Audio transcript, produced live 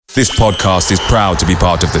This podcast is proud to be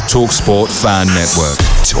part of the TalkSport Fan Network.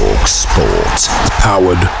 TalkSport.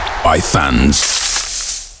 Powered by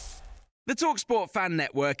fans. The TalkSport Fan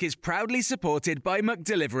Network is proudly supported by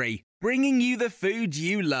McDelivery, bringing you the food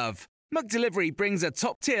you love. McDelivery brings a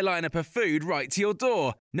top-tier lineup of food right to your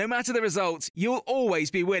door. No matter the result, you'll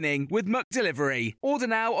always be winning with McDelivery. Order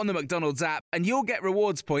now on the McDonald's app and you'll get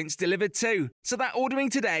rewards points delivered too. So that ordering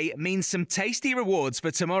today means some tasty rewards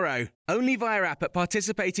for tomorrow. Only via app at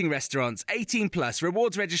participating restaurants. 18 plus.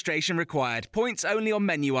 Rewards registration required. Points only on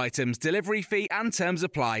menu items. Delivery fee and terms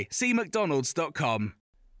apply. See mcdonalds.com.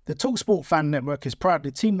 The TalkSport Fan Network is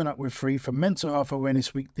proudly teaming up with Free for Mental Health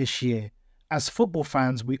Awareness Week this year. As football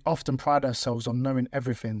fans, we often pride ourselves on knowing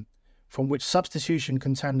everything, from which substitution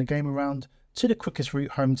can turn the game around to the quickest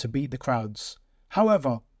route home to beat the crowds.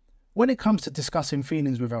 However, when it comes to discussing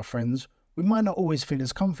feelings with our friends, we might not always feel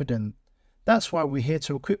as confident. That's why we're here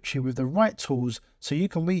to equip you with the right tools so you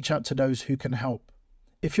can reach out to those who can help.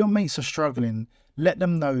 If your mates are struggling, let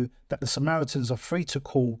them know that the Samaritans are free to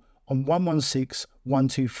call on 116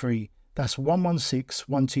 123. That's 116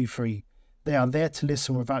 123. They are there to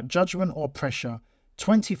listen without judgment or pressure,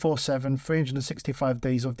 24/7, 365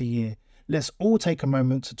 days of the year. Let's all take a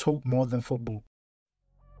moment to talk more than football.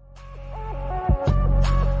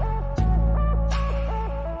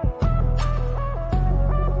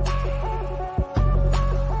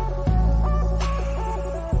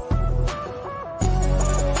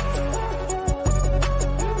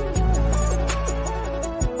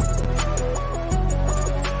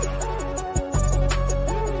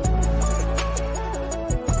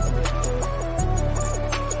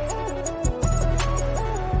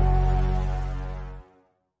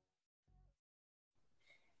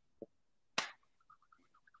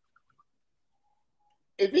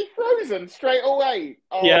 Is he frozen straight away?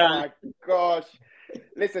 Oh yeah. My gosh.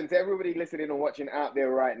 Listen, to everybody listening and watching out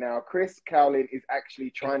there right now, Chris Cowlin is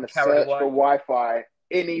actually trying to search for Wi-Fi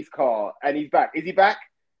in his car, and he's back. Is he back?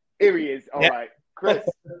 Here he is. All right. Chris.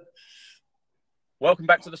 Welcome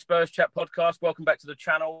back to the Spurs Chat podcast. Welcome back to the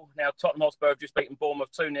channel. Now, Tottenham Hotspur have just beaten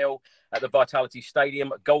Bournemouth 2-0 at the Vitality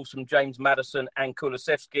Stadium. Goals from James Maddison and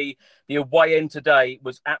Kulusevski. The away end today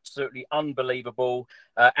was absolutely unbelievable.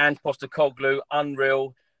 Ange Postecoglou,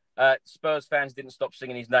 unreal. Spurs fans didn't stop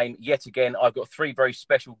singing his name yet again. I've got three very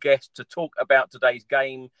special guests to talk about today's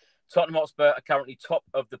game. Tottenham Hotspur are currently top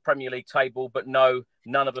of the Premier League table, but no,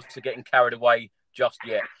 none of us are getting carried away just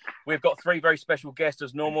yet. We've got three very special guests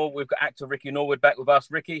as normal. We've got actor Ricky Norwood back with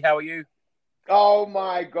us. Ricky, how are you? Oh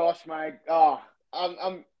my gosh, mate.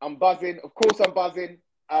 I'm buzzing. Of course I'm buzzing.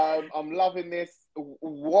 I'm loving this.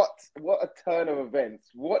 What a turn of events.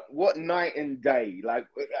 What night and day. Like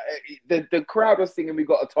the crowd was singing we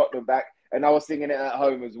got a Tottenham back, and I was singing it at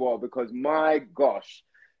home as well because my gosh.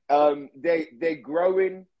 They're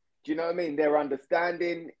growing. Do you know what I mean? Their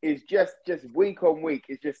understanding is just week on week.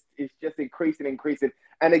 It's just increasing.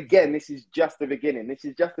 And again, this is just the beginning. This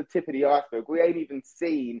is just the tip of the iceberg. We ain't even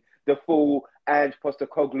seen the full Ange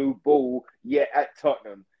Postecoglou ball yet at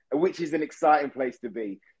Tottenham, which is an exciting place to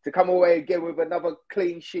be. To come away again with another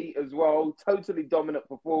clean sheet as well, totally dominant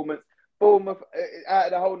performance. Bournemouth, out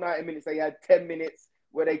of the whole 90 minutes, they had 10 minutes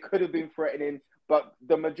where they could have been threatening, but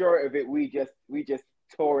the majority of it, we just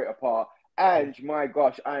tore it apart. And my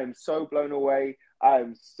gosh, I am so blown away. I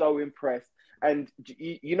am so impressed. And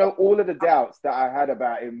you know, all of the doubts that I had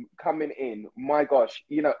about him coming in, my gosh,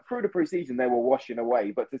 you know, through the preseason, they were washing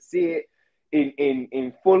away. But to see it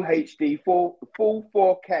in full HD, full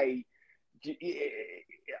 4K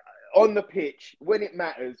on the pitch when it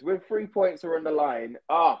matters, when 3 points are on the line,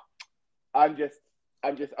 I'm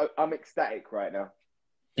ecstatic right now.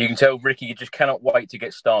 You can tell Ricky you just cannot wait to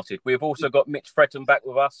get started. We've also got Mitch Fretton back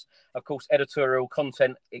with us, of course, editorial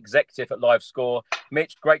content executive at Live Score.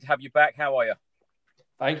 Mitch, great to have you back. How are you?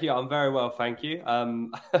 Thank you. I'm very well, thank you.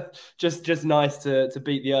 Just nice to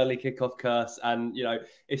beat the early kickoff curse, and you know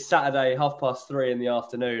it's Saturday 3:30 in the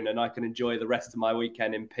afternoon, and I can enjoy the rest of my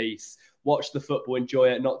weekend in peace. Watch the football, enjoy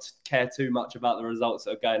it, not care too much about the results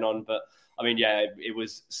that are going on, but. I mean, yeah, it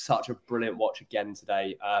was such a brilliant watch again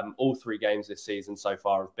today. All three games this season so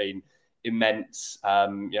far have been immense.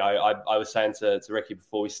 You know, I was saying to Ricky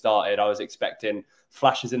before we started, I was expecting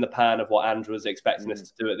flashes in the pan of what Andrew was expecting us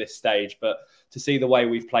to do at this stage. But to see the way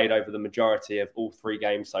we've played over the majority of all three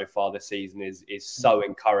games so far this season is so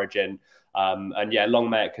encouraging. And yeah, long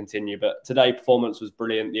may it continue. But today, performance was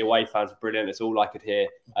brilliant. The away fans were brilliant. It's all I could hear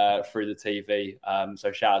through the TV.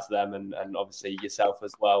 So shout out to them and obviously yourself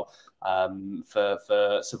as well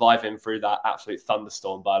for surviving through that absolute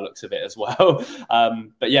thunderstorm by the looks of it as well.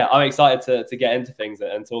 But yeah, I'm excited to get into things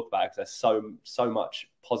and talk about it because there's so much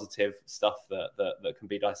positive stuff that can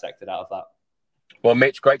be dissected out of that. Well,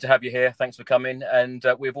 Mitch, great to have you here. Thanks for coming. And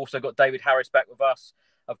we've also got David Harris back with us,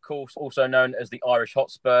 of course, also known as the Irish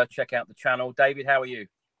Hotspur. Check out the channel. David, how are you?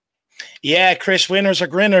 Yeah, Chris, winners are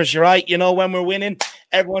grinners. You're right. You know, when we're winning,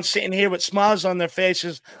 everyone's sitting here with smiles on their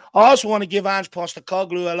faces. I also want to give Ange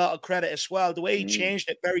Postecoglou a lot of credit as well. The way he changed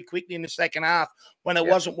it very quickly in the second half when it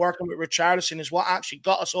wasn't working with Richarlison is what actually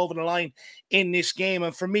got us over the line in this game.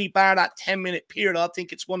 And for me, bar that 10-minute period, I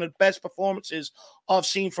think it's one of the best performances I've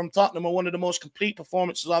seen from Tottenham, or one of the most complete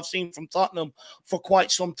performances I've seen from Tottenham for quite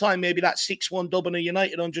some time. Maybe that 6-1 Dublin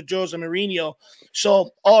United under Jose Mourinho.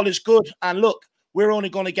 So all is good. And look, we're only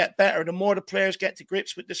going to get better. The more the players get to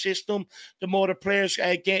grips with the system, the more the players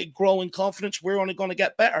grow in confidence, we're only going to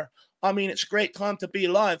get better. I mean, it's a great time to be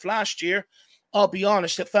alive. Last year, I'll be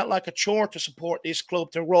honest, it felt like a chore to support this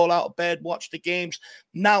club, to roll out of bed, watch the games.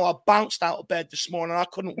 Now I bounced out of bed this morning. I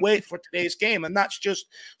couldn't wait for today's game. And that's just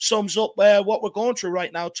sums up what we're going through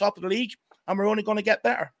right now, top of the league, and we're only going to get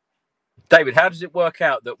better. David, how does it work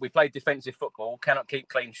out that we play defensive football, cannot keep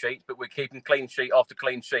clean sheets, but we're keeping clean sheet after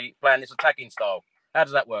clean sheet, playing this attacking style? How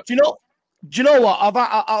does that work? Do you know what?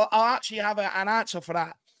 I'll actually have an answer for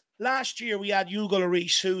that. Last year, we had Hugo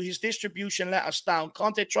Lloris, who his distribution let us down.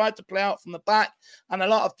 Conte tried to play out from the back, and a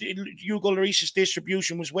lot of Hugo Lloris's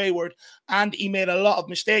distribution was wayward, and he made a lot of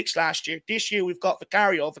mistakes last year. This year, we've got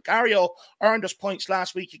Vicario. Vicario earned us points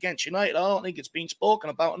last week against United. I don't think it's been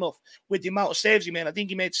spoken about enough with the amount of saves he made. I think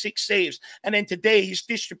he made 6 saves, and then today, his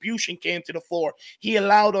distribution came to the fore. He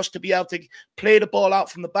allowed us to be able to play the ball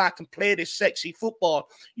out from the back and play this sexy football.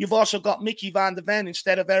 You've also got Mickey van de Ven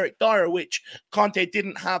instead of Eric Dyer, which Conte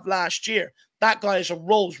didn't have last year. That guy is a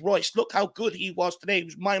Rolls Royce. Look how good he was today. He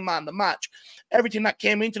was my man the match. Everything that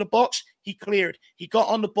came into the box, he cleared. He got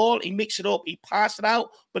on the ball, he mixed it up, he passed it out,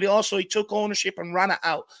 but he took ownership and ran it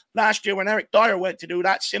out. Last year when Eric Dyer went to do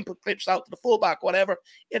that, simple clips out to the fullback, whatever,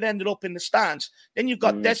 it ended up in the stands. Then you've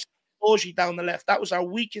got Doji down the left. That was our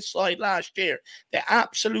weakest side last year. They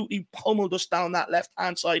absolutely pummeled us down that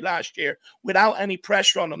left-hand side last year without any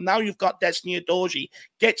pressure on them. Now you've got Destiny Doji,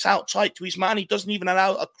 gets out tight to his man. He doesn't even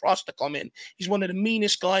allow a cross to come in. He's one of the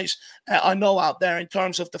meanest guys I know out there in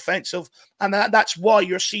terms of defensive, and that's why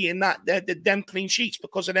you're seeing that them clean sheets,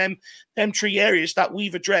 because of them 3 areas that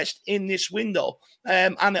we've addressed in this window.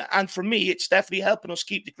 And for me, it's definitely helping us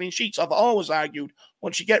keep the clean sheets. I've always argued,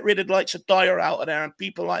 once you get rid of the likes of Dyer out of there and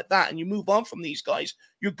people like that, and you move on from these guys,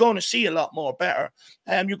 you're going to see a lot more better.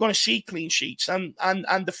 You're going to see clean sheets and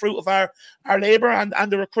the fruit of our labour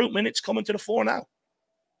and the recruitment, it's coming to the fore now.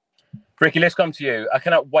 Ricky, let's come to you. I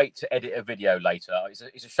cannot wait to edit a video later.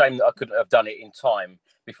 It's a shame that I couldn't have done it in time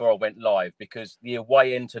before I went live, because the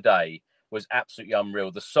away end today was absolutely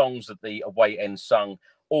unreal. The songs that the away end sung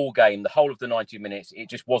all game, the whole of the 90 minutes, it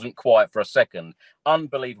just wasn't quiet for a second.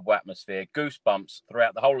 Unbelievable atmosphere, goosebumps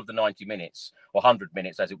throughout the whole of the 90 minutes, or 100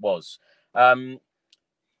 minutes as it was.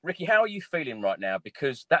 Ricky, how are you feeling right now?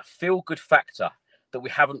 Because that feel-good factor that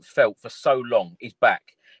we haven't felt for so long is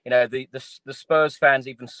back. You know, the Spurs fans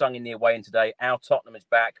even sung in the away end today, our Tottenham is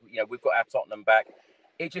back. You know, we've got our Tottenham back.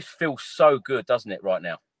 It just feels so good, doesn't it, right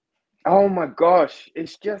now? Oh my gosh,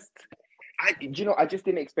 it's just, I just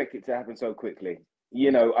didn't expect it to happen so quickly.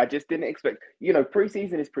 I just didn't expect,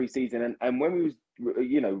 preseason is preseason. And when we was,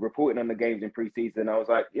 reporting on the games in preseason, I was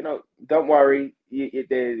like, don't worry.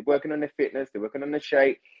 They're working on their fitness. They're working on the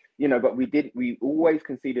shape, but we always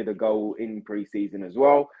conceded a goal in preseason as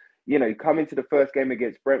well. Coming to the first game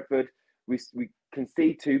against Brentford, we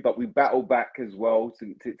concede 2, but we battle back as well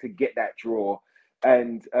to get that draw.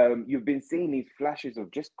 And you've been seeing these flashes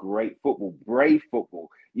of just great football, brave football.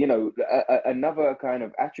 Another kind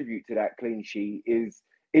of attribute to that clean sheet is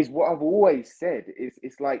what I've always said.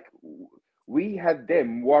 It's like we had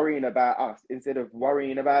them worrying about us instead of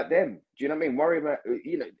worrying about them. Do you know what I mean? Worry about,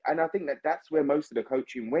 and I think that's where most of the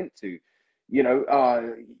coaching went to. You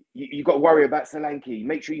got to worry about Solanke.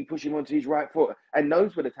 Make sure you push him onto his right foot. And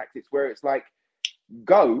those were the tactics where it's like,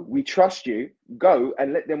 go, we trust you, go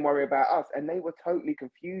and let them worry about us. And they were totally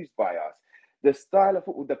confused by us. The style of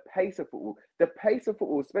football, the pace of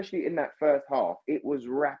football, especially in that first half, it was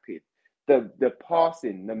rapid. The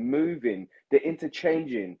passing, the moving, the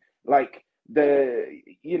interchanging, it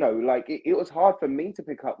was hard for me to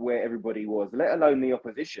pick up where everybody was, let alone the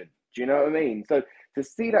opposition. Do you know what I mean? So to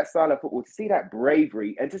see that style of football, to see that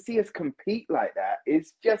bravery, and to see us compete like that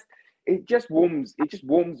is just, it just warms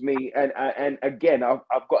me. And again,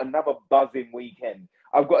 I've got another buzzing weekend.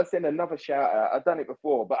 I've got to send another shout out. I've done it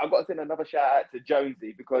before, but I've got to send another shout out to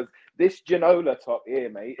Jonesy, because this Ginola top here,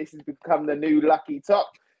 mate, this has become the new lucky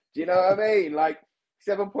top. Do you know what I mean? Like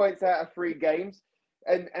 7 points out of 3 games,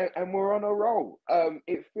 and we're on a roll.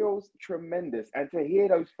 It feels tremendous, and to hear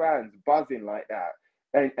those fans buzzing like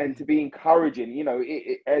that, and to be encouraging,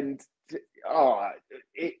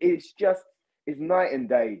 it's night and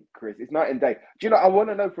day, Chris. It's night and day. Do you know, I want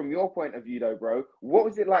to know from your point of view, though, bro, what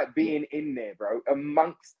was it like being in there, bro,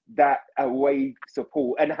 amongst that away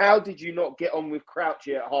support? And how did you not get on with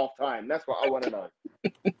Crouchy at half time? That's what I want to know.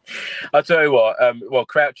 I'll tell you what,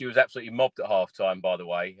 Crouchy was absolutely mobbed at half time, by the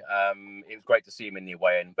way. It was great to see him in the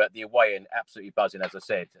away end, but the away end absolutely buzzing, as I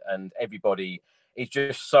said, and everybody is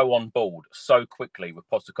just so on board so quickly with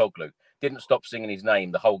Postecoglou. Didn't stop singing his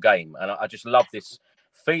name the whole game. And I just love this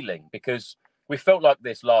feeling, because we felt like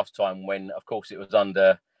this last time when, of course, it was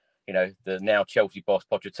under, the now Chelsea boss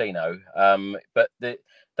Pochettino. But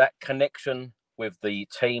that connection with the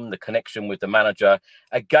team, the connection with the manager,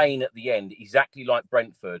 again at the end, exactly like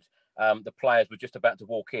Brentford, the players were just about to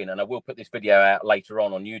walk in, and I will put this video out later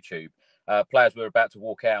on YouTube. Players were about to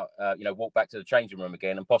walk out, walk back to the changing room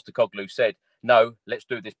again, and Postecoglou said, "No, let's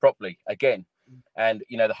do this properly again." And,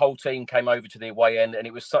 the whole team came over to the away end, and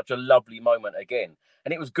it was such a lovely moment again.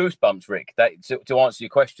 And it was goosebumps, Rick, to answer your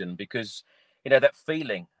question, because, that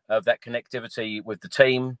feeling of that connectivity with the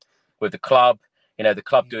team, with the club, the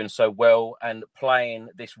club doing so well and playing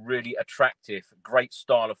this really attractive, great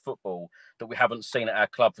style of football that we haven't seen at our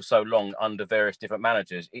club for so long under various different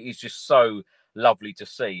managers. It is just so lovely to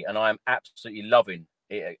see. And I'm absolutely loving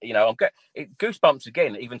it. I'm getting goosebumps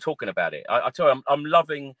again, even talking about it. I tell you, I'm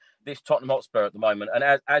loving this Tottenham Hotspur at the moment.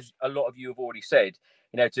 And as a lot of you have already said,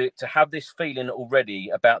 to have this feeling already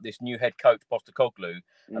about this new head coach, Postecoglou,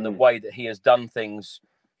 and the way that he has done things,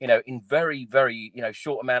 in very, very,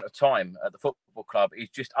 short amount of time at the football club is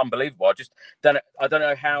just unbelievable. I don't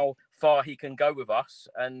know how far he can go with us.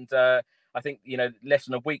 And I think, less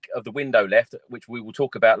than a week of the window left, which we will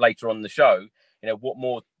talk about later on in the show. What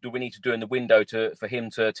more do we need to do in the window for him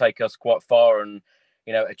to take us quite far and,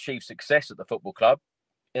 achieve success at the football club?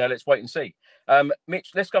 Let's wait and see.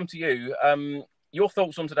 Mitch, let's come to you. Your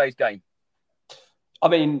thoughts on today's game? I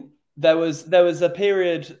mean, there was a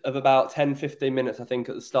period of about 10, 15 minutes, I think,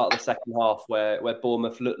 at the start of the second half where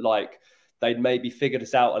Bournemouth looked like they'd maybe figured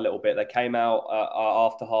us out a little bit. They came out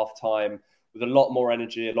after half time with a lot more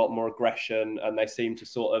energy, a lot more aggression, and they seemed to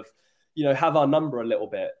sort of, have our number a little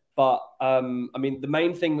bit. But the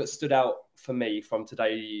main thing that stood out for me from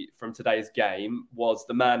today's game was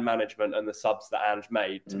the man management and the subs that Ange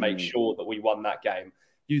made to make sure that we won that game.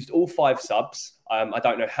 Used all 5 subs. I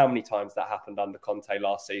don't know how many times that happened under Conte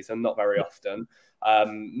last season. Not very often.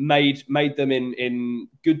 Made them in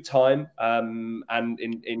good time and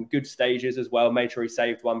in good stages as well. Made sure he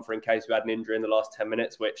saved one for in case we had an injury in the last 10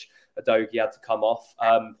 minutes, which Adogi had to come off.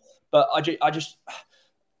 But I just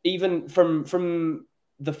even from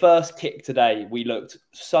the first kick today, we looked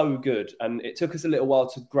so good, and it took us a little while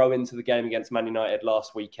to grow into the game against Man United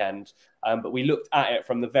last weekend. But we looked at it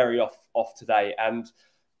from the very off today, and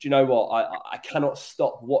do you know what? I cannot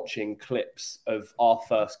stop watching clips of our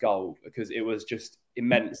first goal because it was just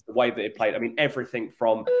immense the way that it played. I mean, everything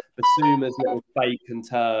from Basuma's little fake and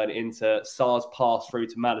turn into Sarr's pass through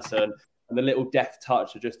to Maddison and the little deft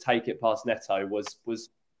touch to just take it past Neto was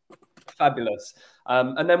fabulous.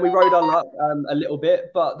 And then we rode on up a little bit,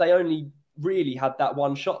 but they only really had that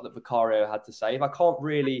one shot that Vicario had to save. I can't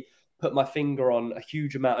really put my finger on a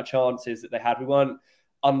huge amount of chances that they had. We weren't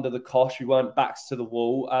under the cosh, we weren't backs to the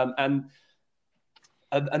wall. And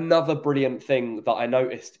another brilliant thing that I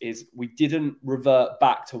noticed is we didn't revert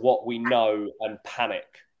back to what we know and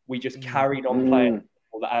panic. We just carried on playing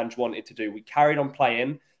what Ange wanted to do. We carried on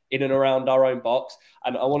playing in and around our own box.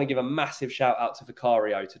 And I want to give a massive shout out to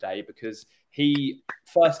Vicario today because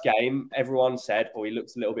first game, everyone said, he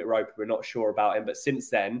looks a little bit ropey, we're not sure about him. But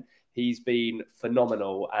since then, he's been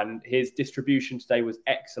phenomenal. And his distribution today was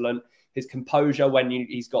excellent. His composure when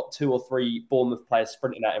he's got 2 or 3 Bournemouth players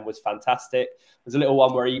sprinting at him was fantastic. There's a little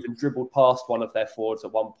one where he even dribbled past one of their forwards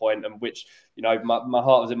at one point, and which, my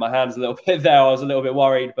heart was in my hands a little bit there. I was a little bit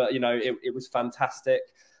worried, but, it was fantastic.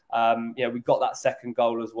 We got that second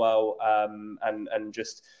goal as well, and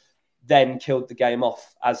just then killed the game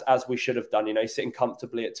off as we should have done. Sitting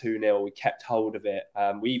comfortably at 2-0, we kept hold of it.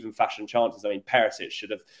 We even fashioned chances. I mean, Perisic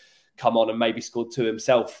should have come on and maybe scored 2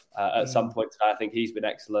 himself at some point today. I think he's been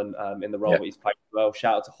excellent in the role that he's played well.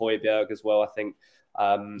 Shout out to Højbjerg as well. I think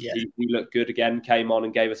he looked good again, came on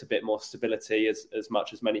and gave us a bit more stability as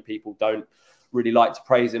much as many people don't really like to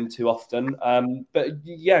praise him too often. But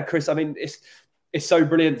yeah, Chris, I mean, it's so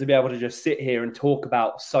brilliant to be able to just sit here and talk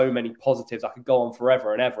about so many positives. I could go on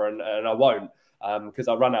forever and ever, and I won't because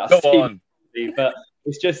I run out of steam. But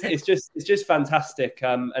it's just fantastic.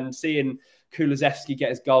 And seeing Kulusevski get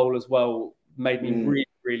his goal as well made me really,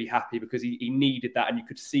 really happy because he needed that, and you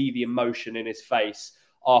could see the emotion in his face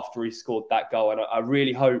after he scored that goal. And I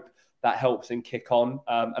really hope that helps him kick on.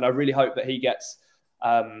 And I really hope that he gets,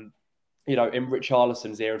 in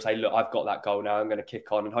Richarlison's ear and say, look, I've got that goal now, I'm going to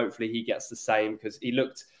kick on. And hopefully he gets the same, because he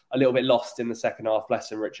looked a little bit lost in the second half.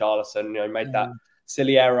 Bless him, Richarlison, made that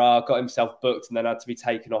silly error, got himself booked, and then had to be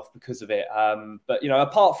taken off because of it. But,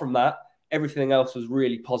 apart from that, everything else was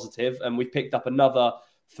really positive, and we picked up another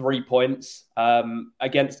 3 points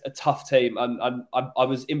against a tough team. I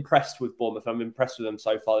was impressed with Bournemouth. I'm impressed with them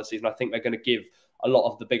so far this season. I think they're going to give a lot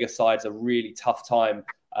of the bigger sides a really tough time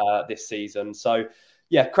this season. So,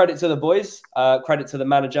 yeah, credit to the boys, credit to the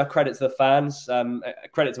manager, credit to the fans,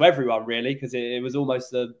 credit to everyone, really, because it was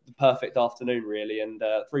almost the perfect afternoon, really, and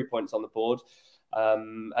 3 points on the board.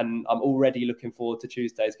 And I'm already looking forward to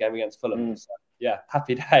Tuesday's game against Fulham. So, yeah,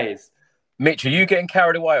 happy days. Mitch, are you getting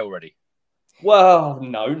carried away already? Well,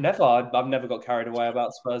 no, never. I've never got carried away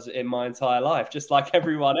about Spurs in my entire life, just like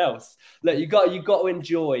everyone else. Look, you got to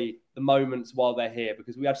enjoy the moments while they're here,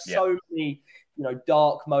 because we had so many,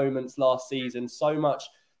 dark moments last season, so much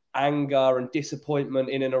anger and disappointment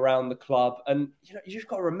in and around the club. And, you just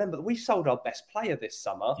got to remember that we sold our best player this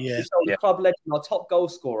summer. Yeah. We sold the club legend, our top goal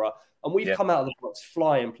scorer, and we've come out of the box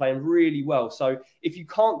flying, playing really well. So if you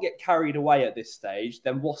can't get carried away at this stage,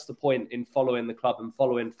 then what's the point in following the club and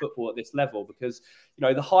following football at this level? Because,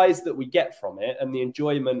 the highs that we get from it and the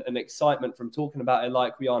enjoyment and excitement from talking about it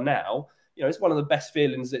like we are now, it's one of the best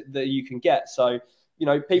feelings that you can get. So,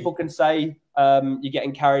 people can say you're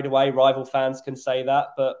getting carried away. Rival fans can say that,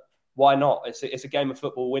 but why not? It's a game of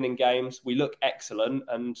football, winning games. We look excellent,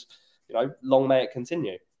 and, long may it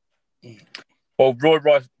continue. Well,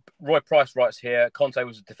 Roy Price writes here, Conte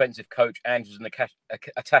was a defensive coach, Ange was an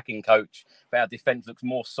attacking coach, but our defence looks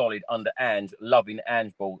more solid under Ange. Loving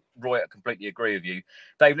Ange ball. Roy, I completely agree with you.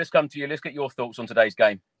 Dave, let's come to you. Let's get your thoughts on today's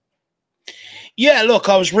game. Yeah, look,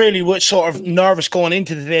 I was really sort of nervous going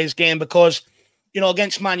into today's game because,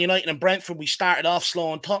 against Man United and Brentford, we started off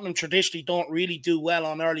slow, and Tottenham traditionally don't really do well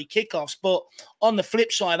on early kickoffs. But on the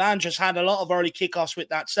flip side, Ange has had a lot of early kickoffs with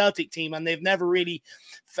that Celtic team, and they've never really,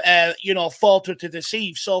 faltered to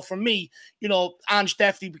deceive. So for me, Ange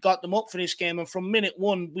definitely got them up for this game. And from minute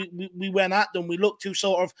one, we went at them. We looked to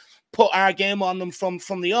sort of put our game on them from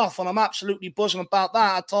the off. And I'm absolutely buzzing about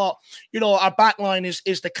that. I thought, our backline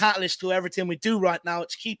is the catalyst to everything we do right now.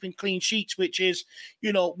 It's keeping clean sheets, which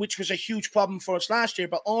was a huge problem for us last year.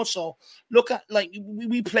 But also, look at,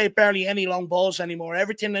 we play barely any long balls anymore.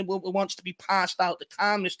 Everything that wants to be passed out, the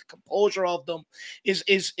calmness, the composure of them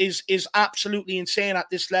is absolutely insane at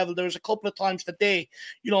this level. There was a couple of times today,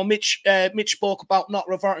 Mitch spoke about not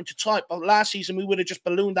reverting to type, but last season we would have just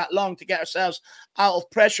ballooned that long to get ourselves out of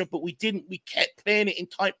pressure, but we didn't. We kept playing it in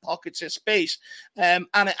tight pockets of space, and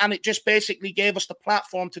it just basically gave us the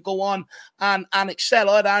platform to go on and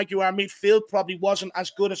excel. I'd argue our midfield probably wasn't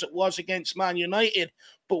as good as it was against Man United,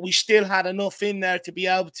 but we still had enough in there to be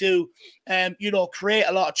able to, create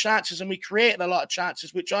a lot of chances, and we created a lot of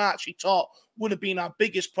chances, which I actually thought would have been our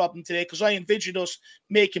biggest problem today, because I envisioned us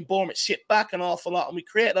making Bournemouth sit back an awful lot, and we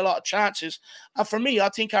created a lot of chances. And for me, I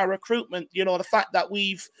think our recruitment, the fact that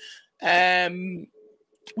we've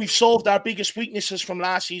solved our biggest weaknesses from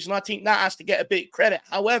last season, I think that has to get a bit of credit.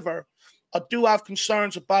 However, I do have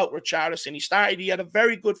concerns about Richarlison. He had a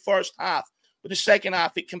very good first half, but the second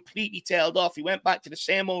half, it completely tailed off. He went back to the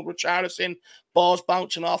same old Richarlison, balls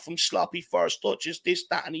bouncing off from sloppy first touches, this,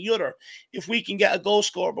 that, and the other. If we can get a goal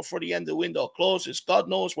scorer before the end of the window closes, God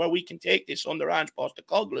knows where we can take this under Ange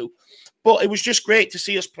Postecoglou. But it was just great to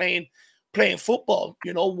see us playing football,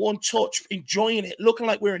 one touch, enjoying it, looking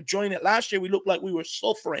like we were enjoying it. Last year, we looked like we were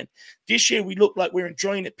suffering. This year, we look like we're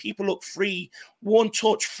enjoying it. People look free, one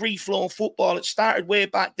touch, free-flowing football. It started way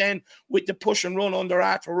back then with the push and run under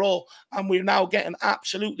Arturo, and we're now getting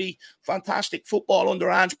absolutely fantastic football under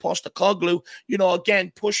Ange Postecoglou.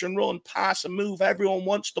 Again, push and run, pass and move. Everyone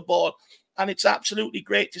wants the ball, and it's absolutely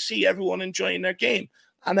great to see everyone enjoying their game.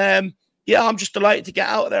 And, I'm just delighted to get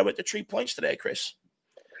out of there with the 3 points today, Chris.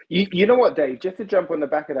 You know what, Dave, just to jump on the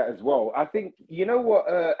back of that as well, I think, what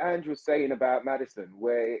Andrew was saying about Maddison,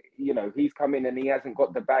 where, he's come in and he hasn't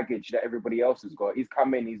got the baggage that everybody else has got. He's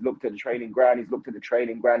come in, he's looked at the training ground, he's looked at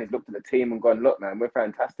the team and gone, look, man, we're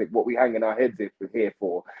fantastic. What we hanging our heads here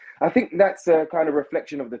for? I think that's a kind of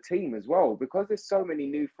reflection of the team as well, because there's so many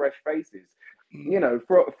new, fresh faces. You know,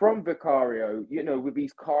 from Vicario, you know, with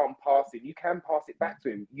his calm passing, you can pass it back to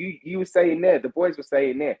him. You were saying there, the boys were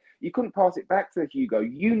saying there, you couldn't pass it back to Hugo.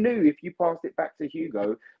 You knew if you passed it back to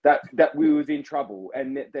Hugo that we was in trouble,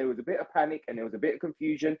 and that there was a bit of panic and there was a bit of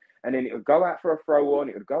confusion, and then it would go out for a throw on,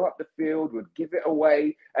 it would go up the field, would give it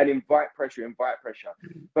away and invite pressure.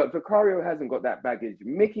 But Vicario hasn't got that baggage.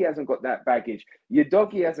 Mickey hasn't got that baggage. Your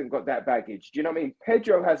doggy hasn't got that baggage. Do you know what I mean?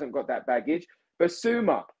 Pedro hasn't got that baggage.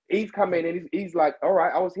 Basuma, he's come in and he's like, all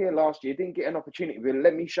right, I was here last year, didn't get an opportunity, but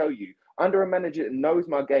let me show you. Under a manager that knows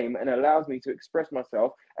my game and allows me to express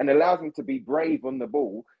myself and allows me to be brave on the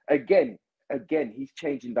ball, again, he's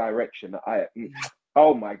changing direction.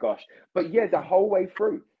 Oh my gosh. But yeah, the whole way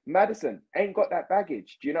through, Maddison ain't got that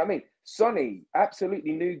baggage. Do you know what I mean? Sonny,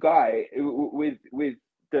 absolutely new guy with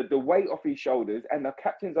the weight off his shoulders and the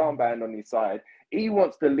captain's armband on his side. He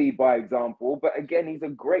wants to lead by example, but again, he's a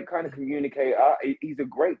great kind of communicator. He's a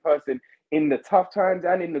great person in the tough times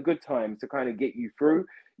and in the good times to kind of get you through.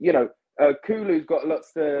 You know, Kulu's got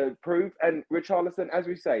lots to prove, and Richarlison, as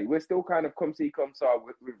we say, we're still kind of come see, come saw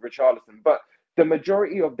with Richarlison, but the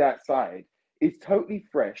majority of that side is totally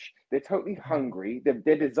fresh. They're totally hungry.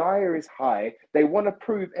 Their desire is high. They want to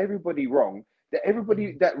prove everybody wrong. That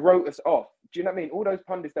everybody that wrote us off, do you know what I mean? All those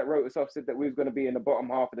pundits that wrote us off said that we was going to be in the bottom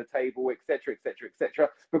half of the table, etc.,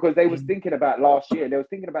 because they was thinking about last year. They was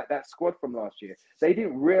thinking about that squad from last year. They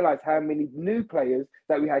didn't realize how many new players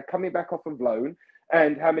that we had coming back off of loan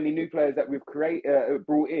and how many new players that we've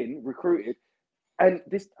brought in, recruited. And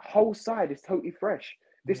this whole side is totally fresh.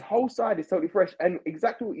 And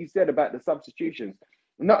exactly what you said about the substitutions.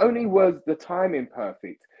 Not only was the timing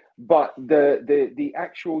perfect, but the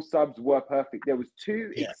actual subs were perfect. There was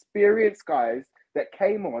two experienced guys that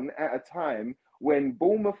came on at a time when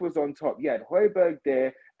Bournemouth was on top. You had Højbjerg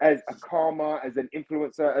there as a calmer, as an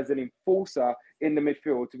influencer, as an enforcer in the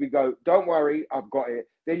midfield. So we go, don't worry, I've got it.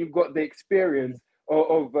 Then you've got the experience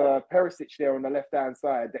of Perisic there on the left-hand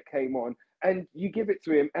side that came on, and you give it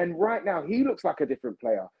to him. And right now, he looks like a different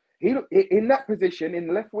player. He look in that position, in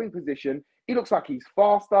the left wing position. He looks like he's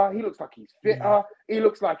faster. He looks like he's fitter. He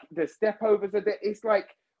looks like the step overs are there. It's like,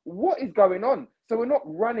 what is going on? So we're not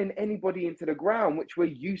running anybody into the ground, which we're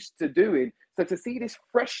used to doing. So to see this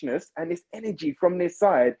freshness and this energy from this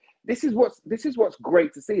side, this is what's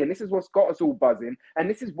great to see, and this is what's got us all buzzing. And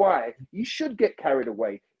this is why you should get carried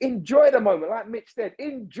away. Enjoy the moment, like Mitch said.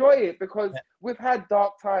 Enjoy it, because we've had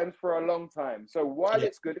dark times for a long time. So while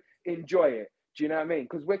it's good, enjoy it. Do you know what I mean?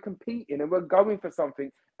 Because we're competing and we're going for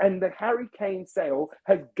something. And the Harry Kane sale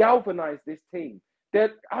has galvanized this team.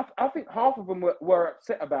 I think half of them were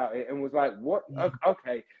upset about it and was like, what?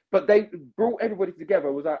 Okay. But they brought everybody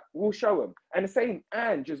together, was like, we'll show them. And the same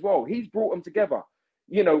Ange as well. He's brought them together.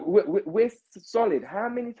 You know, we're solid. How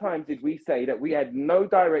many times did we say that we had no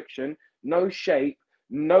direction, no shape,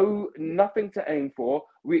 nothing to aim for?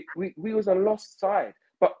 We was a lost side.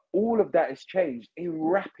 But all of that has changed in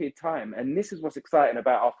rapid time. And this is what's exciting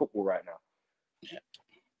about our football right now. Yeah.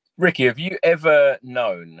 Ricky, have you ever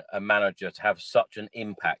known a manager to have such an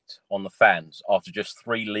impact on the fans after just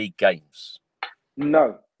 3 league games?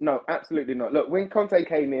 No, absolutely not. Look, when Conte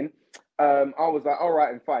came in, I was like, all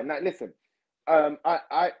right, and fine. Now, listen,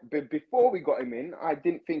 before we got him in, I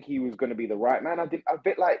didn't think he was going to be the right man. A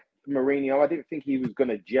bit like Mourinho, I didn't think he was going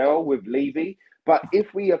to gel with Levy. But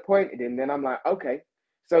if we appointed him, then I'm like, okay.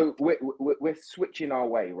 So we're switching our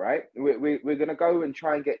way, right? We're going to go and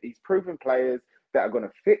try and get these proven players that are going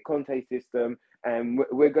to fit Conte's system, and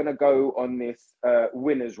we're going to go on this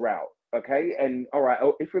winners route, okay? And all right,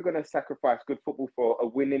 if we're going to sacrifice good football for a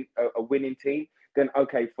winning team, then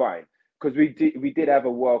okay, fine, because we did have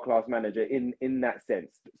a world-class manager in that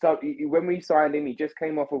sense. So when we signed him, he just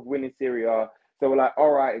came off of winning Serie A, so we're like,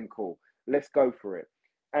 all right, and cool, let's go for it.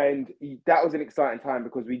 And that was an exciting time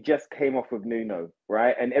because we just came off of Nuno,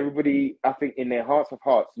 right? And everybody, I think, in their hearts of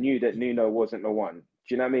hearts, knew that Nuno wasn't the one.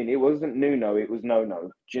 Do you know what I mean? It wasn't Nuno, it was no. Do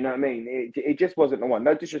you know what I mean? It just wasn't the one.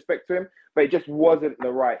 No disrespect to him, but it just wasn't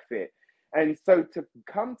the right fit. And so to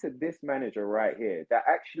come to this manager right here that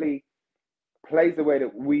actually plays the way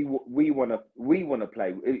that we want to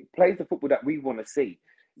play, it plays the football that we want to see.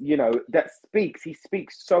 You know, he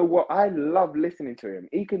speaks so well. I love listening to him.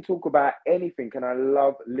 He can talk about anything, and I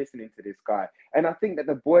love listening to this guy. And I think that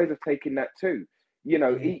the boys have taken that too. You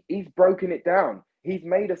know, he's broken it down. He's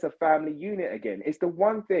made us a family unit again. It's the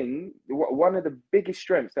one thing, one of the biggest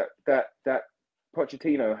strengths that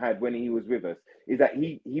Pochettino had when he was with us, is that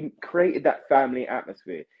he created that family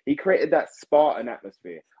atmosphere. He created that Spartan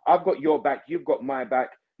atmosphere. I've got your back, you've got my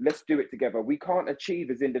back. Let's do it together. We can't achieve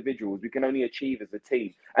as individuals. We can only achieve as a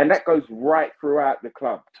team. And that goes right throughout the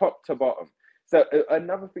club, top to bottom. So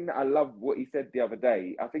another thing that I love what he said the other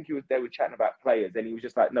day, I think they were chatting about players, and he was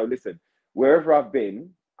just like, no, listen, wherever I've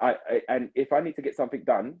been, and if I need to get something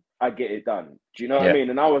done, I get it done. Do you know what I mean?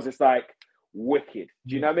 And I was just like, wicked.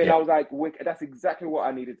 Do you know what I mean? I was like, wicked. That's exactly what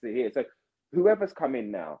I needed to hear. So whoever's come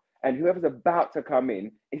in now and whoever's about to come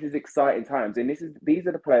in, this is exciting times. And these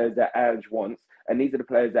are the players that Ange wants, and these are the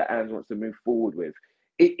players that Ange wants to move forward with.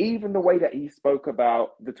 Even the way that he spoke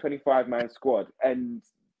about the 25-man squad, and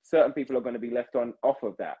certain people are going to be left off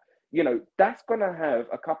of that. You know, that's going to have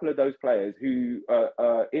a couple of those players who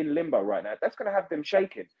are in limbo right now. That's going to have them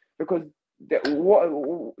shaking because they're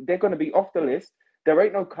going to be off the list. There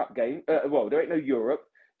ain't no cup game. There ain't no Europe.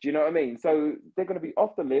 Do you know what I mean? So they're going to be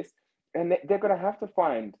off the list, and they're going to have to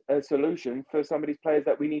find a solution for some of these players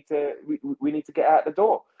that we need to get out the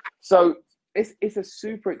door. So it's a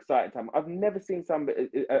super exciting time. I've never seen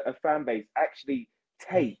a fan base actually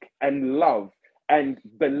take and love and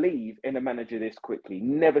believe in a manager this quickly.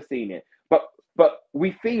 Never seen it. But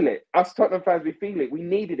we feel it. Us Tottenham fans, we feel it. We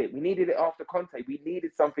needed it. We needed it after Conte. We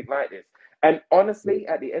needed something like this. And honestly,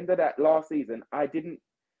 at the end of that last season, I didn't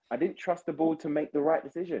trust the board to make the right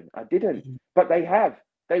decision. I didn't. But they have.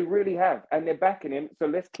 They really have. And they're backing him. So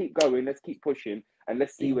let's keep going. Let's keep pushing. And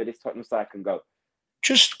let's see where this Tottenham side can go.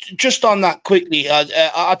 Just on that quickly,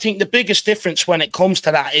 I think the biggest difference when it comes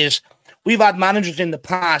to that is we've had managers in the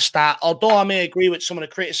past that, although I may agree with some of the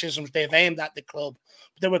criticisms they've aimed at the club,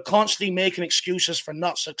 they were constantly making excuses for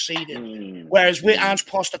not succeeding. Whereas with Ange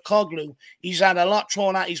Postecoglou, he's had a lot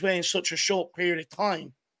thrown at his way in such a short period of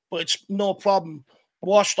time, but it's no problem.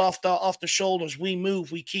 Washed off the shoulders, we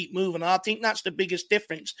move, we keep moving. I think that's the biggest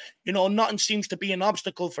difference. You know, nothing seems to be an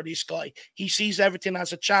obstacle for this guy. He sees everything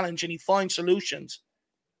as a challenge and he finds solutions.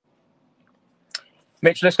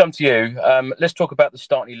 Mitch, let's come to you. Let's talk about the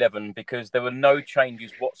starting 11 because there were no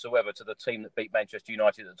changes whatsoever to the team that beat Manchester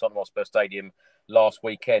United at the Tottenham Hotspur Stadium last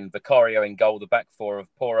weekend. Vicario in goal, the back four of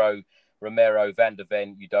Porro, Romero, Van der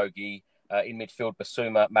Ven, Udogie. In midfield,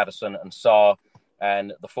 Basuma, Maddison and Sarr.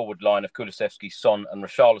 And the forward line of Kulusevski, Son and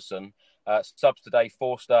Richarlison. Subs today,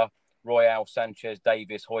 Forster, Royale, Sanchez,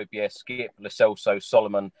 Davis, Højbjerg, Skip, Lo Celso,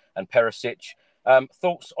 Solomon and Perisic.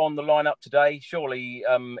 Thoughts on the lineup today? Surely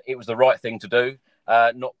it was the right thing to do.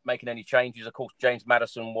 Not making any changes. Of course, James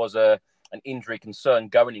Maddison was an injury concern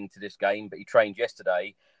going into this game, but he trained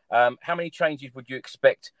yesterday. How many changes would you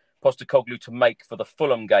expect Postecoglou to make for the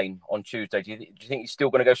Fulham game on Tuesday? Do you think he's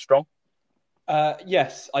still going to go strong?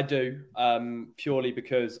 Yes, I do. Purely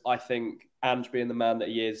because I think Ange, being the man that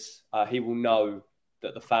he is, he will know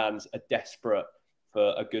that the fans are desperate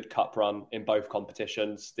for a good cup run in both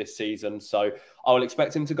competitions this season. So I will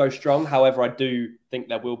expect him to go strong. However, I do think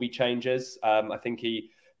there will be changes. I think he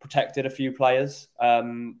protected a few players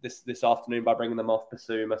this afternoon by bringing them off,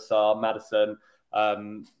 Basuma, Sarr, Maddison.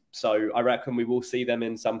 So I reckon we will see them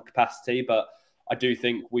in some capacity, but I do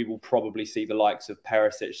think we will probably see the likes of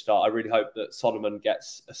Perisic start. I really hope that Solomon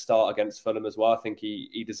gets a start against Fulham as well. I think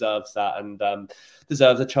he deserves that and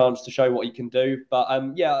deserves a chance to show what he can do. But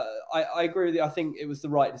I agree with you. I think it was the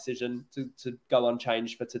right decision to go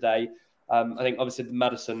unchanged for today. I think obviously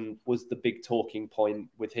Maddison was the big talking point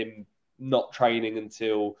with him not training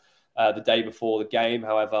until the day before the game.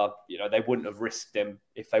 However, they wouldn't have risked him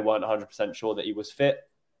if they weren't 100% sure that he was fit.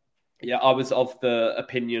 Yeah, I was of the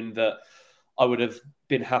opinion that I would have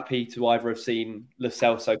been happy to either have seen Lo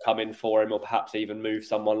Celso come in for him or perhaps even move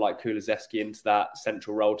someone like Kulusevski into that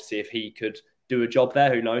central role to see if he could do a job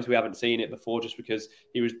there. Who knows? We haven't seen it before just because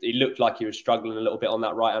he looked like he was struggling a little bit on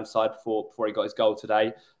that right-hand side before he got his goal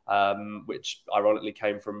today, which ironically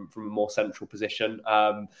came from a more central position.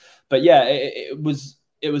 But yeah, it was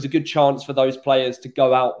a good chance for those players to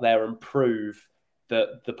go out there and prove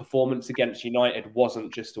that the performance against United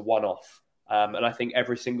wasn't just a one-off. And I think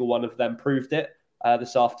every single one of them proved it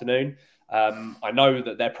this afternoon. I know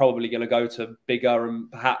that they're probably going to go to bigger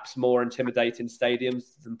and perhaps more intimidating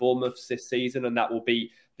stadiums than Bournemouth this season, and that will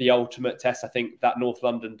be the ultimate test. I think that North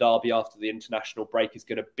London derby after the international break is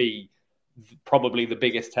going to be probably the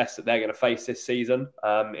biggest test that they're going to face this season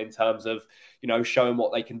in terms of, showing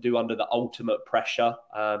what they can do under the ultimate pressure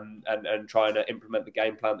and trying to implement the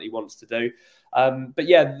game plan that he wants to do. But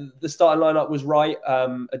yeah, the starting lineup was right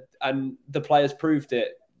and the players proved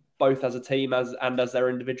it both as a team and as their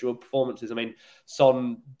individual performances. I mean,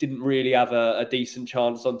 Son didn't really have a decent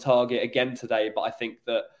chance on target again today, but I think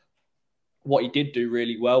that what he did do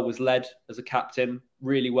really well was led as a captain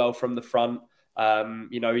really well from the front.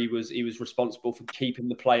 He was responsible for keeping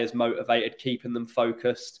the players motivated, keeping them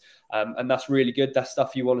focused, and that's really good. That's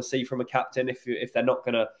stuff you want to see from a captain if they're not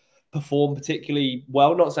going to perform particularly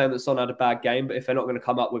well. Not saying that Son had a bad game, but if they're not going to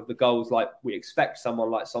come up with the goals like we expect someone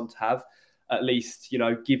like Son to have, at least,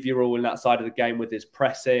 give your all in that side of the game with his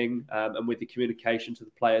pressing and with the communication to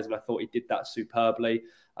the players. And I thought he did that superbly.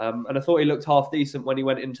 And I thought he looked half decent when he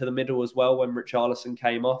went into the middle as well, when Richarlison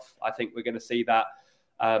came off. I think we're going to see that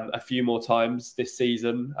a few more times this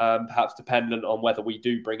season, perhaps dependent on whether we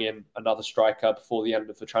do bring in another striker before the end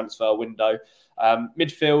of the transfer window.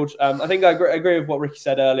 Midfield, I think I agree with what Ricky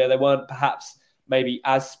said earlier. They weren't perhaps maybe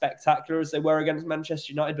as spectacular as they were against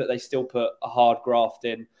Manchester United, but they still put a hard graft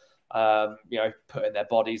in, putting their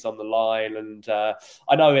bodies on the line. And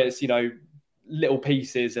I know it's, little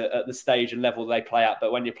pieces at the stage and level they play at,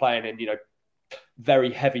 but when you're playing in,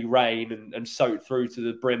 very heavy rain and soaked through to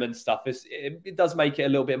the brim and stuff, it does make it a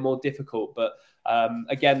little bit more difficult. But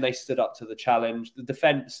again, they stood up to the challenge. The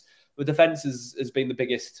defence has been the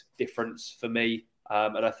biggest difference for me.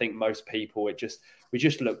 And I think most people, we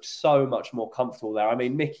just looked so much more comfortable there. I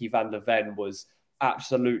mean, Mickey van der Ven was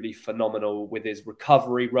absolutely phenomenal with his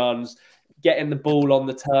recovery runs, getting the ball on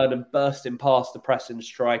the turn and bursting past the pressing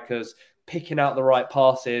strikers, picking out the right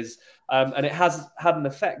passes. And it has had an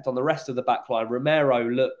effect on the rest of the back line. Romero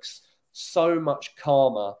looks so much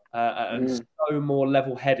calmer and so more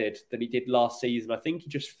level-headed than he did last season. I think he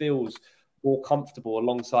just feels more comfortable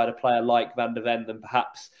alongside a player like Van der Ven than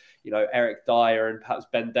perhaps, Eric Dyer and perhaps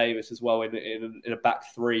Ben Davis as well in a back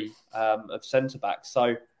three of centre-backs.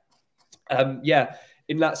 So,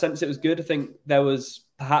 in that sense, it was good. I think there was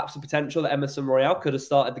perhaps a potential that Emerson Royale could have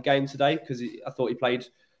started the game today because I thought he played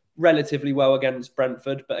relatively well against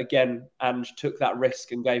Brentford. But again, Ange took that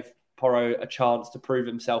risk and gave Porro a chance to prove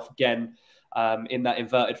himself again in that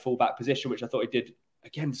inverted fullback position, which I thought he did,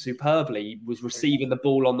 again, superbly. He was receiving the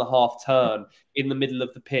ball on the half turn in the middle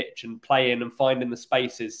of the pitch and playing and finding the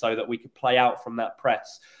spaces so that we could play out from that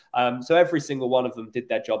press. So every single one of them did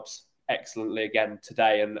their jobs excellently again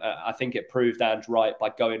today. And I think it proved Ange right by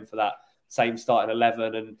going for that same starting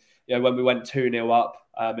 11. And, when we went 2-0 up,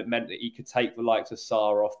 it meant that he could take the likes of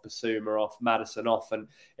Sarr off, Basuma off, Maddison off. And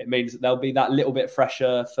it means that they'll be that little bit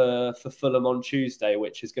fresher for Fulham on Tuesday,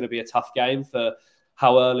 which is going to be a tough game for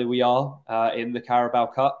how early we are in the Carabao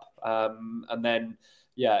Cup. And then,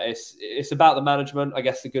 it's about the management. I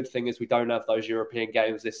guess the good thing is we don't have those European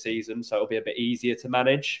games this season, so it'll be a bit easier to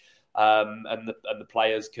manage. And the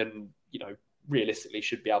players can, realistically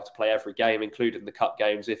should be able to play every game, including the cup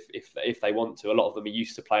games, if they want to. A lot of them are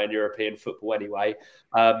used to playing European football anyway.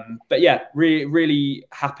 But yeah, really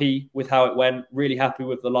happy with how it went. Really happy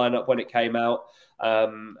with the lineup when it came out.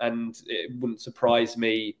 And it wouldn't surprise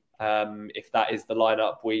me if that is the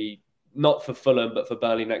lineup not for Fulham, but for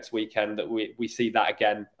Burnley next weekend, that we see that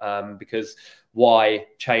again. Because why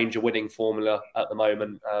change a winning formula at the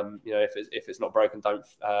moment? If it's not broken,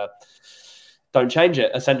 don't change it,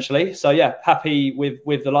 essentially. So yeah, happy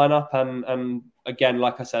with the lineup, and again,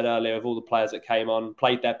 like I said earlier, of all the players that came on,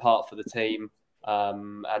 played their part for the team,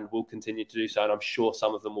 and will continue to do so. And I'm sure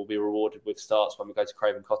some of them will be rewarded with starts when we go to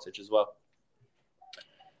Craven Cottage as well.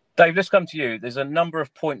 Dave, let's come to you. There's a number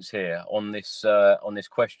of points here on this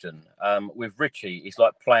question. With Richie, it's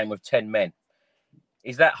like playing with 10 men.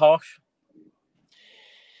 Is that harsh?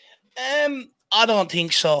 I don't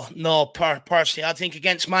think so. No, personally, I think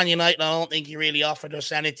against Man United, I don't think he really offered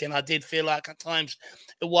us anything. I did feel like at times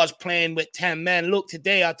it was playing with 10 men. Look,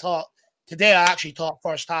 today I actually thought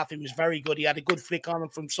first half he was very good. He had a good flick on him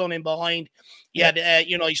from Son in behind. He had,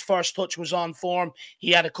 his first touch was on form.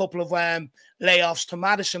 He had a couple of layoffs to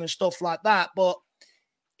Maddison and stuff like that. But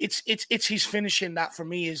it's his finishing that for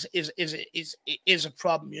me is a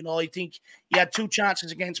problem. I think he had 2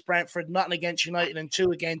 chances against Brentford, nothing against United, and 2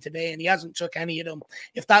 again today, and he hasn't took any of them.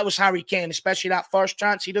 If that was Harry Kane, especially that first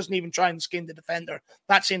chance, he doesn't even try and skin the defender.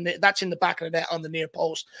 That's in the back of the net on the near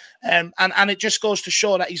post, and it just goes to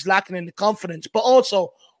show that he's lacking in the confidence. But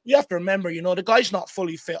also, we have to remember, the guy's not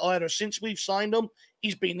fully fit either. Since we've signed him,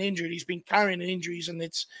 he's been injured. He's been carrying injuries, and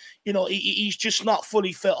it's he's just not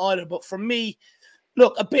fully fit either. But for me,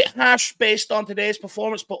 look, a bit harsh based on today's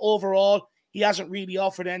performance, but overall, he hasn't really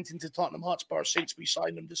offered anything to Tottenham Hotspur since we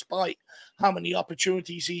signed him, despite how many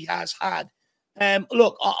opportunities he has had.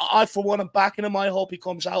 Look, I for one am backing him. I hope he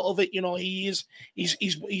comes out of it.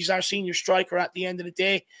 He's our senior striker at the end of the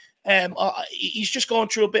day. He's just going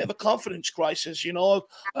through a bit of a confidence crisis. A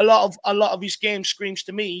lot of his game screams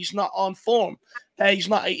to me he's not on form. He's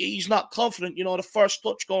not confident. The first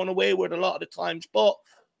touch going away with a lot of the times, but.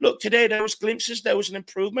 Look, today there was glimpses, there was an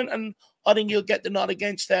improvement, and I think he'll get the nod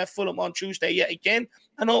against Fulham on Tuesday yet again.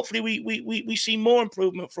 And hopefully we see more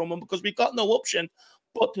improvement from him because we've got no option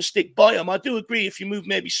but to stick by him. I do agree if you move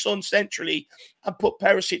maybe Son centrally and put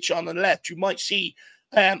Perisic on the left, you might see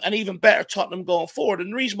an even better Tottenham going forward.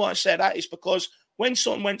 And the reason why I say that is because when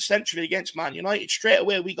Son went centrally against Man United, straight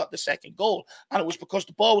away we got the second goal. And it was because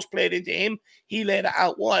the ball was played into him. He laid it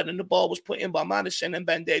out wide and the ball was put in by Maddison, and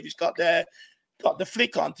Ben Davies got the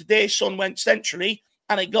flick on. Today, Son went centrally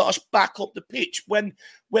and it got us back up the pitch. When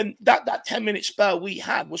that 10-minute spell we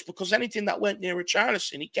had was because anything that went near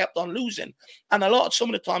Richarlison, he kept on losing. And some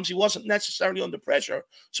of the times he wasn't necessarily under pressure.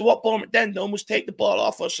 So what Bournemouth then done was take the ball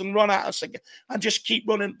off us and run at us again, and just keep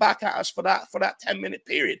running back at us for that 10-minute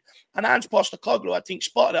period. And Ange Postecoglou, I think,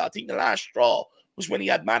 spotted it. I think the last straw was when he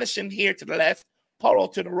had Maddison here to the left, Porro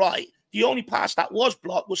to the right. The only pass that was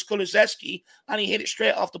blocked was Kulusevski, and he hit it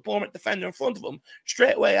straight off the Bournemouth defender in front of him.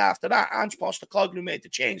 Straight away after that, Ange Postecoglou made the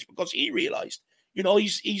change because he realised,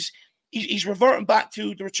 he's reverting back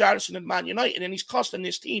to the Richarlison and Man United, and he's costing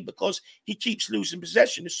this team because he keeps losing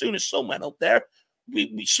possession. As soon as Son went up there,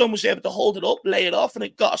 Son was able to hold it up, lay it off, and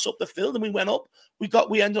it got us up the field, and we went up.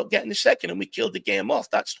 We ended up getting the second, and we killed the game off.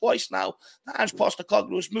 That's twice now that Ange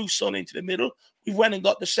Postecoglou has moved Son into the middle. We went and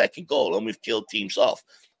got the second goal, and we've killed teams off.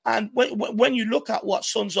 And when you look at what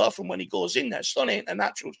Son's offering when he goes in there, Son ain't a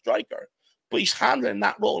natural striker, but he's handling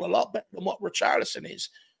that role a lot better than what Richarlison is.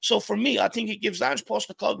 So for me, I think it gives Ange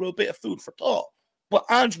Postecoglou a bit of food for thought. But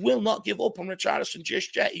Ange will not give up on Richarlison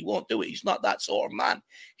just yet. He won't do it. He's not that sort of man.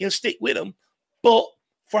 He'll stick with him. But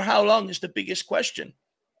for how long is the biggest question.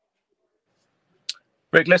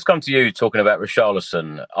 Rick, let's come to you talking about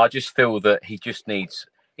Richarlison. I just feel that he just needs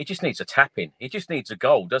a tap in. He just needs a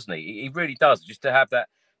goal, doesn't he? He really does, just to have that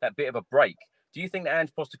bit of a break. Do you think that Ange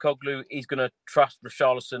Postecoglou is going to trust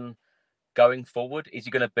Richarlison going forward? Is he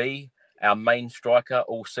going to be our main striker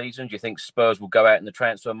all season? Do you think Spurs will go out in the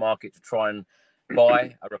transfer market to try and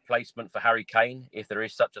buy a replacement for Harry Kane, if there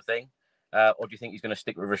is such a thing? Or do you think he's going to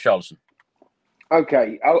stick with Richarlison?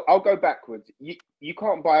 Okay, I'll go backwards. You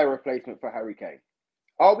can't buy a replacement for Harry Kane.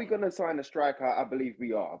 Are we going to sign a striker? I believe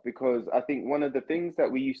we are, because I think one of the things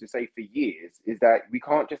that we used to say for years is that we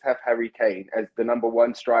can't just have Harry Kane as the number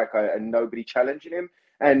one striker and nobody challenging him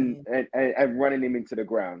and running him into the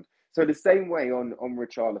ground. So the same way on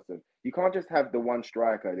Richarlison, you can't just have the one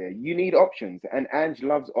striker there. You need options, and Ange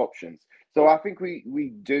loves options. So I think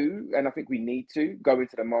we do, and I think we need to go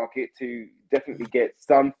into the market to definitely get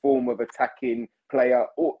some form of attacking player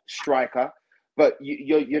or striker, but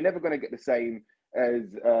you're never going to get the same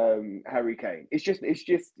as Harry Kane. It's just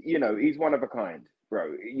he's one of a kind,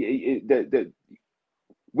 bro.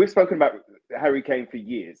 We've spoken about Harry Kane for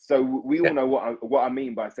years, so we all know what I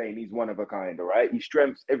mean by saying he's one of a kind. All right, he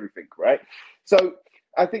strengthens everything, right? So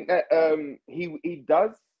I think that he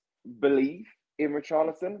does believe in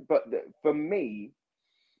Richarlison, but for me,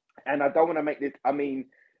 and I don't want to make this. I mean,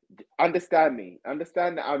 understand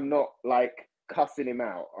that I'm not like cussing him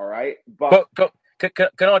out. All right, but.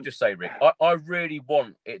 Can I just say, Rick, I really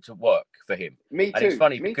want it to work for him. Me too. And it's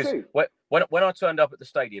funny because when I turned up at the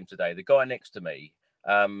stadium today, the guy next to me,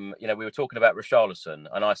 we were talking about Richarlison,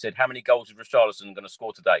 and I said, how many goals is Richarlison going to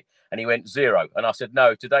score today? And he went 0. And I said,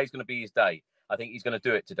 no, today's going to be his day. I think he's going to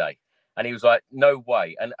do it today. And he was like, no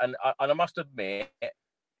way. And I must admit,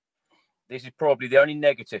 this is probably the only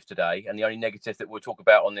negative today, and the only negative that we'll talk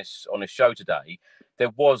about on this show today.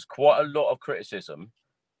 There was quite a lot of criticism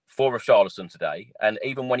for Richarlison today, and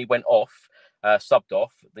even when he went off, subbed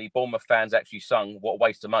off, the Bournemouth fans actually sung "What a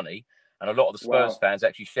waste of money," and a lot of the Spurs fans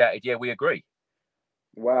actually shouted, "Yeah, we agree."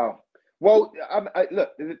 Wow. Well, look,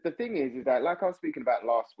 the thing is that, like I was speaking about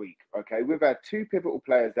last week, okay, we've had two pivotal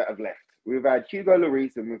players that have left. We've had Hugo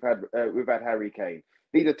Lloris and we've had Harry Kane.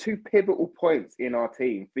 These are two pivotal points in our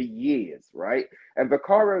team for years, right? And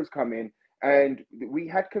Vicario's come in. And we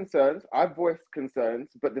had concerns. I voiced concerns,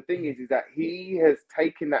 but the thing is that he has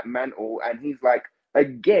taken that mantle, and he's like,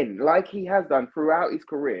 again, like he has done throughout his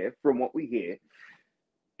career, from what we hear,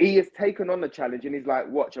 he has taken on the challenge, and he's like,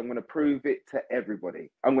 watch, I'm going to prove it to everybody.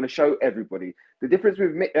 I'm going to show everybody. The difference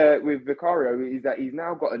with Vicario is that he's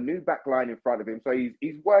now got a new back line in front of him, so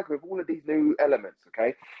he's working with all of these new elements,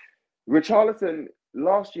 okay? Richarlison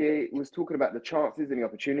last year was talking about the chances and the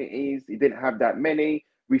opportunities. He didn't have that many.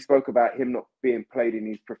 We spoke about him not being played in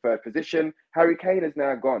his preferred position. Harry Kane is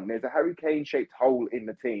now gone. There's a Harry Kane-shaped hole in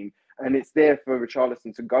the team, and it's there for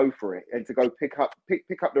Richarlison to go for it and to go pick up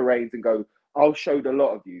the reins and go, I'll show the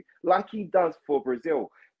lot of you, like he does for Brazil.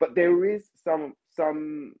 But there is some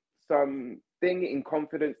thing in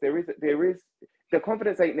confidence. There is the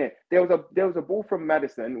confidence ain't there. There was a ball from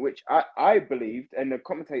Maddison, which I believed, and the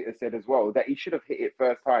commentator said as well, that he should have hit it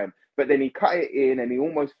first time, but then he cut it in and he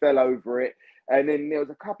almost fell over it. And then there was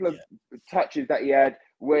a couple of touches that he had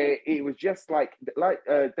where it was just like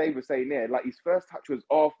Dave was saying there, like his first touch was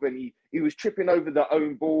off and he was tripping over the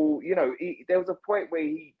own ball. You know, there was a point where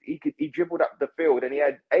he dribbled up the field and he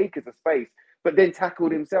had acres of space, but then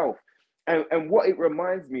tackled himself. And what it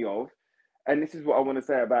reminds me of, and this is what I want to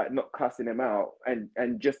say about not cussing him out,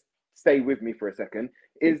 and just stay with me for a second,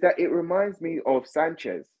 is that it reminds me of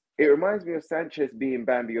Sanchez. It reminds me of Sanchez being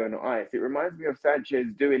Bambi on the ice. It reminds me of Sanchez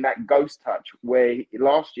doing that ghost touch where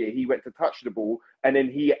last year he went to touch the ball and then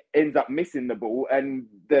he ends up missing the ball and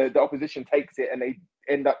the opposition takes it and they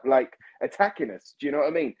end up like attacking us. Do you know what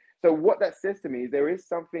I mean? So what that says to me is there is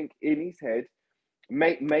something in his head,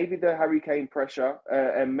 maybe the Harry Kane pressure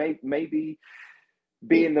and maybe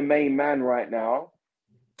being the main man right now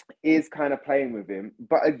is kind of playing with him.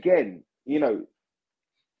 But again, you know,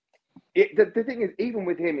 the thing is, even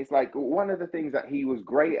with him, it's like one of the things that he was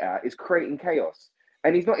great at is creating chaos.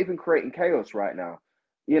 And he's not even creating chaos right now.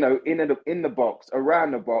 You know, in the box,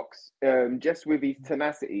 around the box, just with his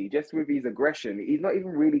tenacity, just with his aggression. He's not even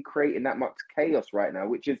really creating that much chaos right now,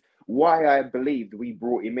 which is why I believed we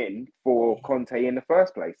brought him in for Conte in the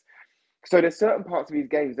first place. So there's certain parts of his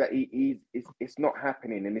games that it's not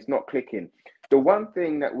happening and it's not clicking. The one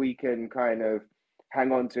thing that we can kind of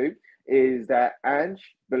hang on to is that Ange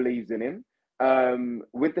believes in him.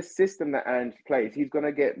 With the system that Ange plays, he's going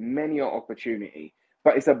to get many an opportunity.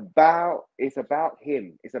 But it's about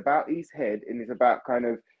him. It's about his head, and it's about kind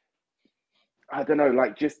of, I don't know,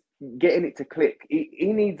 like just getting it to click.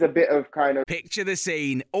 He needs a bit of kind of... Picture the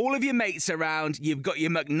scene. All of your mates around, you've got your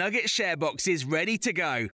McNugget share boxes ready to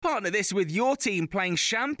go. Partner this with your team playing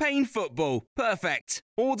champagne football. Perfect.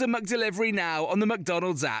 Order McDelivery now on the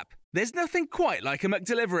McDonald's app. There's nothing quite like a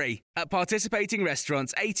McDelivery. At participating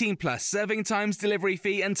restaurants, 18 plus, serving times, delivery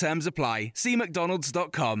fee and terms apply. See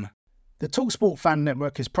mcdonalds.com. The TalkSport Fan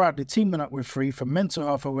Network is proudly teaming up with Free for Mental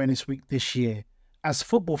Health Awareness Week this year. As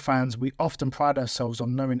football fans, we often pride ourselves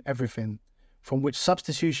on knowing everything, from which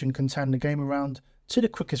substitution can turn the game around to the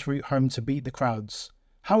quickest route home to beat the crowds.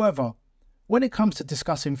 However, when it comes to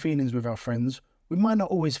discussing feelings with our friends, we might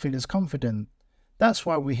not always feel as confident. That's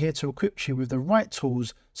why we're here to equip you with the right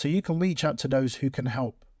tools so you can reach out to those who can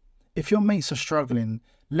help. If your mates are struggling,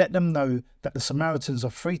 let them know that the Samaritans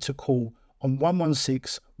are free to call on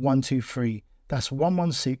 116 123. That's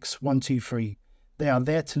 116 123. They are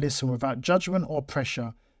there to listen without judgment or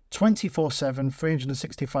pressure, 24/7,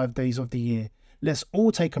 365 days of the year. Let's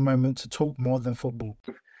all take a moment to talk more than football.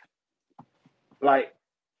 Like,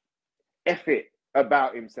 F it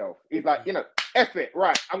about himself. He's like, you know, F it,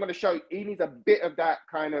 right, I'm going to show you. He needs a bit of that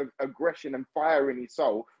kind of aggression and fire in his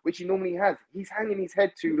soul, which he normally has. He's hanging his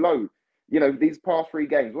head too low. You know, these past 3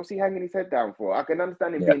 games, what's he hanging his head down for? I can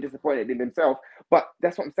understand him being disappointed in himself, but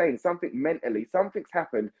that's what I'm saying. Something mentally, something's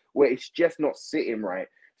happened where it's just not sitting right.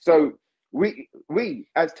 So we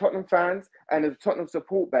as Tottenham fans and as Tottenham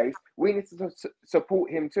support base, we need to support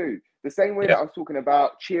him too. The same way that I was talking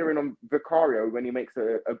about cheering on Vicario when he makes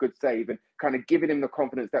a good save and kind of giving him the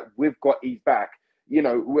confidence that we've got his back, you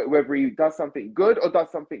know, whether he does something good or does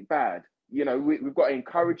something bad, you know, we've got to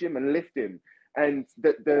encourage him and lift him. And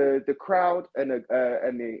the crowd and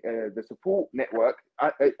the support network,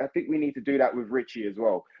 I think we need to do that with Richie as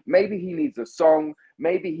well. Maybe he needs a song.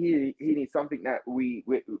 Maybe he needs something that we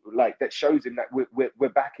like that shows him that we're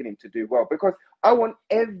backing him to do well. Because I want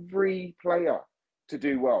every player to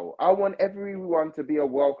do well. I want everyone to be a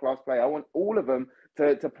world-class player. I want all of them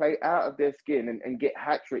to play out of their skin and get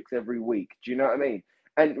hat tricks every week. Do you know what I mean?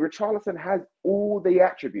 And Richarlison has all the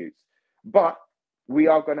attributes, but we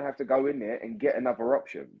are going to have to go in there and get another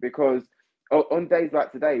option, because on days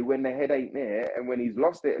like today, when the head ain't there and when he's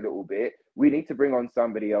lost it a little bit, we need to bring on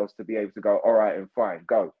somebody else to be able to go, all right, and fine,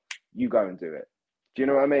 go. You go and do it. Do you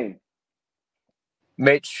know what I mean?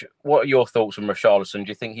 Mitch, what are your thoughts on Richarlison? Do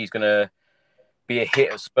you think he's going to be a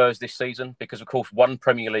hit at Spurs this season? Because, of course, 1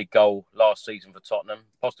 Premier League goal last season for Tottenham.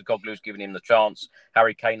 Postecoglou's given him the chance.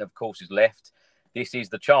 Harry Kane, of course, is left. This is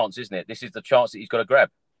the chance, isn't it? This is the chance that he's got to grab.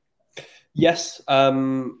 Yes,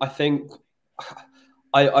 I think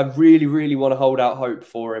I really, really want to hold out hope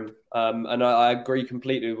for him. And I agree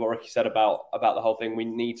completely with what Ricky said about the whole thing. We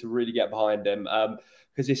need to really get behind him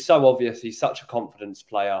because it's so obvious. He's such a confidence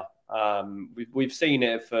player. We've seen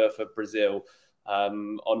it for Brazil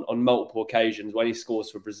on multiple occasions when he scores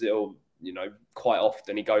for Brazil. You know, quite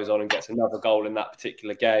often he goes on and gets another goal in that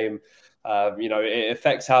particular game. You know, it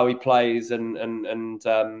affects how he plays and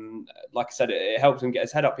like I said, it helps him get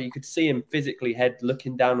his head up. But you could see him physically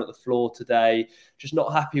looking down at the floor today, just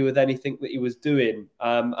not happy with anything that he was doing.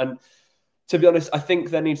 And to be honest, I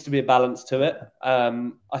think there needs to be a balance to it.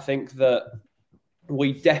 I think that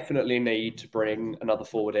we definitely need to bring another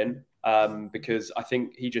forward in because I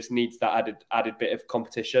think he just needs that added bit of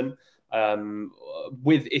competition.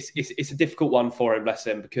 It's a difficult one for him, bless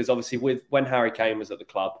him, because obviously when Harry Kane was at the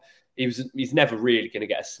club, he's never really going to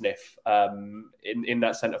get a sniff in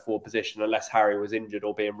that centre forward position unless Harry was injured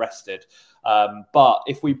or being rested. But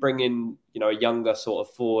if we bring in, a younger sort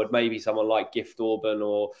of forward, maybe someone like Gift Orban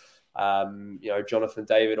or Jonathan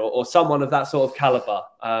David or someone of that sort of calibre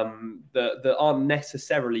that aren't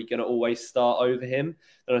necessarily going to always start over him,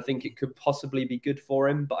 then I think it could possibly be good for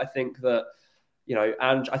him. But I think that,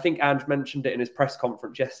 and I think Ange mentioned it in his press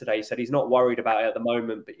conference yesterday. He said he's not worried about it at the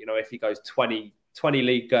moment, but, if he goes 20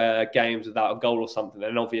 league games without a goal or something,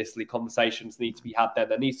 then obviously conversations need to be had there.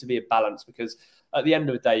 There needs to be a balance, because at the end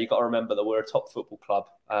of the day, you've got to remember that we're a top football club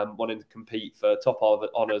wanting to compete for top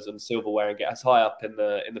honours and silverware and get as high up in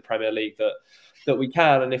the Premier League that we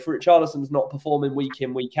can. And if Richarlison's not performing week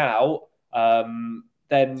in, week out,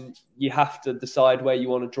 then you have to decide where you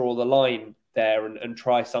want to draw the line there and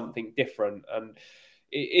try something different. And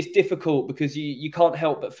it's difficult because you can't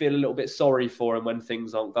help but feel a little bit sorry for him when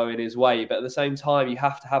things aren't going his way. But at the same time, you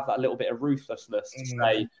have to have that little bit of ruthlessness to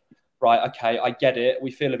say, right, okay, I get it.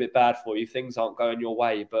 We feel a bit bad for you. Things aren't going your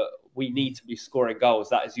way, but we need to be scoring goals.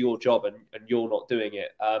 That is your job, and you're not doing it.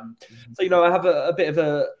 So, I have a bit of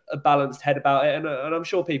a balanced head about it, and I'm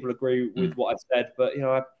sure people agree with what I've said. But,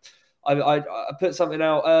 I put something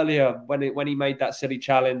out earlier when he made that silly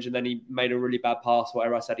challenge and then he made a really bad pass,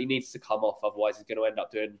 whatever. I said he needs to come off, otherwise he's going to end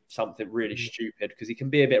up doing something really stupid, because he can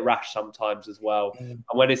be a bit rash sometimes as well. And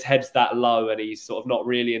when his head's that low and he's sort of not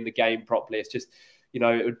really in the game properly, it's just,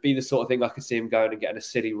 it would be the sort of thing I could see him going and getting a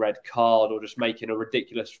silly red card or just making a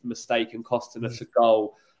ridiculous mistake and costing us a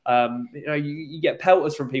goal. You get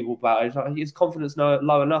pelters from people about it. Like, his confidence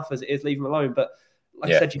low enough as it is, leave him alone. But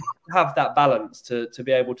like I said, you have to have that balance to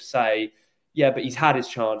be able to say, yeah, but he's had his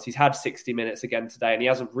chance. He's had 60 minutes again today and he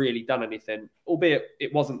hasn't really done anything, albeit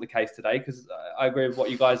it wasn't the case today, because I agree with what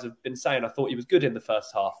you guys have been saying. I thought he was good in the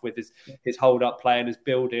first half with his hold-up play and his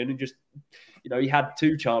build-in, and just, he had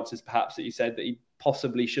two chances perhaps that you said that he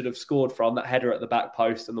possibly should have scored from, that header at the back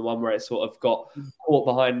post and the one where it sort of got caught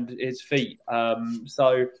behind his feet.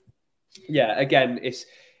 So, yeah, again,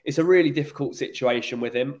 it's a really difficult situation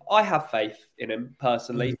with him. I have faith in him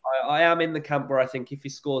personally. I am in the camp where I think if he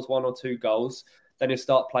scores one or two goals, then he'll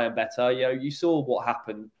start playing better. You saw what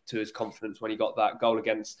happened to his confidence when he got that goal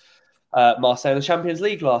against Marseille in the Champions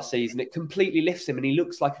League last season. It completely lifts him and he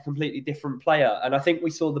looks like a completely different player. And I think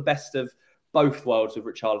we saw the best of both worlds with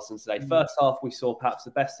Richarlison today. First half, we saw perhaps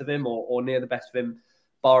the best of him or near the best of him,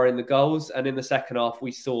 barring the goals. And in the second half,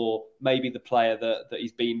 we saw maybe the player that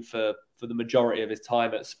he's been for the majority of his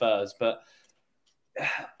time at Spurs. But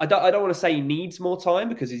I don't want to say he needs more time,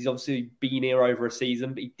 because he's obviously been here over a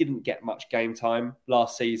season, but he didn't get much game time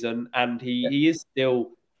last season. And he is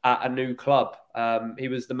still at a new club. He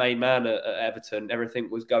was the main man at Everton. Everything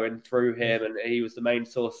was going through him and he was the main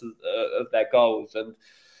source of their goals. And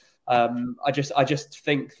I just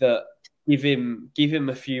think that give him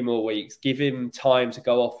a few more weeks, give him time to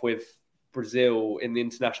go off with Brazil in the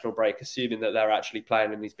international break, assuming that they're actually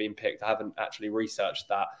playing and he's been picked. I haven't actually researched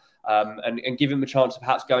that. And give him a chance to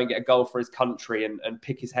perhaps go and get a goal for his country and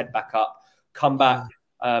pick his head back up, come back,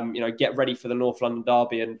 get ready for the North London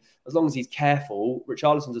derby. And as long as he's careful,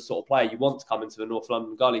 Richarlison's the sort of player you want to come into the North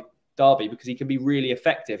London derby, because he can be really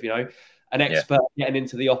effective, an expert getting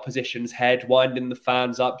into the opposition's head, winding the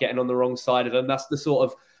fans up, getting on the wrong side of them. That's the sort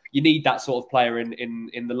of, you need that sort of player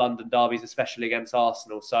in the London derbies, especially against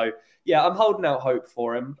Arsenal. So, yeah, I'm holding out hope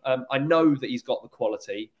for him. I know that he's got the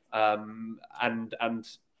quality, and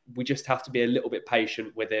we just have to be a little bit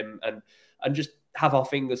patient with him and just have our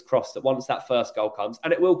fingers crossed that once that first goal comes,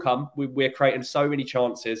 and it will come, we're creating so many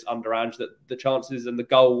chances under Ange that the chances and the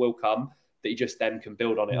goal will come, that he just then can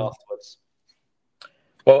build on it afterwards.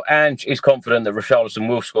 Well, Ange is confident that Richarlison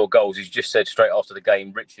will score goals. He's just said straight after the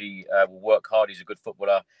game, Richie will work hard. He's a good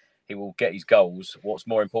footballer. He will get his goals. What's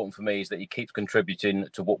more important for me is that he keeps contributing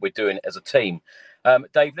to what we're doing as a team.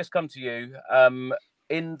 Dave, let's come to you.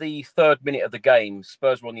 In the 3rd minute of the game,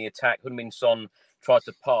 Spurs were on the attack. Heung-min Son tried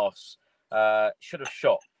to pass. Should have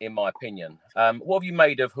shot, in my opinion. What have you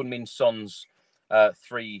made of Heung-min Son's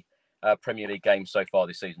 3 Premier League games so far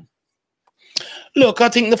this season? Look, I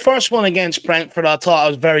think the first one against Brentford, I thought I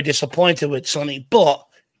was very disappointed with Sonny. But,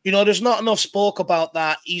 there's not enough spoke about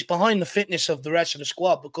that. He's behind the fitness of the rest of the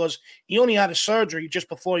squad, because he only had a surgery just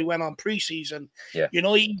before he went on pre-season. Yeah.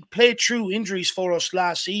 He played through injuries for us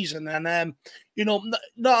last season. And, not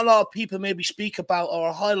a lot of people maybe speak about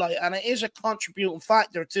or highlight, and it is a contributing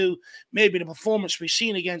factor to maybe the performance we've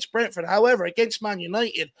seen against Brentford. However, against Man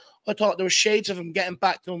United, I thought there were shades of him getting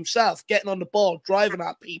back to himself, getting on the ball, driving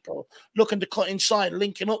at people, looking to cut inside,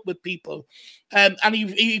 linking up with people. And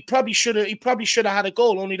he probably should have had a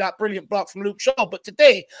goal, only that brilliant block from Luke Shaw. But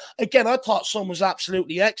today, again, I thought Son was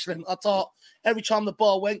absolutely excellent. I thought every time the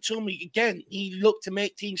ball went to him, he looked to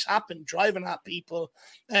make things happen, driving at people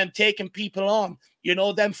and taking people on.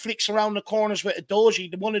 Then flicks around the corners with a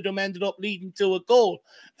Doji. One of them ended up leading to a goal.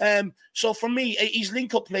 So for me, his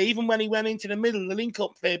link-up play, even when he went into the middle, the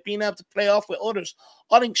link-up play, being able to play off with others,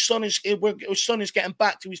 I think Son is getting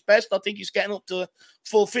back to his best. I think he's getting up to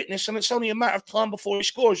full fitness, and it's only a matter of time before he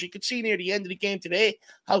scores. You could see near the end of the game today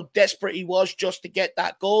how desperate he was just to get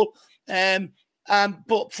that goal.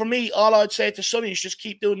 But for me, all I'd say to Sonny is just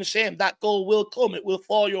keep doing the same. That goal will come. It will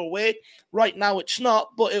fall your way. Right now it's not,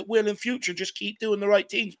 but it will in future. Just keep doing the right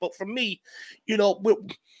things. But for me,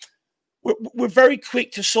 we're very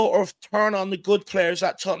quick to sort of turn on the good players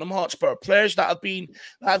at Tottenham Hotspur, players that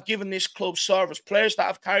have given this club service, players that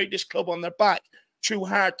have carried this club on their back through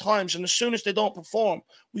hard times. And as soon as they don't perform,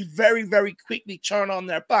 we very, very quickly turn on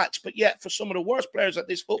their backs. But yet, for some of the worst players at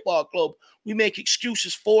this football club, we make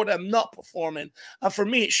excuses for them not performing. And for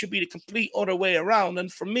me, it should be the complete other way around.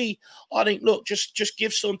 And for me, I think, look, just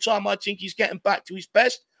give some time. I think he's getting back to his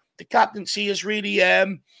best. The captaincy is really,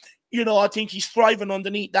 I think he's thriving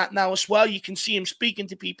underneath that now as well. You can see him speaking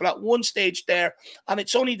to people at one stage there. And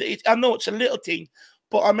I know it's a little thing,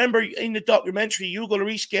 but I remember in the documentary, Hugo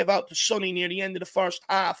Lloris gave out to Sonny near the end of the first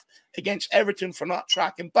half against Everton for not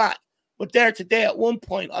tracking back. But there today, at one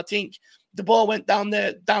point, I think the ball went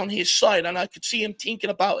down his side, and I could see him thinking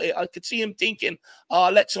about it. I could see him thinking,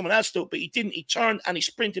 let someone else do it, but he didn't. He turned and he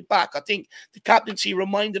sprinted back. I think the captaincy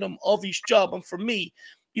reminded him of his job. And for me,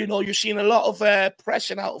 you're seeing a lot of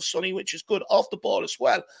pressing out of Sonny, which is good, off the ball as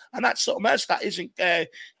well. And that's something else that isn't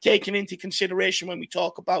taken into consideration when we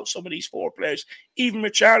talk about some of these four players. Even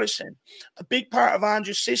Richarlison, a big part of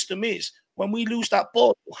Andrew's system is when we lose that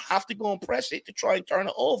ball, we'll have to go and press it to try and turn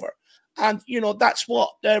it over. And, that's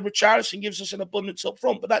what Richarlison gives us in abundance up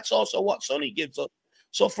front, but that's also what Sonny gives us.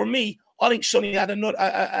 So for me, I think Sonny had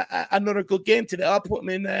another good game today. I put him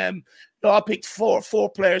in. I picked four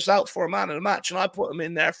players out for a man of the match, and I put him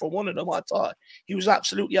in there for one of them. I thought he was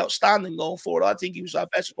absolutely outstanding going forward. I think he was our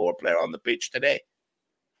best forward player on the pitch today.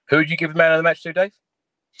 Who did you give the man of the match to, Dave?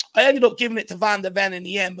 I ended up giving it to Van der Ven in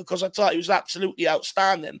the end because I thought he was absolutely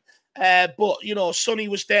outstanding. But Sonny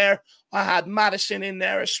was there. I had Maddison in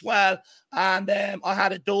there as well, and I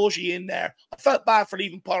had a Doji in there. I felt bad for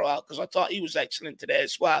leaving Porro out because I thought he was excellent today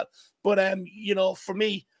as well. But for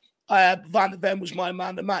me, Van der Ven was my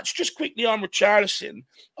man of the match. Just quickly on Richarlison,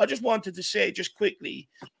 I just wanted to say just quickly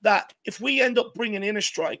that if we end up bringing in a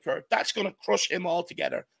striker, that's going to crush him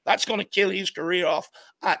altogether. That's going to kill his career off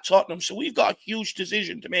at Tottenham. So we've got a huge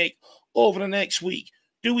decision to make over the next week.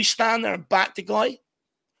 Do we stand there and back the guy?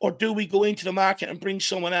 Or do we go into the market and bring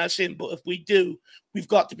someone else in? But if we do, we've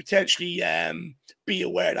got to potentially be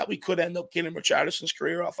aware that we could end up killing Richarlison's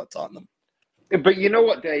career off at Tottenham. But you know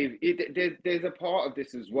what, Dave? There's a part of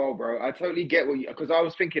this as well, bro. I totally get because I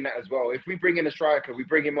was thinking that as well. If we bring in a striker, we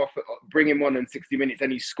bring him on in 60 minutes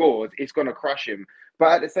and he scores, it's going to crush him.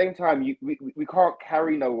 But at the same time, we can't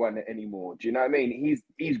carry no one anymore. Do you know what I mean?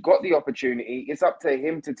 He's got the opportunity. It's up to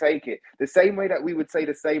him to take it. The same way that we would say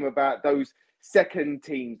the same about those second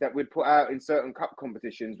teams that we'd put out in certain cup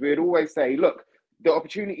competitions. We'd always say, look, the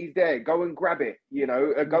opportunity's there. Go and grab it.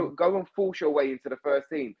 Go and force your way into the first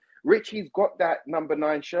team. Richie's got that number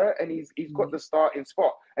 9 shirt and he's got the starting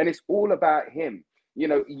spot, and it's all about him.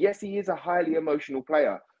 Yes, he is a highly emotional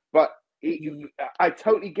player, but I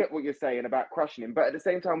totally get what you're saying about crushing him. But at the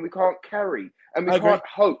same time, we can't carry and we can't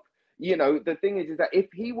hope. The thing is that if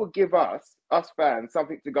he will give us fans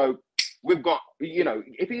something to go, we've got,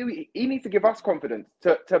 if he needs to give us confidence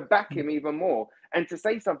to back him even more and to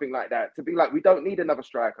say something like that, to be like, we don't need another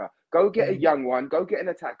striker. Go get a young one, go get an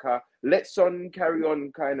attacker. Let Son carry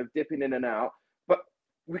on kind of dipping in and out. But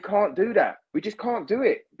we can't do that. We just can't do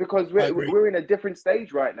it because we're in a different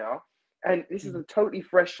stage right now. And this is a totally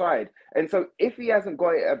fresh side. And so if he hasn't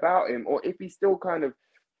got it about him, or if he still kind of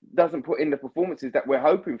doesn't put in the performances that we're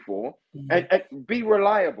hoping for, and be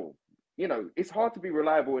reliable. It's hard to be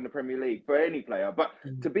reliable in the Premier League for any player, but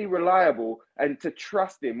to be reliable and to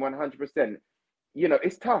trust him 100%,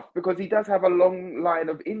 it's tough because he does have a long line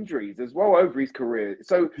of injuries as well over his career.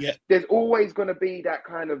 So there's always going to be that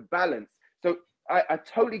kind of balance. So I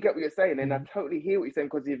totally get what you're saying, and I totally hear what you're saying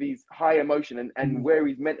because of his high emotion and where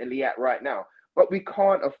he's mentally at right now. but we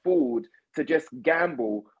can't afford to just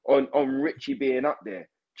gamble on Richie being up there.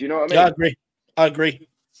 Do you know what I mean? Yeah, I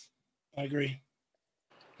agree.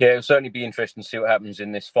 Yeah, it'll certainly be interesting to see what happens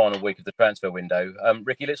in this final week of the transfer window.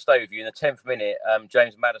 Ricky, let's stay with you. In the 10th minute,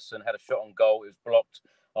 James Maddison had a shot on goal. It was blocked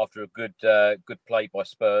after a good play by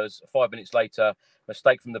Spurs. 5 minutes later,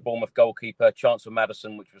 mistake from the Bournemouth goalkeeper, chance for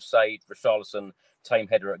Maddison, which was saved. Richarlison, tame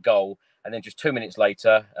header at goal. And then just 2 minutes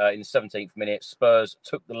later, in the 17th minute, Spurs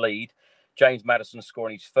took the lead. James Maddison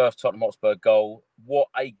scoring his first Tottenham Hotspur goal. What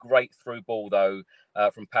a great through ball, though,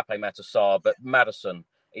 from Pape Matar Sarr. But Maddison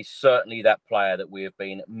is certainly that player that we have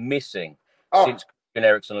been missing since Christian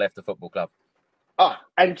Eriksen left the football club.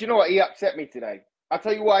 And do you know what? He upset me today. I'll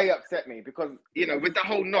tell you why he upset me. Because, with the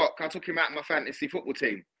whole knock, I took him out of my fantasy football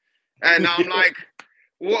team. And I'm like,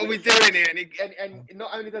 what are we doing here? And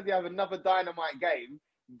not only does he have another dynamite game,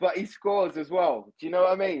 but he scores as well. Do you know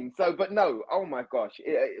what I mean? So, but no, oh my gosh,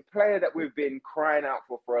 a player that we've been crying out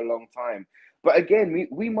for a long time. But again,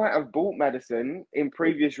 we might have bought Maddison in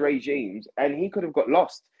previous regimes and he could have got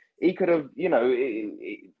lost. He could have,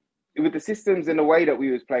 with the systems and the way that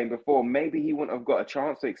we was playing before, maybe he wouldn't have got a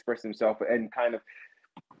chance to express himself and kind of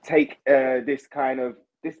take this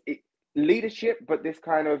leadership, but this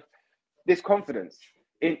confidence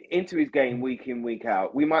into his game week in, week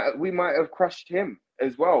out. We might have crushed him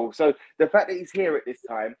as well. So the fact that he's here at this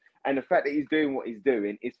time and the fact that he's doing what he's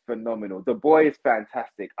doing is phenomenal. The boy is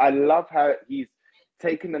fantastic. I love how he's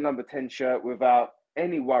taken the number 10 shirt without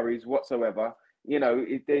any worries whatsoever.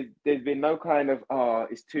 There's been no kind of,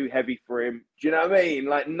 it's too heavy for him. Do you know what I mean?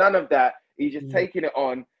 Like, none of that. He's just taking it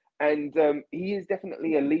on. And he is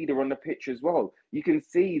definitely a leader on the pitch as well. You can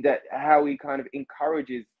see that how he kind of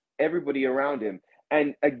encourages everybody around him.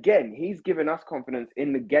 And again, he's given us confidence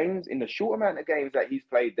in the games, in the short amount of games that he's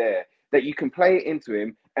played there, that you can play it into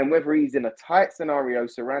him. And whether he's in a tight scenario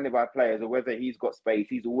surrounded by players or whether he's got space,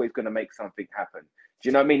 he's always going to make something happen. Do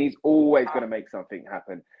you know what I mean? He's always going to make something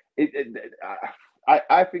happen.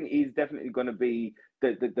 I think he's definitely going to be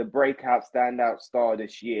the breakout, standout star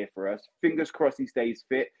this year for us. Fingers crossed he stays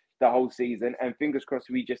fit the whole season. And fingers crossed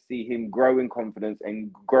we just see him grow in confidence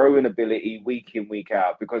and grow in ability week in, week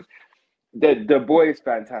out. Because the boy is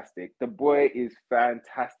fantastic. The boy is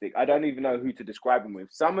fantastic. I don't even know who to describe him with.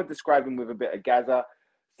 Some are describing him with a bit of Gaza.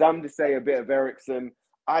 Some to say a bit of Eriksen.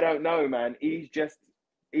 I don't know, man. He's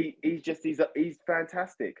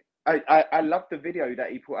fantastic. I love the video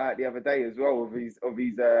that he put out the other day as well of his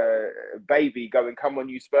baby going, "Come on,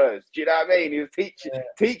 you Spurs." Do you know what I mean? He was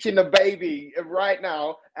teaching the baby right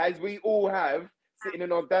now, as we all have, sitting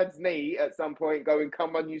on our dad's knee at some point, going,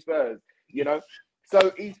 "Come on, you Spurs."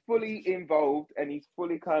 So he's fully involved and he's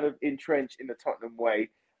fully kind of entrenched in the Tottenham way.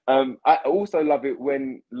 I also love it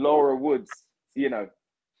when Laura Woods,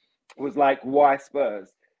 was like, "Why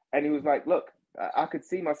Spurs?" And he was like, "Look, I could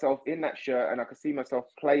see myself in that shirt and I could see myself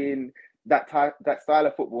playing that style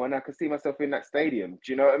of football and I could see myself in that stadium."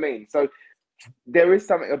 Do you know what I mean? So there is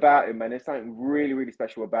something about him, man. There's something really, really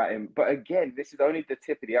special about him. But again, this is only the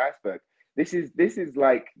tip of the iceberg. This is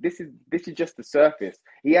just the surface.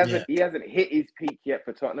 He hasn't hit his peak yet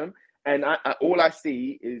for Tottenham. And all I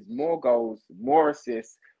see is more goals, more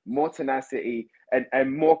assists, more tenacity,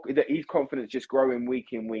 and more that his confidence just growing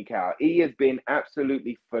week in, week out. He has been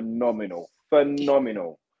absolutely phenomenal.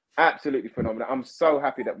 Absolutely phenomenal. I'm so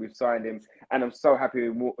happy that we've signed him, and I'm so happy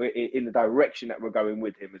in the direction that we're going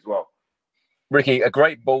with him as well. Ricky, a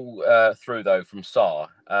great ball through though from Sarr.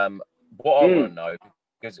 What I want to know,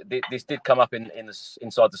 because this did come up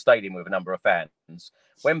inside the stadium with a number of fans.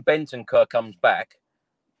 When Bentancur comes back,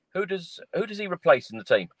 who does he replace in the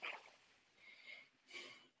team?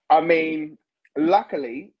 I mean,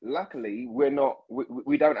 luckily,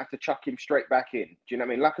 we don't have to chuck him straight back in. Do you know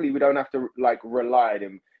what I mean? Luckily, we don't have to rely on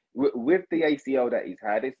him. With the ACL that he's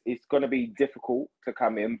had, it's going to be difficult to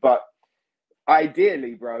come in. But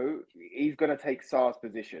ideally, bro, he's going to take Sarr's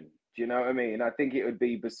position. Do you know what I mean? I think it would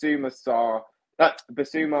be Basuma,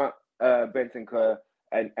 Bentancur,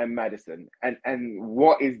 and Maddison. And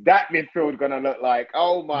what is that midfield going to look like?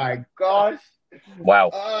 Oh my gosh. Wow.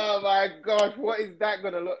 Oh my gosh, what is that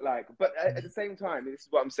going to look like? But at the same time, this is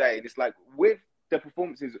what I'm saying. It's like with the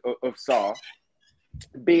performances of Sarr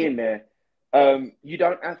being there, you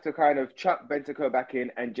don't have to kind of chuck Bentancur back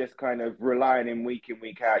in and just kind of rely on him week in,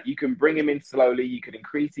 week out. You can bring him in slowly. You can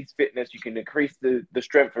increase his fitness. You can increase the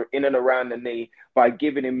strength in and around the knee by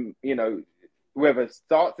giving him, whether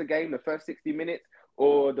starts a game, the first 60 minutes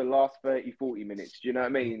or the last 30, 40 minutes. Do you know what I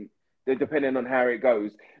mean? depending on how it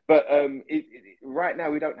goes. But right now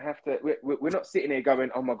we don't have to. We're not sitting here going,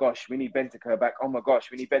 "Oh my gosh, we need Bentancur back. Oh my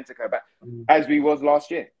gosh, we need Bentancur back," as we was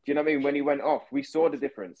last year. Do you know what I mean? When he went off, we saw the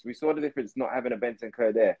difference. We saw the difference not having a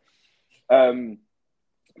Bentancur there.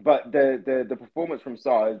 But the performance from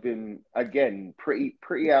Sarr has been again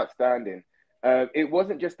pretty outstanding. It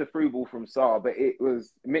wasn't just the through ball from Sarr, but it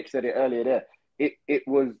was, Mitch said it earlier there. It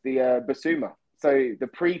was the Basuma. So the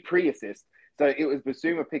pre assist. So it was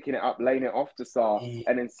Basuma picking it up, laying it off to Sarr,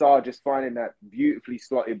 and then Sarr just finding that beautifully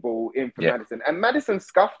slotted ball in for Maddison. And Maddison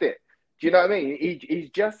scuffed it. Do you know what I mean? He's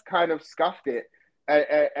just kind of scuffed it,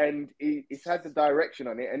 and he's had the direction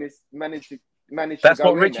on it, and it's managed to That's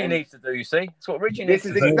go what Richie needs to do, you see? That's what Richie needs to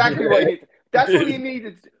do. This is exactly what he needs. That's all he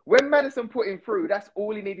needed. When Maddison put him through, that's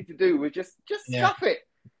all he needed to do was just scuff it.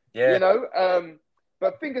 Yeah. You know?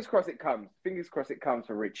 But fingers crossed it comes. Fingers crossed it comes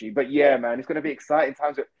for Richie. But yeah, man, it's going to be exciting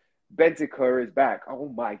times. Bentancur is back. Oh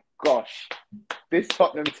my gosh. This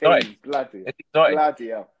Tottenham team, bloody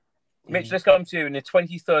hell. Mitch, let's come to you in the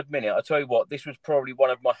 23rd minute. I tell you what, this was probably one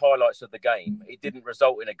of my highlights of the game. It didn't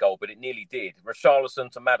result in a goal, but it nearly did. Richarlison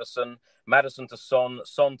to Maddison, Maddison to Son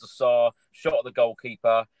to Sarr, shot at the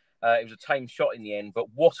goalkeeper. It was a tame shot in the end, but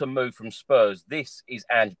what a move from Spurs. This is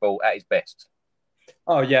Ange Ball at his best.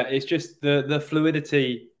 Oh yeah, it's just the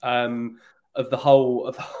fluidity of the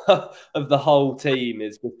whole of the whole team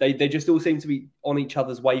is they just all seem to be on each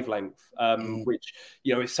other's wavelength, which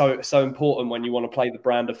is so important when you want to play the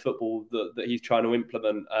brand of football that he's trying to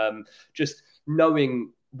implement. Just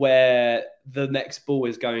knowing where the next ball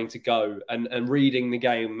is going to go and reading the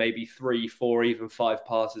game maybe 3, 4, even 5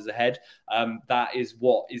 passes ahead. That is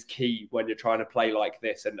what is key when you're trying to play like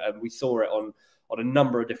this, and we saw it on a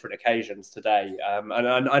number of different occasions today.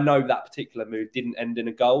 And I know that particular move didn't end in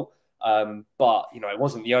a goal. But it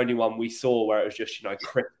wasn't the only one we saw where it was just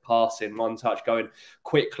crisp passing, one touch going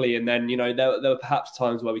quickly, and then there were perhaps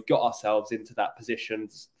times where we got ourselves into that position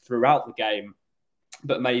throughout the game,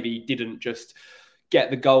 but maybe didn't just get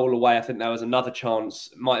the goal away. I think there was another chance,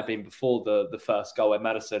 it might have been before the first goal, where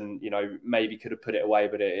Maddison maybe could have put it away,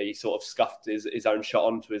 but he sort of scuffed his own shot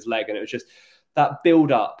onto his leg, and it was just that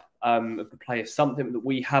build up of the play is something that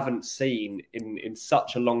we haven't seen in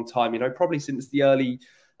such a long time. Probably since the early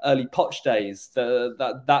Poch days,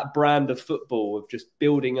 that brand of football of just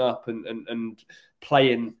building up and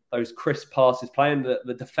playing those crisp passes, playing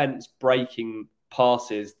the defence breaking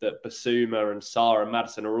passes that Basuma and Sarr and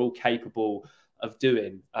Maddison are all capable of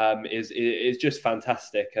doing is just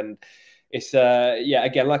fantastic. And it's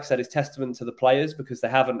again, like I said, it's testament to the players because they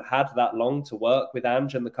haven't had that long to work with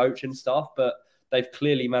Ange and the coaching staff, but they've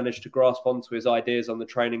clearly managed to grasp onto his ideas on the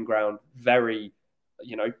training ground very,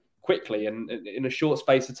 quickly and in a short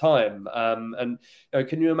space of time. And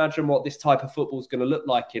can you imagine what this type of football is going to look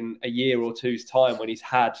like in a year or two's time when he's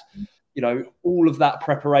had, all of that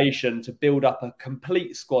preparation to build up a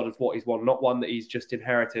complete squad of what he's won, not one that he's just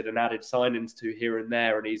inherited and added signings to here and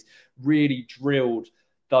there. And he's really drilled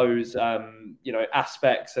those,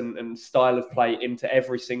 aspects and style of play into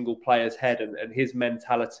every single player's head and his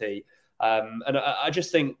mentality. And I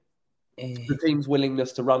just think the team's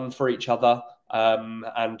willingness to run for each other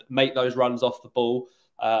and make those runs off the ball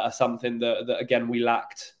are something that again, we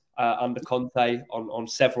lacked under Conte on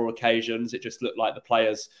several occasions. It just looked like the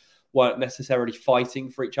players weren't necessarily fighting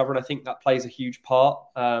for each other. And I think that plays a huge part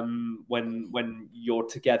when you're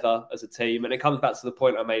together as a team. And it comes back to the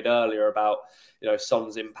point I made earlier about,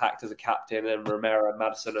 Son's impact as a captain and Romero and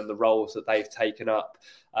Maddison and the roles that they've taken up.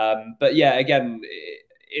 But yeah, again,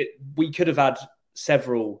 we could have had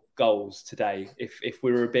several goals today if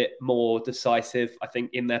we were a bit more decisive, I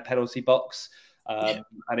think, in their penalty box. And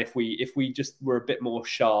if we just were a bit more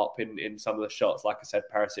sharp in some of the shots, like I said,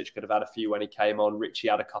 Perisic could have had a few when he came on. Richie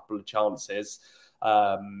had a couple of chances.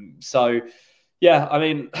 So, yeah, I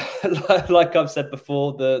mean, like I've said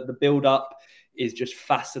before, the build-up is just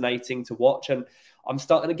fascinating to watch. And I'm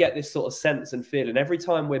starting to get this sort of sense and feeling every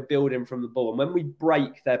time we're building from the ball. And when we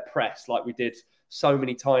break their press, like we did so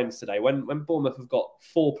many times today, when Bournemouth have got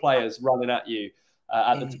 4 players running at you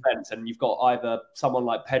at the defence, and you've got either someone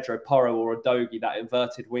like Pedro Porro or Udogie, that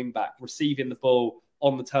inverted wing back, receiving the ball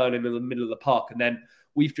on the turn in the middle of the park, and then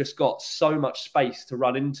we've just got so much space to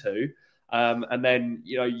run into. And then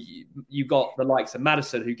you got the likes of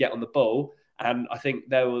Maddison who get on the ball, and I think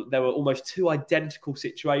there were almost 2 identical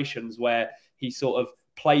situations where he sort of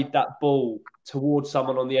played that ball towards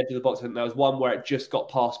someone on the edge of the box. I think there was one where it just got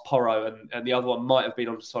past Porro, and the other one might have been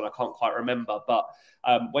on Son. I can't quite remember. But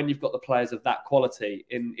when you've got the players of that quality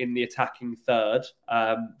in the attacking third,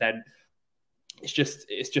 then it's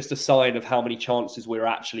just a sign of how many chances we're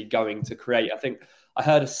actually going to create. I think I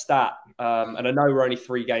heard a stat, and I know we're only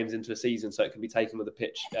 3 games into a season, so it can be taken with a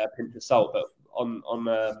pinch of salt. But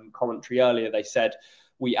on commentary earlier, they said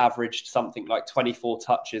we averaged something like 24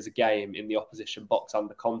 touches a game in the opposition box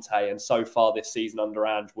under Conte, and so far this season under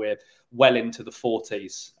Ange, we're well into the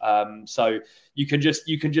 40s. So you can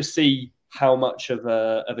just see how much of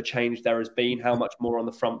a change there has been, how much more on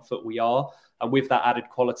the front foot we are. And with that added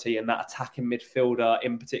quality and that attacking midfielder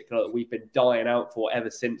in particular that we've been dying out for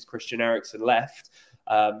ever since Christian Eriksen left,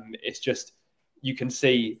 it's just, you can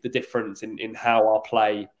see the difference in how our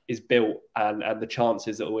play is built and the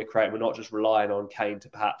chances that we're creating. We're not just relying on Kane to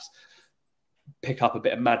perhaps pick up a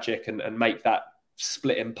bit of magic and make that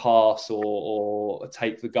splitting pass or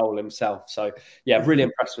take the goal himself. So, yeah, really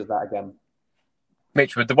impressed with that again.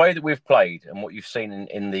 Mitch, with the way that we've played and what you've seen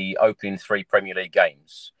in the opening 3 Premier League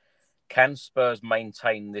games, can Spurs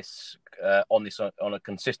maintain this on a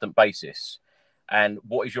consistent basis? And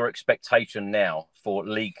what is your expectation now for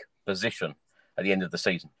league position at the end of the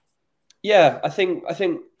season? Yeah, I think,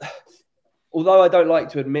 although I don't like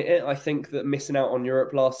to admit it, I think that missing out on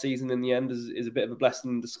Europe last season in the end is a bit of a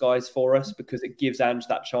blessing in disguise for us, because it gives Ange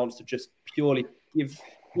that chance to just purely give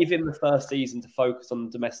him the first season to focus on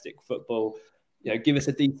domestic football. Give us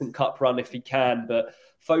a decent cup run if he can, but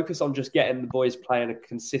focus on just getting the boys playing a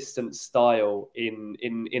consistent style in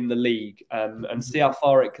the league and see how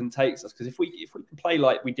far it can take us. Because if we can play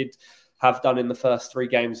like we did have done in the first 3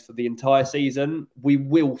 games for the entire season, we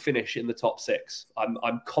will finish in the top 6.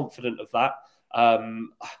 I'm confident of that.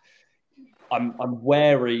 I'm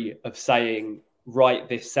wary of saying right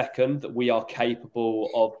this second that we are capable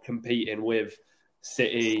of competing with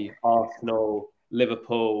City, Arsenal,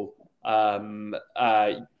 Liverpool.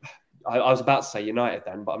 I was about to say United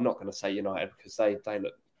then, but I'm not going to say United because they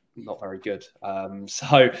look not very good.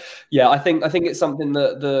 So yeah, I think it's something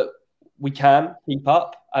that we can keep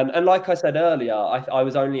up. And like I said earlier, I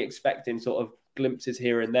was only expecting sort of glimpses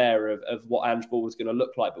here and there of what Ange Ball was going to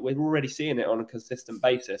look like, but we're already seeing it on a consistent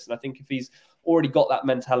basis. And I think if he's already got that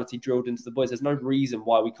mentality drilled into the boys, there's no reason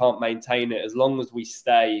why we can't maintain it as long as we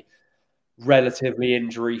stay relatively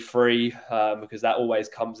injury-free, because that always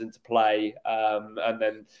comes into play. And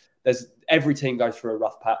then every team goes through a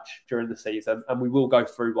rough patch during the season, and we will go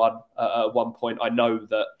through one at one point. I know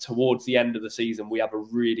that towards the end of the season, we have a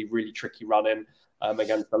really, really tricky run-in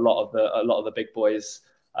against a lot of the big boys.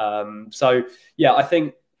 So yeah, I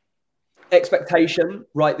think expectation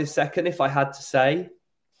right this second, if I had to say,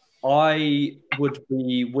 I would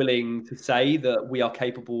be willing to say that we are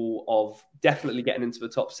capable of definitely getting into the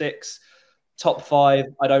top 6, top 5.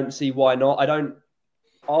 I don't see why not.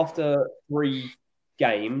 After 3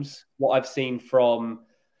 games, what I've seen from,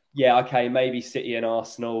 maybe City and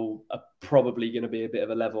Arsenal are probably going to be a bit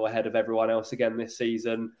of a level ahead of everyone else again this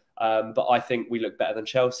season. But I think we look better than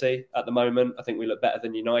Chelsea at the moment. I think we look better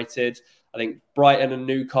than United. I think Brighton and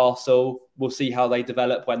Newcastle, we'll see how they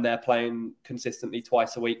develop when they're playing consistently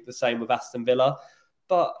twice a week, the same with Aston Villa.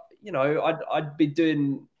 But, I'd be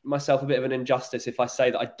doing myself a bit of an injustice if I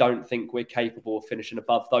say that I don't think we're capable of finishing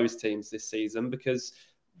above those teams this season, because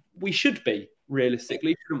we should be,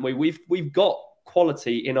 realistically, shouldn't we? We've got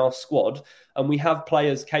quality in our squad, and we have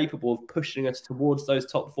players capable of pushing us towards those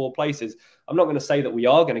top 4 places. I'm not going to say that we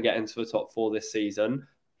are going to get into the top 4 this season,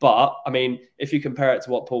 but I mean, if you compare it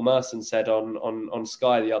to what Paul Merson said on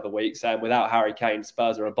Sky the other week, saying without Harry Kane,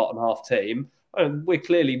 Spurs are a bottom half team, we're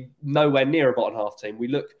clearly nowhere near a bottom half team. We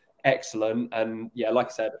look excellent, and yeah, like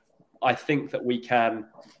I said, I think that we can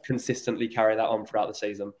consistently carry that on throughout the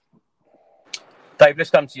season. Dave,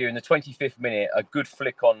 let's come to you. In the 25th minute, a good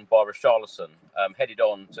flick on by Richarlison, headed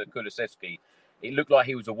on to Kulusevski. It looked like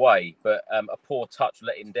he was away, but a poor touch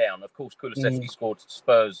let him down. Of course, Kulusevski scored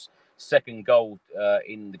Spurs' second goal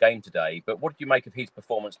in the game today. But what did you make of his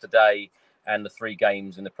performance today and the 3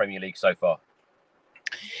 games in the Premier League so far?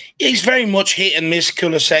 He's very much hit and miss,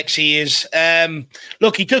 Kulusevski is.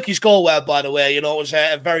 Look, he took his goal well, by the way. It was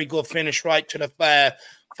a very good finish right to the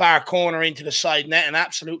far corner into the side net. An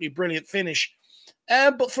absolutely brilliant finish.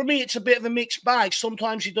 But for me, it's a bit of a mixed bag.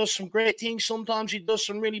 Sometimes he does some great things. Sometimes he does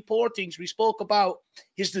some really poor things. We spoke about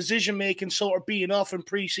his decision-making sort of being off in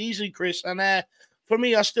pre-season, Chris. And for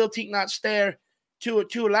me, I still think that's there to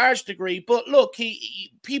a large degree. But look,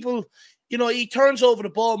 he turns over the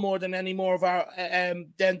ball more than any more of our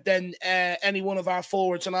any one of our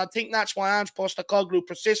forwards, and I think that's why Ange Postecoglou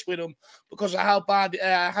persists with him, because of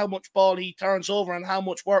how much ball he turns over and how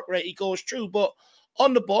much work rate he goes through. But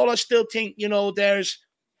on the ball, I still think there's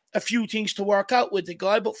a few things to work out with the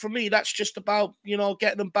guy. But for me, that's just about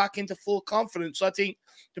getting him back into full confidence. I think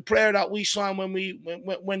the player that we signed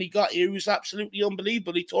when he got here was absolutely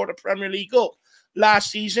unbelievable. He tore the Premier League up.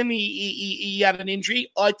 last season. He had an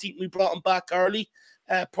injury. I think we brought him back early.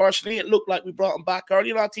 Personally, it looked like we brought him back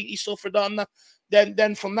early, and I think he suffered on that.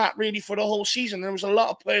 Then from that, really, for the whole season, there was a lot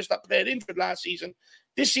of players that played injured last season.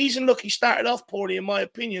 This season, look, he started off poorly, in my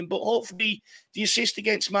opinion, but hopefully the assist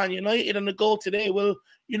against Man United and the goal today will,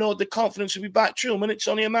 the confidence will be back through him, and it's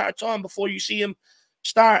only a matter of time before you see him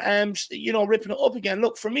start, ripping it up again.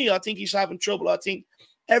 Look, for me, I think he's having trouble. I think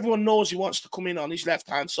everyone knows he wants to come in on his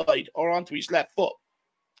left-hand side or onto his left foot,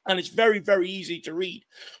 and it's very, very easy to read.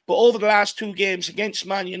 But over the last 2 games against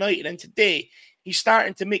Man United and today, he's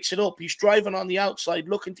starting to mix it up. He's driving on the outside,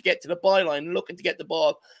 looking to get to the byline and looking to get the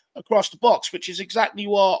ball across the box, which is exactly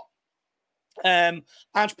what Ange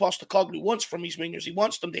Postecoglou wants from his wingers. He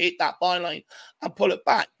wants them to hit that byline and pull it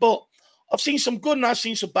back. But I've seen some good and I've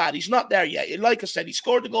seen some bad. He's not there yet. Like I said, he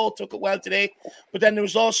scored the goal, took it well today, but then there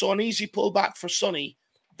was also an easy pullback for Sonny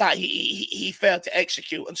that he failed to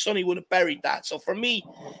execute, and Sonny would have buried that. So for me,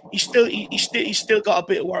 he's still got a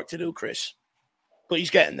bit of work to do, Chris, but he's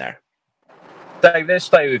getting there. Dave, let's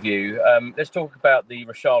stay with you. Let's talk about the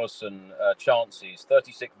Richarlison chances.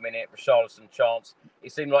 36th minute, Richarlison chance.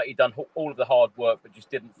 It seemed like he'd done all of the hard work, but just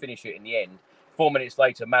didn't finish it in the end. 4 minutes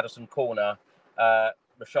later, Maddison corner,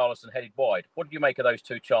 Richarlison headed wide. What did you make of those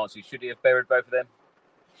 2 chances? Should he have buried both of them?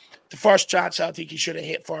 The first chance, I think he should have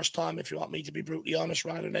hit first time, if you want me to be brutally honest,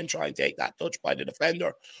 rather than try and take that touch by the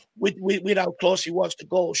defender. With how close he was to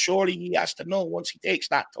goal, surely he has to know once he takes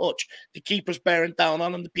that touch, the keeper's bearing down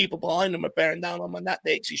on him, the people behind him are bearing down on him, and that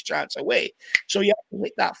takes his chance away. So you have to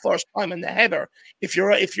hit that first time in the header. If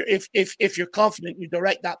you're confident, you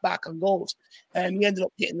direct that back and goals. And he ended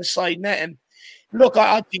up hitting the side net. And look,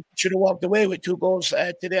 I think he should have walked away with 2 goals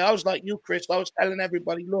today. I was like you, Chris. I was telling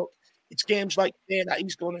everybody, look, it's games like today that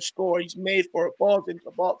he's going to score. He's made for it. Balls into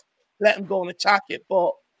the box. Let him go and attack it.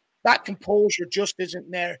 But that composure just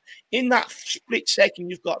isn't there. In that split second,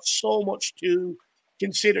 you've got so much to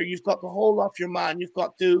consider. You've got to hold off your man. You've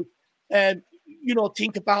got to,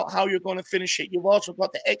 think about how you're going to finish it. You've also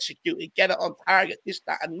got to execute it, get it on target, this,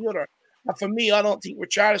 that, and the other. And for me, I don't think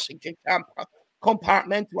Richarlison can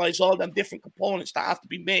compartmentalize all them different components that have to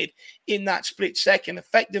be made in that split second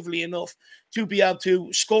effectively enough to be able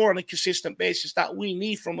to score on a consistent basis that we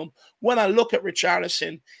need from him. When I look at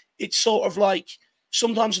Richarlison, it's sort of like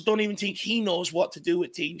sometimes I don't even think he knows what to do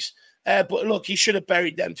with things. But look, he should have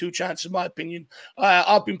buried them 2 chances, in my opinion.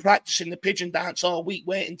 I've been practicing the pigeon dance all week,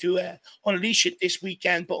 waiting to unleash it this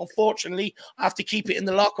weekend. But unfortunately, I have to keep it in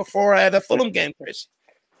the locker for the Fulham game, Chris.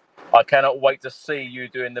 I cannot wait to see you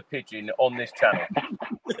doing the pigeon on this channel.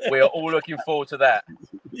 We are all looking forward to that.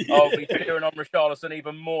 I'll be cheering on Richarlison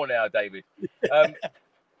even more now, David.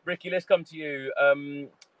 Ricky, let's come to you.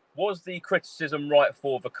 Was the criticism right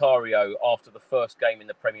for Vicario after the first game in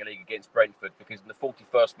the Premier League against Brentford? Because in the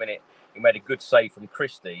 41st minute, he made a good save from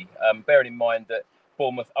Christie. Bearing in mind that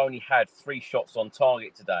Bournemouth only had 3 shots on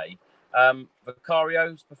target today.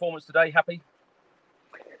 Vicario's performance today, happy?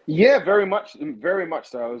 Yeah, very much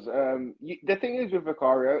so. The thing is with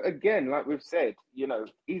Vicario, again, like we've said,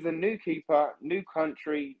 he's a new keeper, new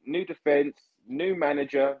country, new defence, new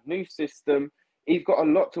manager, new system. He's got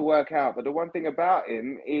a lot to work out. But the one thing about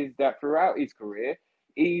him is that throughout his career,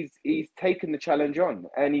 he's taken the challenge on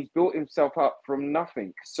and he's built himself up from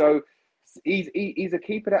nothing. So he's a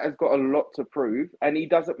keeper that has got a lot to prove, and he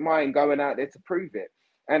doesn't mind going out there to prove it.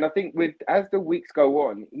 And I think as the weeks go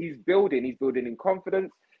on, he's building in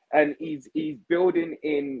confidence. And he's building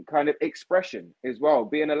in kind of expression as well,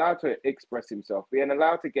 being allowed to express himself, being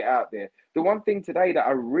allowed to get out there. The one thing today that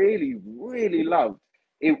I really, really loved,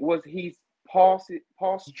 it was his past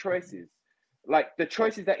choices, like the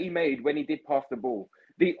choices that he made when he did pass the ball.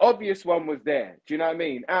 The obvious one was there. Do you know what I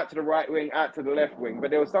mean? Out to the right wing, out to the left wing. But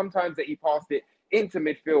there were sometimes that he passed it into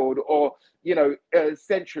midfield or,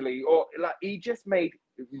 centrally, or like he just made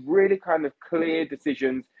really kind of clear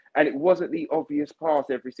decisions. And it wasn't the obvious pass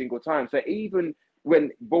every single time. So even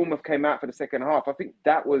when Bournemouth came out for the second half, I think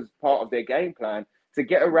that was part of their game plan, to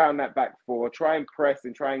get around that back 4, try and press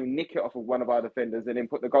and try and nick it off of one of our defenders and then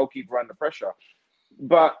put the goalkeeper under pressure.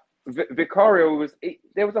 But Vicario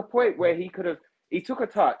there was a point where he took a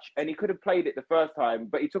touch and he could have played it the first time,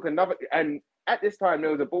 but he took another, and at this time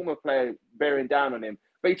there was a Bournemouth player bearing down on him,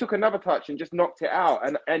 but he took another touch and just knocked it out,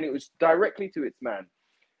 and it was directly to its man.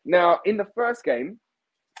 Now, in the first game,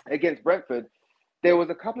 against Brentford, there was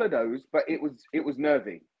a couple of those, but it was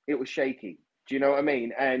nervy. It was shaky. Do you know what I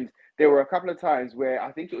mean? And there were a couple of times where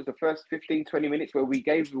I think it was the first 15, 20 minutes where we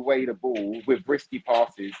gave away the ball with risky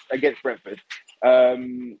passes against Brentford.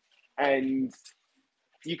 And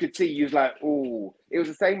you could see he was like, oh, it was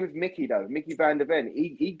the same with Mickey though. Mickey van der Ven.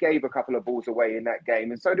 He gave a couple of balls away in that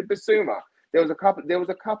game. And so did Basuma. There was a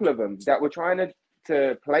couple of them that were trying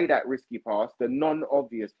to play that risky pass, the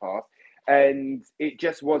non-obvious pass, and it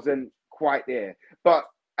just wasn't quite there. But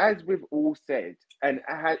as we've all said, and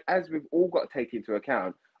as we've all got to take into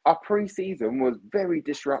account, our pre-season was very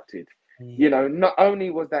disrupted. You know, not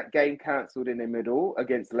only was that game cancelled in the middle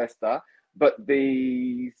against Leicester, but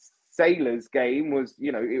the Sailors game was,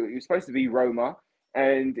 you know, it was supposed to be Roma,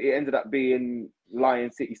 and it ended up being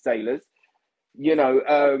Lion City Sailors. You know,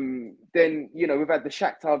 then, you know, we've had the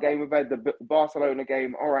Shakhtar game, we've had the Barcelona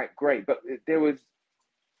game. All right, great. But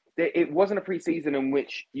it wasn't a pre-season in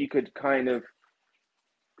which you could kind of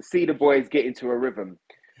see the boys get into a rhythm.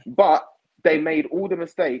 But they made all the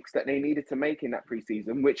mistakes that they needed to make in that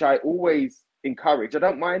pre-season, which I always encourage. I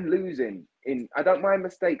don't mind I don't mind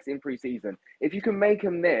mistakes in pre-season. If you can make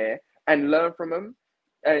them there and learn from them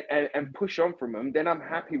and push on from them, then I'm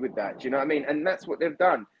happy with that. Do you know what I mean? And that's what they've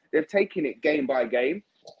done. They've taken it game by game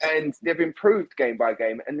and they've improved game by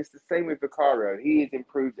game. And it's the same with Vicario. He has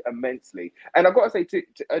improved immensely. And I've got to say,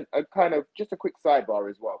 a kind of just a quick sidebar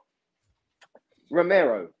as well.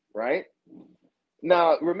 Romero, right?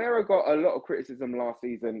 Now, Romero got a lot of criticism last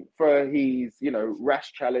season for his, you know,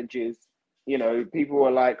 rash challenges. You know, people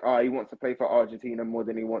were like, oh, he wants to play for Argentina more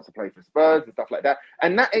than he wants to play for Spurs and stuff like that.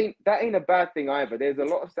 And that ain't a bad thing either. There's a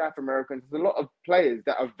lot of South Americans, there's a lot of players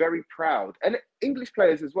that are very proud, and English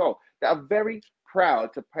players as well, that are very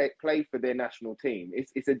proud to play for their national team.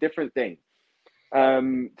 It's a different thing.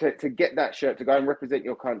 To get that shirt, to go and represent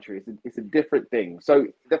your country, it's a different thing. So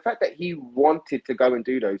the fact that he wanted to go and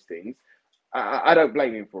do those things, I don't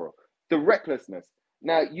blame him for it. The recklessness.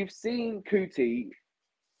 Now, you've seen Kuti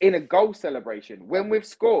in a goal celebration when we've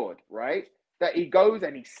scored, right? That he goes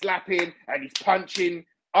and he's slapping and he's punching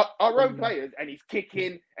our own players and he's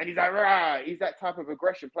kicking and he's like, rah, he's that type of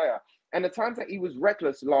aggression player. And the times that he was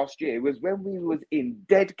reckless last year was when we was in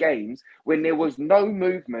dead games, when there was no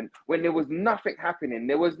movement, when there was nothing happening,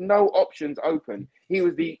 there was no options open. He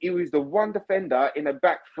was the one defender in a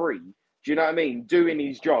back three. Do you know what I mean? Doing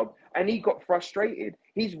his job. And he got frustrated.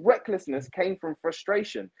 His recklessness came from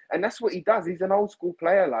frustration. And that's what he does. He's an old school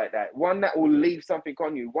player like that. One that will leave something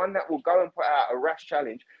on you. One that will go and put out a rash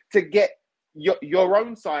challenge to get your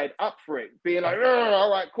own side up for it. Being like,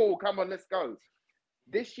 all right, cool, come on, let's go.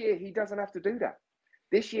 This year, he doesn't have to do that.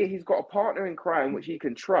 This year, he's got a partner in crime which he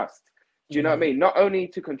can trust. Do you know what I mean? Not only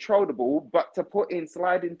to control the ball, but to put in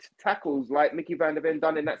sliding tackles like Mickey van der Ven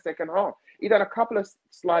done in that second half. He done a couple of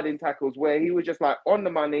sliding tackles where he was just like on the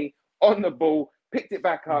money, on the ball, picked it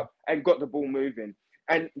back up and got the ball moving.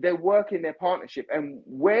 And they're working their partnership. And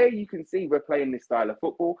where you can see we're playing this style of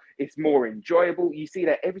football, it's more enjoyable. You see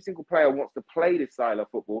that every single player wants to play this style of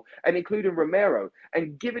football, and including Romero.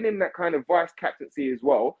 And giving him that kind of vice captaincy as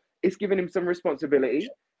well, it's giving him some responsibility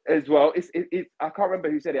as well. I can't remember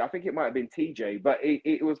who said it. I think it might have been TJ, but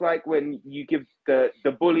it was like when you give the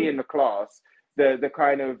bully in the class the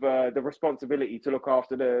kind of the responsibility to look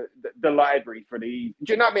after the library for the,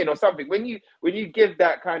 do you know what I mean, or something. When you give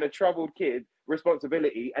that kind of troubled kid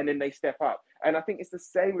responsibility and then they step up, and I think it's the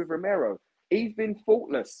same with Romero. He's been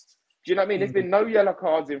faultless. Do you know what I mean? There's been no yellow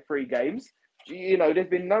cards in 3 games. You know, there's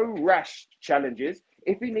been no rash challenges.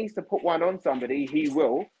 If he needs to put one on somebody, he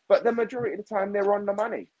will. But the majority of the time, they're on the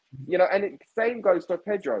money. You know, and the same goes for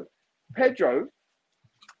Pedro. Pedro,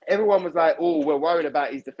 everyone was like, oh, we're worried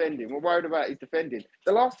about his defending. We're worried about his defending.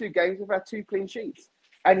 The last 2 games, we've had 2 clean sheets.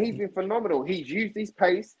 And he's been phenomenal. He's used his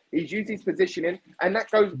pace. He's used his positioning. And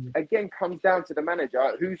that comes down to the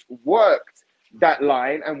manager who's worked that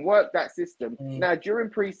line and worked that system. Now, during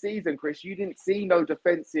pre-season, Chris, you didn't see no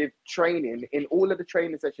defensive training in all of the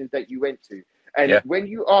training sessions that you went to. And when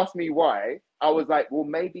you asked me why, I was like, well,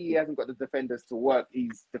 maybe he hasn't got the defenders to work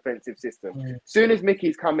his defensive system. Soon as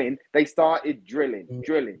Mickey's come in, they started drilling.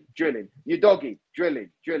 Your doggy,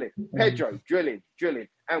 drilling. Pedro, drilling.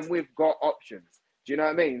 And we've got options. Do you know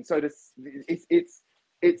what I mean? So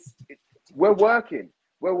we're working.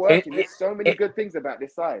 There's so many good things about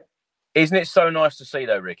this side. Isn't it so nice to see,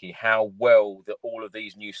 though, Ricky, how well that all of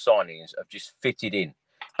these new signings have just fitted in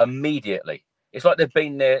immediately? It's like they've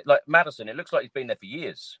been there, like Maddison. It looks like he's been there for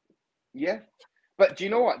years. Yeah, but do you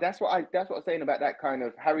know what? That's what I'm saying about that kind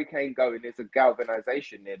of Harry Kane going. There's a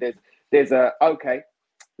galvanization there. There's a okay,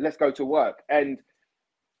 let's go to work. And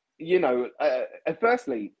you know,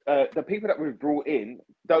 firstly, the people that we've brought in,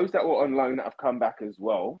 those that were on loan that have come back as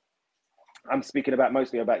well. I'm speaking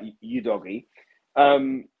mostly about you, doggy.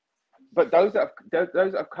 But those that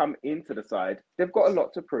have come into the side, they've got a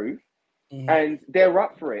lot to prove. And they're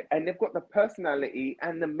up for it. And they've got the personality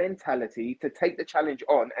and the mentality to take the challenge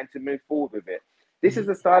on and to move forward with it. This is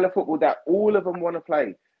a style of football that all of them want to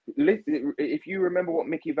play. if you remember what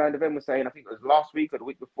Mickey Van der Ven was saying, I think it was last week or the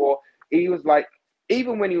week before, he was like,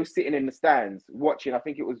 even when he was sitting in the stands watching, I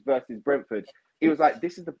think it was versus Brentford, he was like,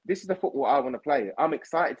 this is the football I want to play. I'm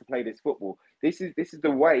excited to play this football. This is the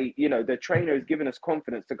way, the trainer has given us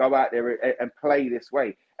confidence to go out there and play this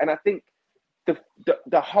way. And I think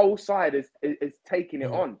the whole side is taking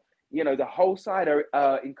it on. The whole side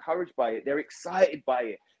are encouraged by it. They're excited by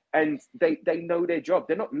it. And they know their job.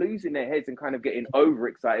 They're not losing their heads and kind of getting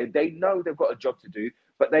overexcited. They know they've got a job to do,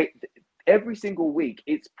 but every single week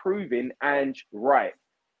it's proving Ange right.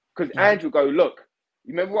 Because Ange will go, look,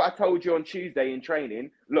 you remember what I told you on Tuesday in training?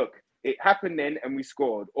 Look, it happened then and we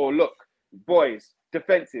scored. Or look, boys,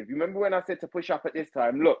 defensive. You remember when I said to push up at this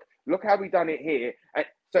time? Look how we done it here. And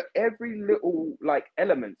so every little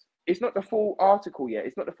element, it's not the full article yet.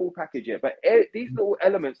 It's not the full package yet. But these little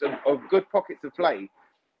elements of good pockets of play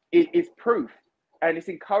is proof. And it's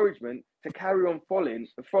encouragement to carry on following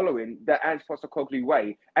the Ange Postecoglou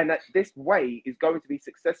way. And that this way is going to be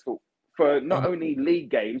successful for not only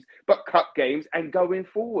league games, but cup games and going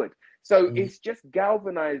forward. So it's just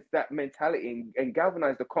galvanized that mentality and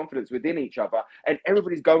galvanized the confidence within each other. And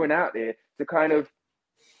everybody's going out there to kind of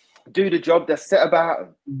do the job that's set about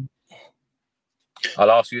them.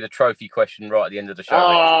 I'll ask you the trophy question right at the end of the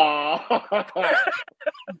show.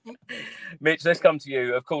 Mitch, let's come to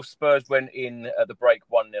you. Of course, Spurs went in at the break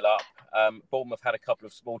 1-0 up. Bournemouth had a couple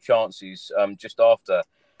of small chances just after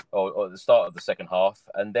or at the start of the second half.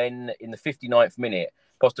 And then in the 59th minute,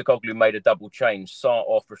 Postecoglou made a double change. Sarr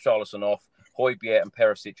off, Richarlison off, Højbjerg and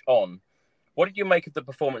Perisic on. What did you make of the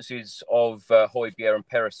performances of Højbjerg and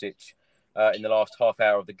Perisic in the last half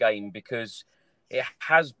hour of the game? Because it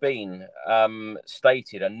has been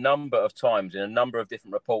stated a number of times in a number of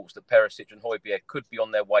different reports that Perisic and Højbjerg could be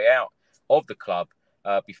on their way out of the club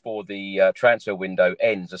before the transfer window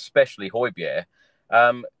ends, especially Højbjerg.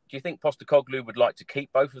 Do you think Postecoglou would like to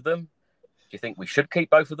keep both of them? Do you think we should keep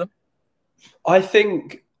both of them? I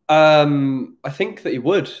think that he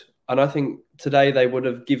would. And I think today they would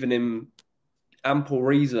have given him ample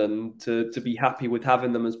reason to be happy with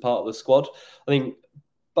having them as part of the squad. I think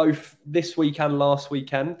both this week and last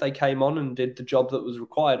weekend, they came on and did the job that was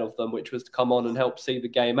required of them, which was to come on and help see the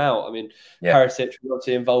game out. I mean, Perisic was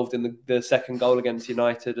obviously involved in the second goal against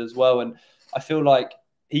United as well. And I feel like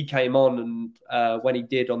he came on and when he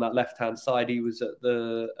did on that left-hand side, he was at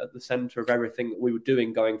the centre of everything that we were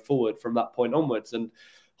doing going forward from that point onwards. And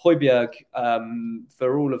Højbjerg,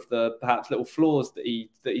 for all of the perhaps little flaws that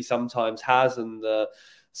he sometimes has and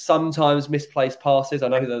sometimes misplaced passes. I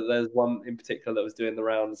know that there's one in particular that was doing the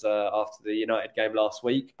rounds after the United game last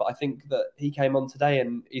week, but I think that he came on today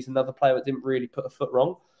and he's another player that didn't really put a foot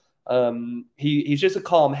wrong. He's just a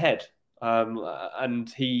calm head and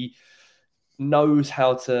he knows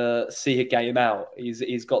how to see a game out.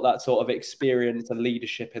 He's got that sort of experience and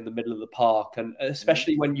leadership in the middle of the park, and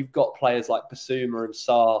especially when you've got players like Basuma and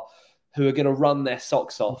Sarr who are going to run their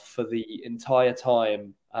socks off for the entire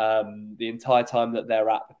time that they're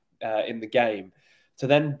at in the game, to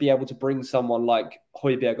then be able to bring someone like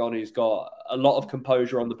Højbjerg on who's got a lot of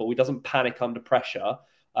composure on the ball. He doesn't panic under pressure,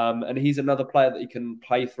 and he's another player that he can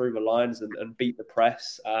play through the lines and beat the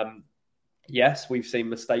press. Yes, we've seen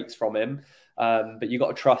mistakes from him, but you've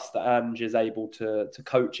got to trust that Ange is able to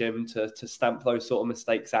coach him to stamp those sort of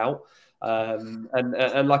mistakes out.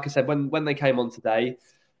 And like I said, when they came on today,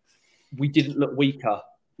 we didn't look weaker,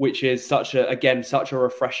 which is such a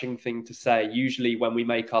refreshing thing to say. Usually when we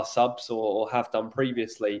make our subs or have done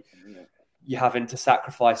previously, you're having to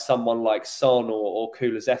sacrifice someone like Son or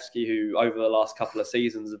Kulusevski, who over the last couple of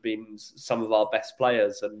seasons have been some of our best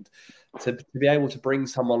players. And to be able to bring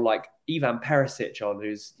someone like Ivan Perisic on,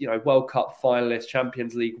 who's, World Cup finalist,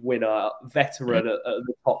 Champions League winner, veteran at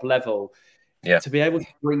the top level, to be able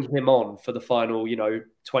to bring him on for the final,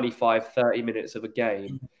 25, 30 minutes of a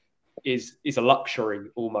game is a luxury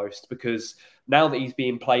almost, because now that he's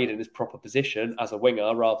being played in his proper position as a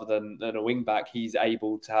winger rather than a wing back, he's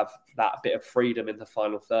able to have that bit of freedom in the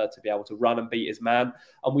final third to be able to run and beat his man.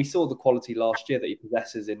 And we saw the quality last year that he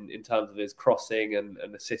possesses in terms of his crossing and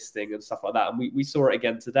assisting and stuff like that. And we saw it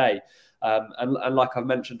again today. And like I've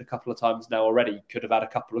mentioned a couple of times now already, could have had a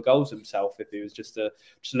couple of goals himself if he was just a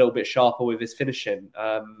little bit sharper with his finishing.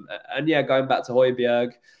 Going back to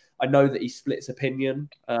Højbjerg, I know that he splits opinion,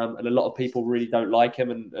 and a lot of people really don't like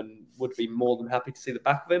him and would be more than happy to see the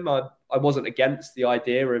back of him. I wasn't against the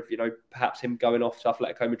idea of, perhaps him going off to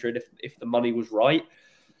Atletico Madrid if the money was right.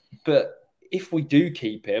 But if we do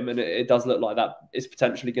keep him, and it does look like that is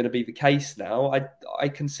potentially going to be the case now, I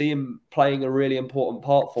can see him playing a really important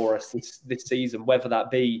part for us this season, whether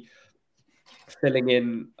that be filling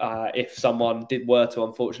in if someone were to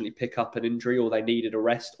unfortunately pick up an injury or they needed a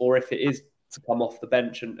rest, or if it is to come off the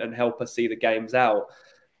bench and help us see the games out,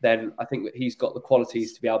 then I think that he's got the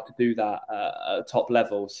qualities to be able to do that at a top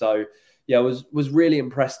level. So yeah, was really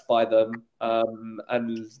impressed by them,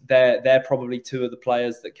 and they're probably two of the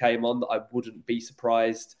players that came on that I wouldn't be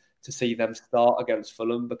surprised to see them start against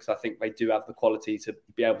Fulham, because I think they do have the quality to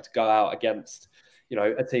be able to go out against, you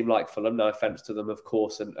know, a team like Fulham, no offence to them, of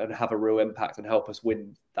course, and have a real impact and help us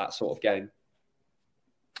win that sort of game.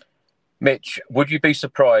 Mitch, would you be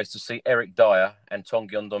surprised to see Eric Dyer and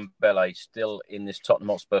Tonguion Ndombele still in this Tottenham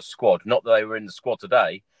Hotspur squad? Not that they were in the squad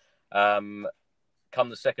today, come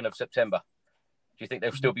the 2nd of September. Do you think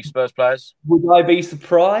they'll still be Spurs players? Would I be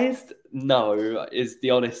surprised? No, is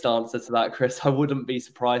the honest answer to that, Chris. I wouldn't be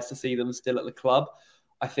surprised to see them still at the club.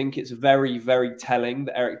 I think it's very, very telling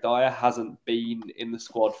that Eric Dyer hasn't been in the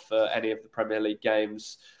squad for any of the Premier League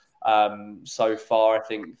games so far. I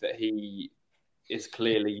think that he is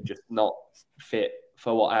clearly just not fit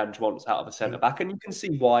for what Ange wants out of a centre-back. And you can see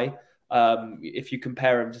why. If you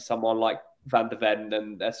compare him to someone like Van de Ven,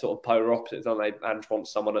 and they're sort of polar opposites, aren't they? Ange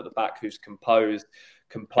wants someone at the back who's composed,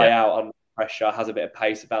 can play out under pressure, has a bit of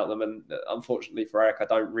pace about them. And unfortunately for Eric, I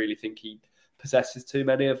don't really think he possesses too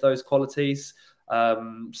many of those qualities.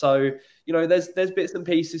 So, you know, there's bits and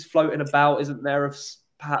pieces floating about, isn't there, of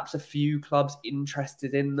perhaps a few clubs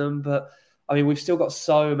interested in them. But, I mean, we've still got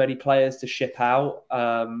so many players to ship out.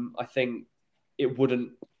 I think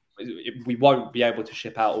we won't be able to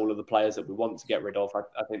ship out all of the players that we want to get rid of.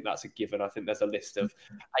 I think that's a given. I think there's a list of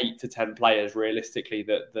 8 to 10 players realistically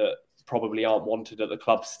that probably aren't wanted at the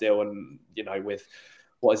club still. And, you know, with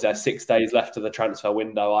 6 days left of the transfer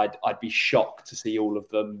window, I'd be shocked to see all of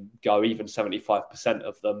them go, even 75%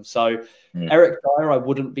 of them. So Eric Dyer, I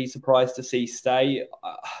wouldn't be surprised to see stay.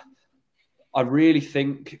 I really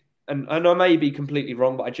think, and I may be completely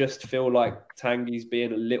wrong, but I just feel like Tanguy's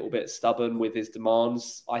being a little bit stubborn with his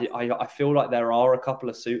demands. I feel like there are a couple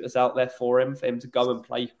of suitors out there for him to go and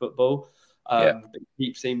play football. But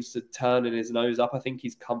he seems to turn his nose up. I think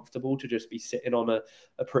he's comfortable to just be sitting on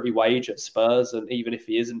a pretty wage at Spurs, and even if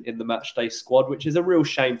he isn't in the matchday squad, which is a real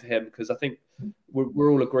shame for him, because I think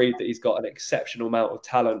we're all agreed that he's got an exceptional amount of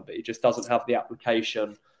talent, but he just doesn't have the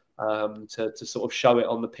application to sort of show it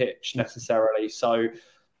on the pitch necessarily. So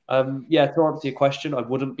to answer your question, I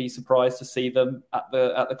wouldn't be surprised to see them at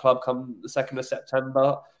the club come the 2nd of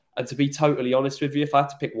September. And to be totally honest with you, if I had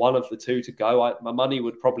to pick one of the two to go, my money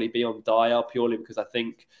would probably be on Dyer, purely because I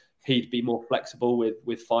think he'd be more flexible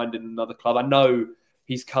with finding another club. I know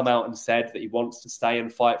he's come out and said that he wants to stay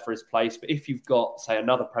and fight for his place, but if you've got, say,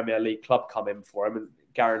 another Premier League club come in for him and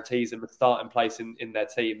guarantees him a starting place in their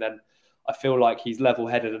team, then I feel like he's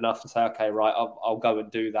level-headed enough to say, okay, right, I'll go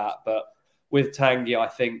and do that. But with Tanguy, I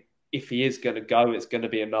think if he is going to go, it's going to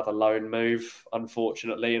be another loan move,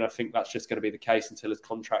 unfortunately. And I think that's just going to be the case until his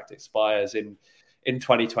contract expires in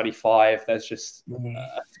 2025. There's just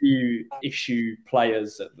a few issue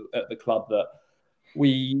players at the club that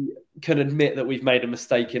we can admit that we've made a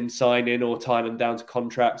mistake in signing or tying them down to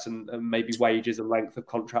contracts and maybe wages and length of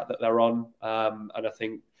contract that they're on. And I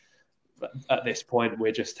think at this point,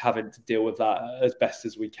 we're just having to deal with that as best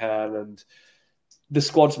as we can. And the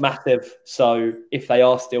squad's massive, so if they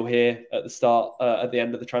are still here at the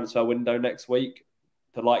end of the transfer window next week,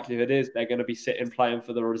 the likelihood is they're going to be sitting playing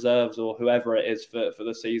for the reserves or whoever it is for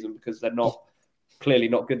the season, because they're clearly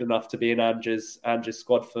not good enough to be in Ange's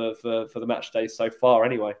squad for the match days so far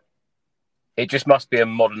anyway. It just must be a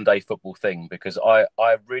modern day football thing, because I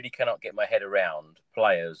really cannot get my head around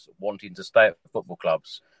players wanting to stay at football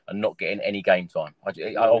clubs and not getting any game time.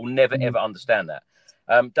 I'll never, ever understand that.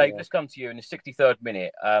 Dave, let's come to you in the 63rd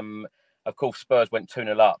minute. Of course, Spurs went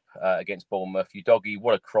 2-0 up against Bournemouth. Udogie,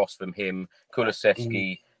 what a cross from him.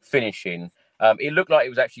 Kulusevski finishing. It looked like it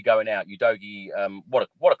was actually going out. Udogie,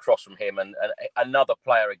 what a cross from him. And another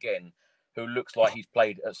player again who looks like he's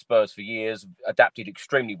played at Spurs for years, adapted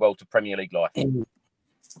extremely well to Premier League life.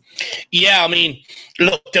 Yeah, I mean,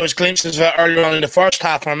 look, there was glimpses of it earlier on in the first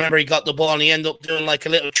half. I remember he got the ball and he ended up doing like a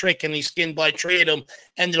little trick, and he skinned by three of them,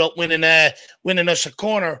 ended up winning us a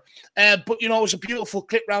corner. But, you know, it was a beautiful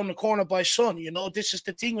clip round the corner by Son. You know, this is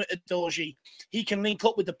the thing with Udogie. He can link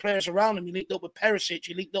up with the players around him. He linked up with Perisic.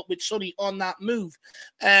 He linked up with Sonny on that move.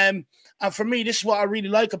 And for me, this is what I really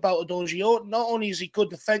like about Udogie. Not only is he good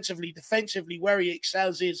defensively, where he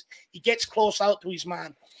excels is he gets close out to his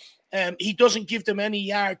man. He doesn't give them any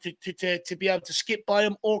yard to be able to skip by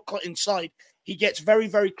him or cut inside. He gets very,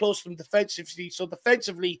 very close to them defensively. So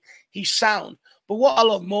defensively, he's sound. But what I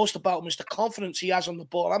love most about him is the confidence he has on the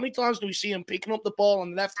ball. How many times do we see him picking up the ball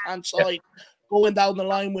on the left-hand side, going down the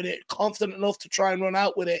line with it, confident enough to try and run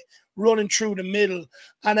out with it, running through the middle.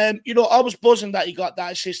 And I was buzzing that he got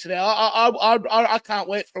that assist today. I can't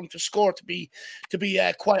wait for him to score. To be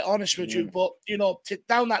quite honest with you, but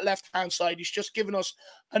down that left hand side, he's just given us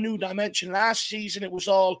a new dimension. Last season, it was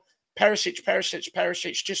all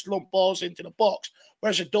Perisic, just lump balls into the box.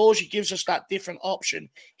 Whereas Edozie gives us that different option.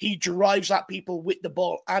 He drives at people with the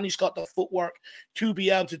ball, and he's got the footwork to be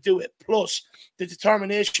able to do it. Plus, the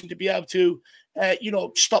determination to be able to,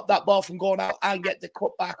 stop that ball from going out and get the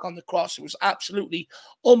cut back on the cross. It was absolutely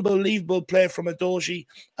unbelievable play from Edozie.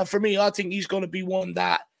 And for me, I think he's going to be one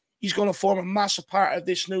that he's going to form a massive part of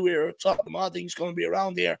this new era of Tottenham. I think he's going to be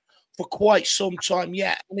around here for quite some time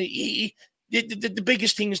yet. And the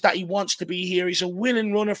biggest thing is that he wants to be here. He's a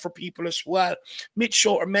willing runner for people as well. Mitch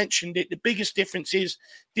Shorter mentioned it. The biggest difference is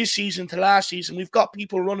this season to last season, we've got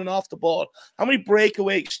people running off the ball. How many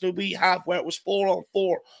breakaways do we have where it was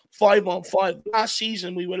 4-on-4, 5-on-5? Last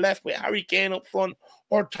season, we were left with Harry Kane up front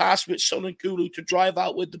or tasked with Son and Kulu to drive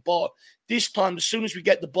out with the ball. This time, as soon as we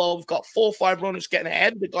get the ball, we've got 4 or 5 runners getting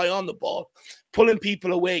ahead of the guy on the ball, pulling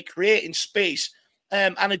people away, creating space.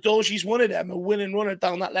 And Edozie's one of them, a winning runner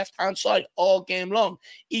down that left-hand side all game long,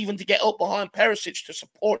 even to get up behind Perisic to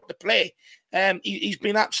support the play. He's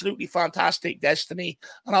been absolutely fantastic, Destiny,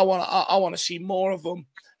 and I want to see more of him.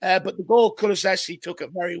 But the goal, Kulusevski took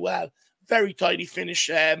it very well. Very tidy finish.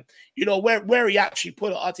 Where he actually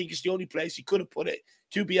put it, I think is the only place he could have put it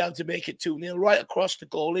to be able to make it 2-0, right across the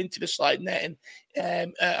goal, into the side net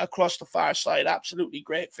and across the far side. Absolutely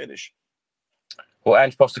great finish. Well,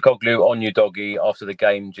 Ange Postecoglou on your doggy after the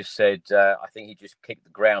game just said, I think he just kicked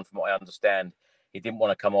the ground from what I understand. He didn't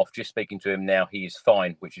want to come off. Just speaking to him now, he is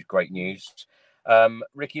fine, which is great news.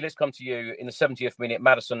 Ricky, let's come to you. In the 70th minute,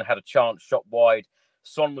 Maddison had a chance, shot wide.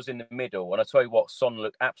 Son was in the middle. And I tell you what, Son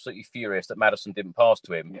looked absolutely furious that Maddison didn't pass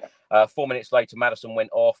to him. Yeah. 4 minutes later, Maddison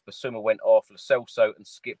went off. Basuma went off. Lo Celso and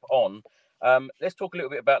Skip on. Let's talk a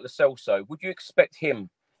little bit about Lo Celso. Would you expect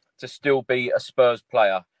him to still be a Spurs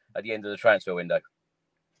player at the end of the transfer window?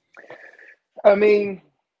 I mean,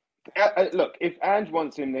 look, if Ange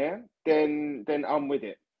wants him there, then I'm with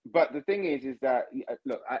it. But the thing is that,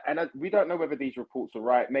 look, we don't know whether these reports are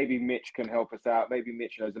right. Maybe Mitch can help us out. Maybe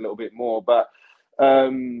Mitch knows a little bit more. But,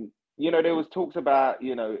 there was talks about,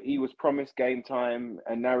 he was promised game time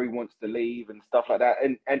and now he wants to leave and stuff like that.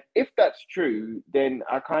 And if that's true, then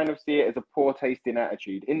I kind of see it as a poor tasting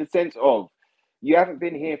attitude in the sense of you haven't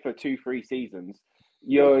been here for 2-3 seasons.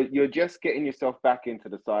 You're just getting yourself back into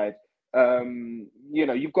the side.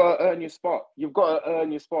 You've got to earn your spot. You've got to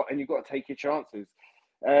earn your spot, and you've got to take your chances.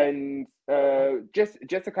 And just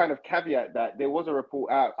to kind of caveat that, there was a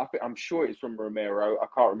report out. I'm sure it's from Romero. I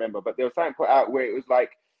can't remember, but there was something put out where it was like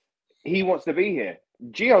he wants to be here.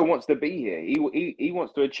 Gio wants to be here. He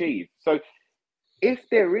wants to achieve. So if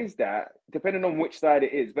there is that, depending on which side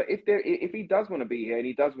it is, but if he does want to be here and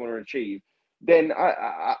he does want to achieve, then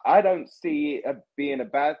I don't see it being a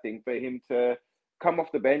bad thing for him to come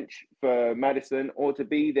off the bench for Maddison or to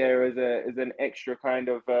be there as an extra kind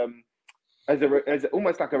of as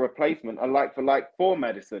almost like a replacement, a like for like for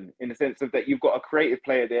Maddison, in the sense of that you've got a creative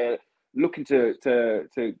player there looking to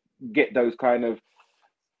get those kind of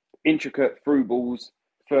intricate through balls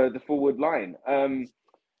for the forward line.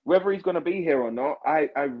 Whether he's going to be here or not, I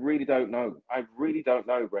really don't know. I really don't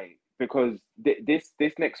know, Ray. Because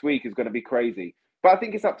this next week is going to be crazy. But I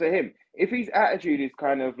think it's up to him. If his attitude is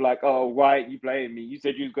kind of like, oh, why aren't you playing me? You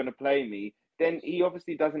said you was going to play me. Then he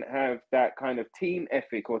obviously doesn't have that kind of team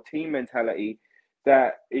ethic or team mentality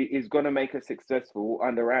that is going to make us successful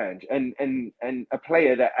under Ange and a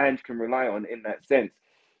player that Ange can rely on in that sense.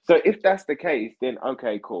 So if that's the case, then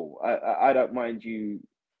okay, cool. I don't mind you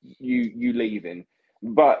leaving.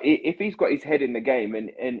 But if he's got his head in the game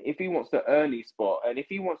and if he wants to earn his spot and if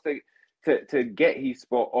he wants to get his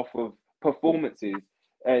spot off of performances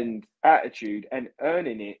and attitude and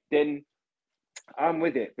earning it, then I'm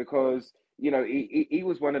with it because, he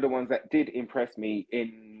was one of the ones that did impress me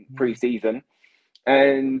in pre-season.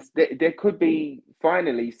 And there could be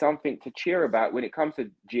finally something to cheer about when it comes to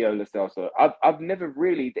Gio Lo Celso. I've never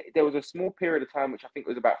really... There was a small period of time, which I think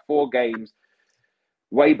was about 4 games,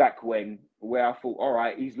 way back when, where I thought, all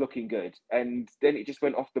right, he's looking good. And then it just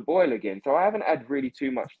went off the boil again. So I haven't had really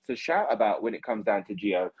too much to shout about when it comes down to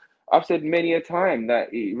Gio. I've said many a time that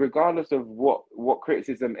regardless of what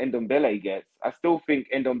criticism Ndombele gets, I still think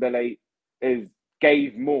Ndombele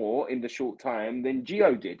gave more in the short time than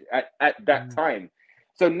Gio did at that time.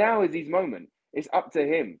 So now is his moment. It's up to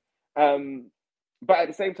him. But at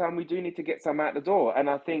the same time, we do need to get some out the door. And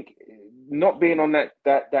I think not being on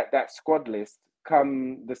that squad list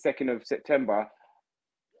come the 2nd of September,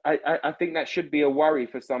 I think that should be a worry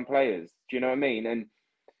for some players. Do you know what I mean? And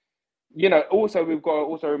also we've got to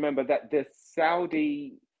also remember that the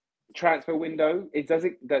Saudi transfer window, is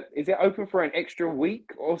it open for an extra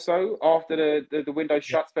week or so after the window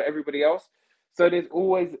shuts for everybody else? So there's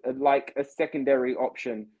always a secondary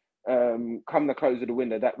option come the close of the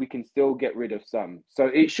window that we can still get rid of some. So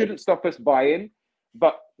it shouldn't stop us buying,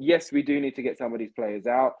 but yes, we do need to get some of these players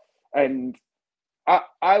out. And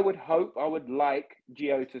I would like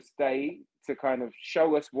Gio to stay to kind of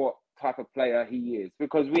show us what type of player he is,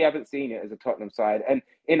 because we haven't seen it as a Tottenham side, and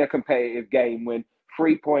in a competitive game when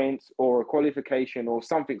 3 points or a qualification or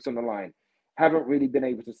something's on the line, haven't really been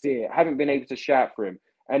able to see it, haven't been able to shout for him.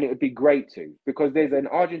 And it would be great to, because there's an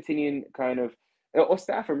Argentinian kind of, or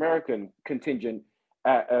South American contingent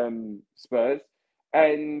at Spurs,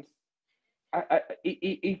 and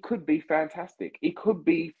he could be fantastic. He could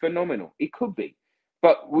be phenomenal. He could be.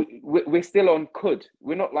 But we're still on could.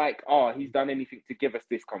 We're not like, he's done anything to give us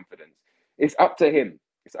this confidence. It's up to him.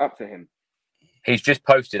 It's up to him. He's just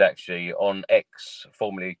posted, actually, on X,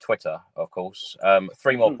 formerly Twitter, of course.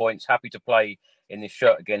 3 more points. Happy to play in this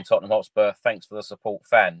shirt again, Tottenham Hotspur. Thanks for the support,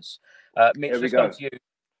 fans. Mitch, let's go to you.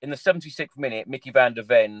 In the 76th minute, Mickey van der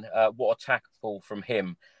Ven, what a tackle from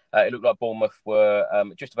him. It looked like Bournemouth were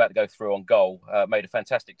just about to go through on goal. Made a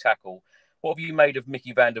fantastic tackle. What have you made of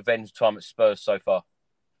Mickey van der Ven's time at Spurs so far?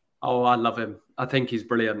 Oh, I love him. I think he's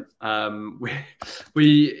brilliant.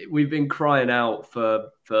 We've been crying out for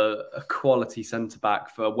a quality centre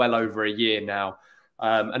back for well over a year now,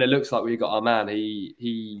 and it looks like we got our man.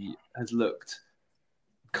 He has looked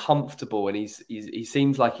comfortable, and he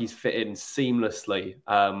seems like he's fit in seamlessly,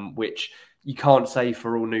 which you can't say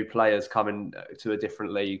for all new players coming to a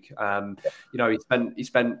different league. He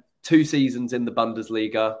spent 2 seasons in the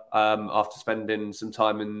Bundesliga after spending some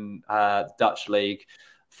time in the Dutch league.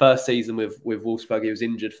 First season with Wolfsburg, he was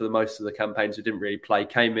injured for the most of the campaign, so didn't really play.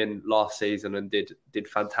 Came in last season and did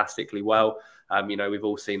fantastically well. We've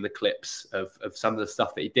all seen the clips of some of the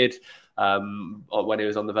stuff that he did when he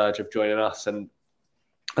was on the verge of joining us, and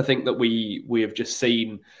I think that we have just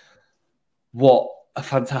seen what a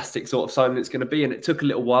fantastic sort of signing it's going to be. And it took a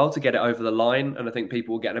little while to get it over the line, and I think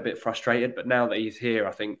people were getting a bit frustrated. But now that he's here,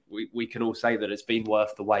 I think we can all say that it's been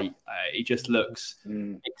worth the wait. He just looks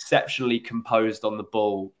exceptionally composed on the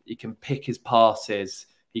ball. He can pick his passes.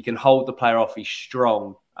 He can hold the player off. He's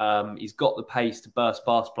strong. He's got the pace to burst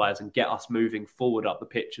past players and get us moving forward up the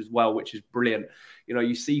pitch as well, which is brilliant.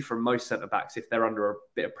 You see from most centre-backs, if they're under a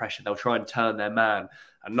bit of pressure, they'll try and turn their man.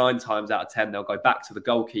 And 9 times out of 10, they'll go back to the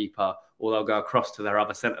goalkeeper or they'll go across to their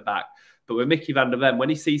other centre-back. But with Mickey van der Ven, when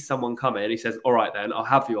he sees someone coming, he says, all right, then, I'll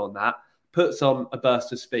have you on that. Puts on a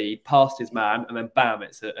burst of speed, past his man, and then bam,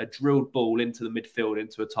 it's a drilled ball into the midfield,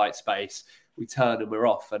 into a tight space. We turn and we're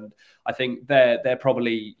off. And I think they're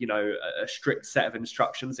probably, a strict set of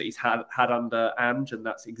instructions that he's had under Ange, and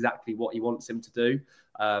that's exactly what he wants him to do.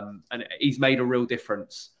 And he's made a real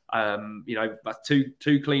difference.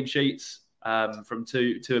 2 clean sheets from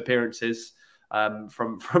two appearances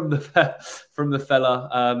from the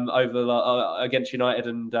fella over against United,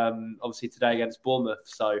 and obviously today against Bournemouth.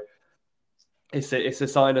 So it's a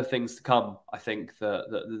sign of things to come. I think that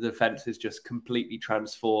the defence is just completely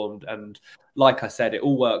transformed, and like I said, it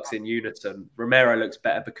all works in unison. Romero looks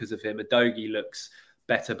better because of him. Udogie looks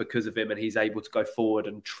better because of him, and he's able to go forward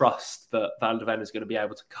and trust that Van der Ven is going to be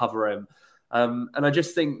able to cover him. And I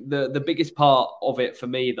just think the biggest part of it for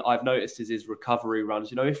me that I've noticed is his recovery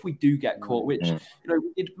runs. If we do get caught, which,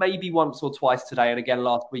 we did maybe once or twice today and again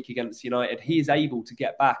last week against United, he is able to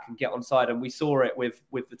get back and get onside. And we saw it with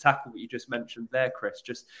the tackle that you just mentioned there, Chris,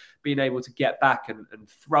 just being able to get back and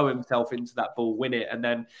throw himself into that ball, win it. And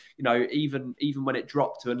then, even when it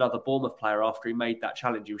dropped to another Bournemouth player after he made that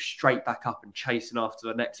challenge, he was straight back up and chasing after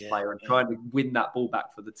the next player and trying to win that ball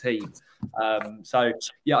back for the team.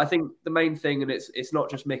 I think the main thing, and it's not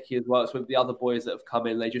just Mickey as well, it's with the other boys that have come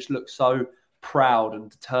in. They just look so proud and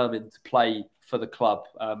determined to play for the club,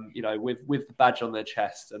 with the badge on their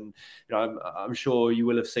chest. And I'm sure you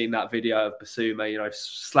will have seen that video of Basuma,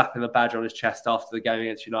 slapping the badge on his chest after the game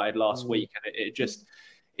against United last week, and it just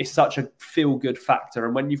is such a feel-good factor.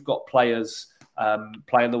 And when you've got players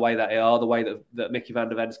playing the way that they are, the way that Mickey van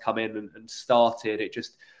der Ven's come in and started, it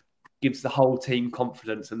just gives the whole team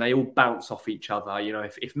confidence, and they all bounce off each other.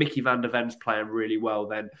 If Mickey van der Ven's playing really well,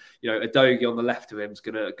 then Udogie on the left of him is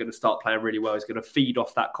gonna start playing really well. He's gonna feed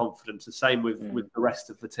off that confidence. The same with the rest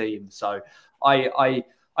of the team. So I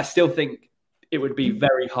still think it would be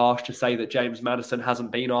very harsh to say that James Maddison hasn't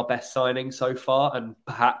been our best signing so far, and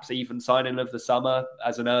perhaps even signing of the summer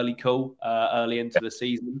as an early call early into the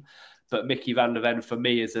season. But Mickey van der Ven for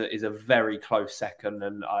me is a very close second,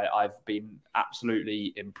 and I've been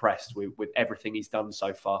absolutely impressed with everything he's done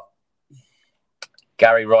so far.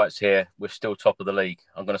 Gary writes here, we're still top of the league.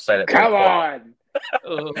 I'm going to say that. Come on.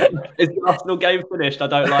 Is the Arsenal game finished? I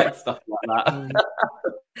don't like stuff like that.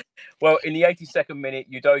 Well, in the 82nd minute,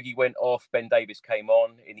 Udogie went off. Ben Davies came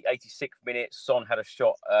on. In the 86th minute, Son had a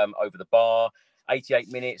shot over the bar.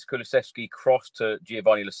 88 minutes, Kulusevski crossed to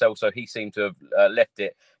Giovanni Lo Celso. He seemed to have left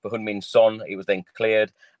it for Heung-min Son. It was then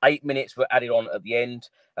cleared. 8 minutes were added on at the end.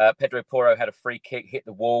 Pedro Porro had a free kick, hit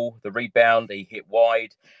the wall. The rebound, he hit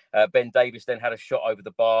wide. Ben Davies then had a shot over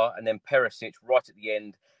the bar. And then Perisic, right at the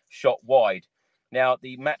end, shot wide. Now,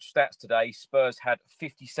 the match stats today, Spurs had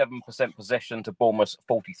 57% possession to Bournemouth's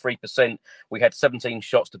 43%. We had 17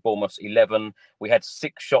 shots to Bournemouth's 11. We had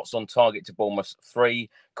 6 shots on target to Bournemouth's 3.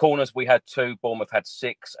 Corners, we had 2. Bournemouth had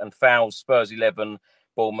 6. And fouls, Spurs 11,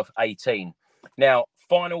 Bournemouth 18. Now,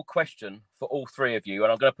 final question for all three of you,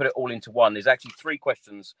 and I'm going to put it all into one. There's actually 3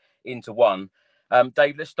 questions into one.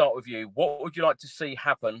 Dave, let's start with you. What would you like to see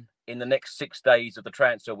happen in the next 6 days of the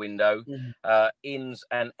transfer window, ins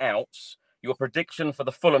and outs? Your prediction for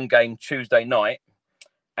the Fulham game Tuesday night,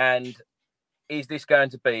 and is this going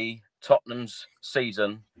to be Tottenham's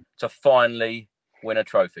season to finally win a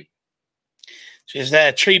trophy? Just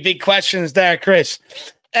there, 3 big questions there, Chris.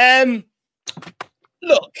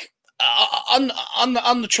 Look, on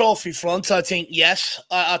the trophy front, I think yes,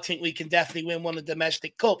 I think we can definitely win one of the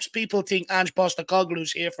domestic cups. People think Ange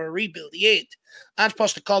Postecoglou's here for a rebuild. He ain't. Ange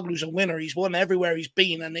Postecoglou's a winner. He's won everywhere he's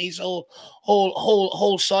been, and his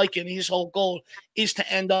whole psyche and his whole goal is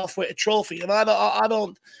to end off with a trophy. And I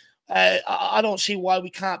don't see why we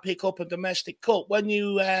can't pick up a domestic cup. When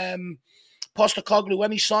you Postecoglou,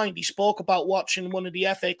 when he signed, he spoke about watching one of the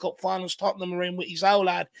FA Cup finals Tottenham were in with his old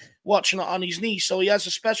lad, watching it on his knee. So he has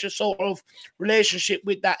a special sort of relationship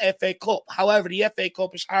with that FA Cup. However, the FA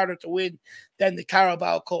Cup is harder to win than the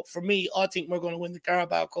Carabao Cup. For me, I think we're going to win the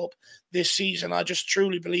Carabao Cup this season. I just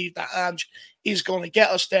truly believe that Ange is going to get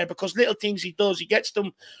us there, because little things he does, he gets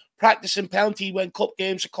them practicing penalty when cup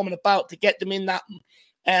games are coming about to get them in that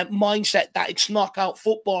mindset that it's knockout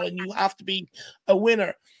football and you have to be a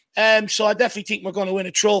winner. So I definitely think we're going to win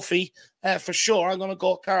a trophy for sure. I'm going to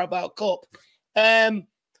go Carabao Cup. Then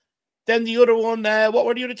the other one, what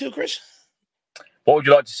were the other 2, Chris? What would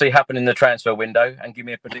you like to see happen in the transfer window? And give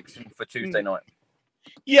me a prediction for Tuesday night.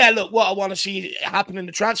 Yeah, look, what I want to see happen in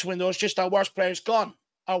the transfer window is just our worst players gone.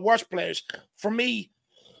 Our worst players. For me,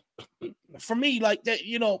 like that,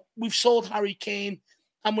 you know, we've sold Harry Kane.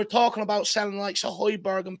 And we're talking about selling likes of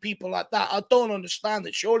Højbjerg and people like that. I don't understand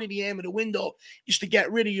it. Surely the aim of the window is to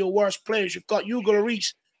get rid of your worst players. You've got Hugo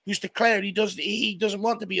Lloris, who's declared he doesn't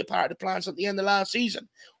want to be a part of the plans at the end of last season.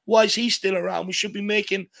 Why is he still around? We should be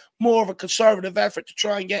making more of a conservative effort to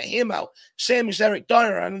try and get him out. Same as Eric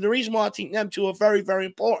Dyer. And the reason why I think them 2 are very, very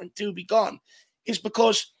important to be gone is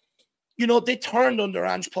because, you know, they turned under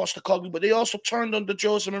Ange Postecoglou, but they also turned under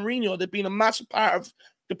Jose Mourinho. They've been a massive part of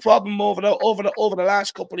the problem over the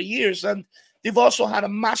last couple of years, and they've also had a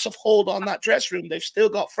massive hold on that dressing room. They've still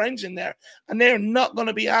got friends in there, and they're not going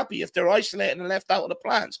to be happy if they're isolated and left out of the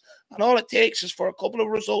plans. And all it takes is for a couple of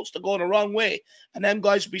results to go the wrong way, and them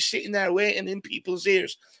guys will be sitting there waiting in people's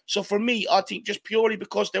ears. So for me, I think just purely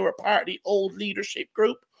because they were part of the old leadership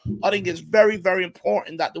group, I think it's very, very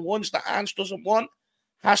important that the ones that Ange doesn't want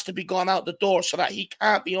has to be gone out the door, so that he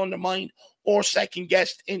can't be undermined or second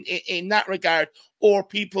guessed in that regard, or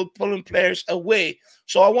people pulling players away.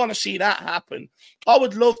 So I want to see that happen. I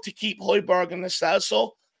would love to keep Højbjerg and Lo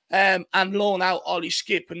Celso and loan out Ollie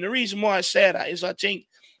Skip. And the reason why I say that is I think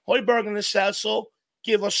Højbjerg and Lo Celso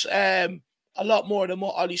give us a lot more than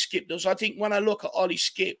what Ollie Skip does. I think when I look at Ollie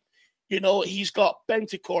Skip, you know, he's got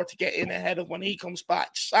Bentancur to get in ahead of when he comes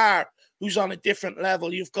back. Sarr, who's on a different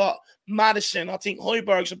level. You've got Maddison. I think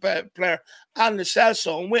Højbjerg's a better player. And Lo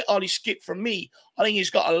Celso. And with Ollie Skip, for me, I think he's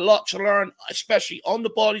got a lot to learn, especially on the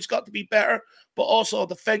ball. He's got to be better. But also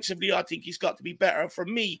defensively, I think he's got to be better. And for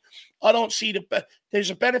me, I don't see there's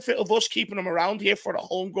a benefit of us keeping him around here for the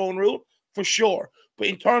homegrown rule, for sure. But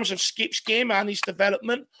in terms of Skip's game and his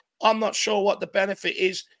development, I'm not sure what the benefit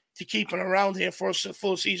is to keep him around here for a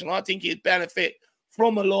full season. I think he'd benefit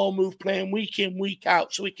from a low move, playing week in, week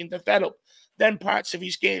out, so he can develop them parts of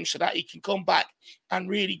his game so that he can come back and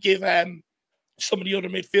really give some of the other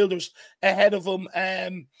midfielders ahead of him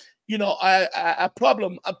a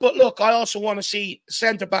problem. But look, I also want to see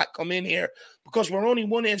centre-back come in here, because we're only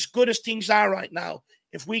one, as good as things are right now.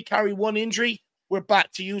 If we carry one injury, we're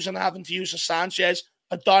back to having to use a Sanchez,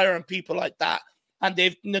 a Dyer and people like that. And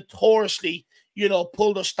they've notoriously,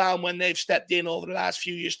 pulled us down when they've stepped in over the last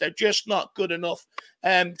few years. They're just not good enough.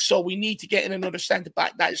 So we need to get in another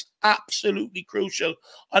centre-back. That is absolutely crucial.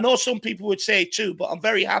 I know some people would say too, but I'm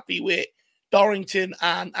very happy with Dorrington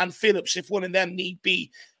and Phillips if one of them need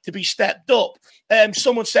be to be stepped up.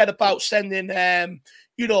 Someone said about sending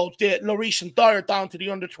Lloris and Dyer down to the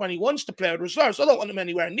under-21s to play with reserves. I don't want them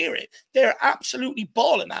anywhere near it. They're absolutely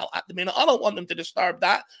balling out at the minute. I don't want them to disturb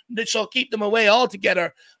that. So I'll keep them away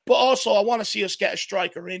altogether. But also, I want to see us get a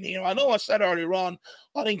striker in here. I know I said earlier on,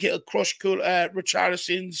 I think it'll crush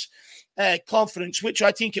Richarlison's confidence, which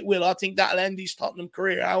I think it will. I think that'll end his Tottenham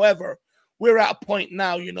career. However, we're at a point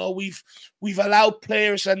now, we've allowed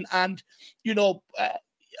players and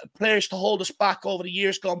players to hold us back over the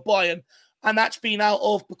years gone by. And that's been out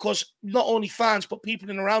of because not only fans, but people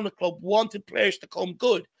in around the club wanted players to come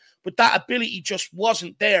good. But that ability just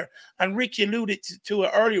wasn't there. And Ricky alluded to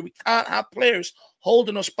it earlier. We can't have players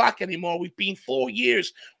holding us back anymore. We've been 4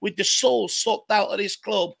 years with the soul sucked out of this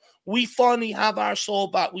club. We finally have our soul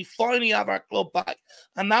back. We finally have our club back.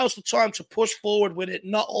 And now's the time to push forward with it,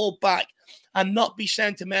 not hold back and not be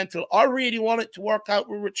sentimental. I really want it to work out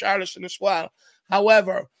with Richarlison as well.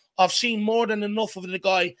 However, I've seen more than enough of the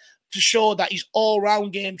guy to show that his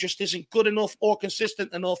all-round game just isn't good enough or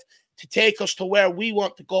consistent enough to take us to where we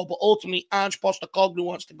want to go, but ultimately Ange Postecoglou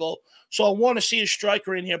wants to go. So I want to see a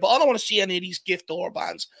striker in here, but I don't want to see any of these gift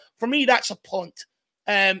Orbans. For me, that's a punt.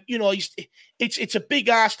 It's a big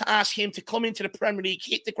ask to ask him to come into the Premier League,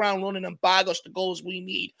 hit the ground running and bag us the goals we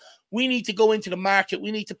need. We need to go into the market.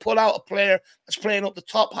 We need to pull out a player that's playing up the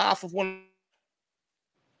top half of one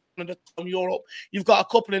in Europe. You've got a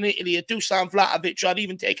couple in Italy, a Dusan Vlahovic. I'd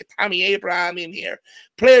even take a Tammy Abraham in here.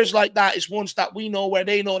 Players like that is ones that we know where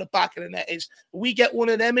they know the back of the net is. If we get one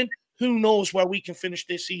of them in, who knows where we can finish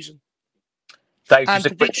this season. Dave, just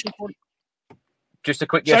a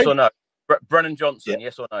quick yes or no. Brennan Johnson,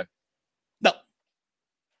 yes or no? No.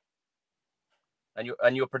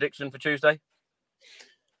 And your prediction for Tuesday?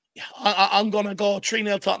 Yeah, I'm going to go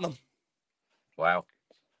 3-0 Tottenham. Wow.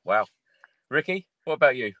 Ricky, what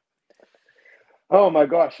about you? Oh my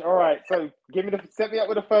gosh! All right, so set me up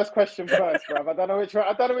with the first question first, bruv. I don't know which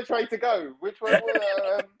way to go. Which one? I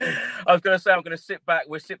was going to say I'm going to sit back.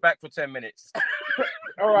 We'll sit back for 10 minutes.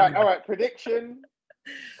 All right. Prediction.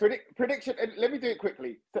 And let me do it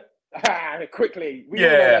quickly. Quickly. We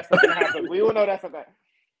all know that's not going to happen. We all know that's not going to happen.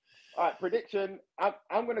 All right, prediction.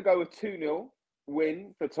 I'm going to go with 2-0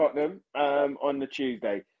 win for Tottenham on the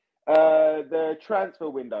Tuesday. The transfer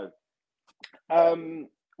window.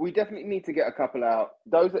 We definitely need to get a couple out.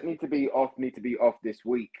 Those that need to be off this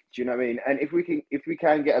week. Do you know what I mean? And if we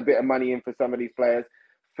can get a bit of money in for some of these players,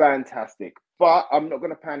 fantastic. But I'm not going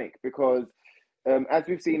to panic because, as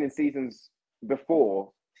we've seen in seasons before,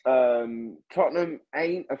 Tottenham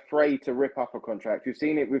ain't afraid to rip up a contract. We've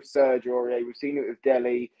seen it with Serge Aurier. We've seen it with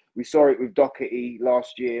Dele. We saw it with Doherty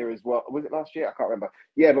last year as well. Was it last year? I can't remember.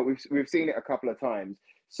 Yeah, but we've seen it a couple of times.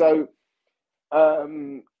 So,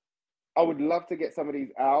 I would love to get some of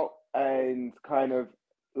these out and kind of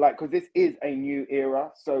because this is a new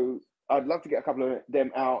era. So I'd love to get a couple of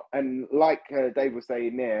them out. And like Dave was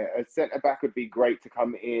saying there, a centre-back would be great to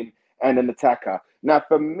come in and an attacker. Now,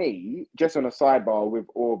 for me, just on a sidebar with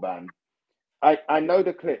Orban, I know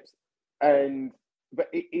the clips, but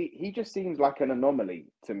he just seems like an anomaly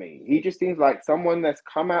to me. He just seems like someone that's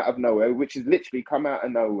come out of nowhere, which is literally come out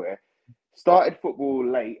of nowhere, started football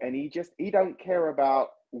late, and he don't care about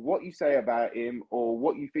what you say about him or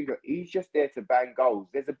what you think. He's just there to bang goals.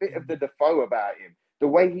 There's a bit of the Defoe about him. The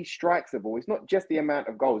way he strikes a ball, it's not just the amount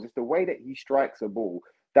of goals, it's the way that he strikes a ball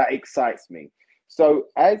that excites me. So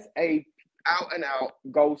as a out-and-out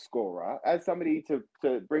goal scorer, as somebody to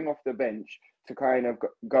bring off the bench to kind of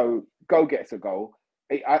go get us a goal,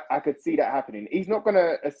 I could see that happening. He's not going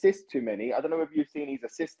to assist too many. I don't know if you've seen his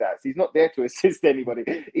assist stats. He's not there to assist anybody.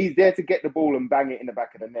 He's there to get the ball and bang it in the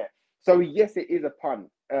back of the net. So, yes, it is a punt,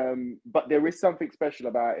 but there is something special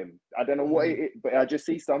about him. I don't know what it is, but I just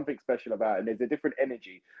see something special about him. There's a different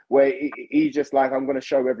energy where he's just like, I'm going to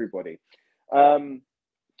show everybody.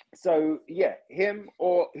 So, yeah, him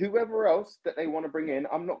or whoever else that they want to bring in,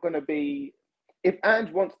 I'm not going to be... If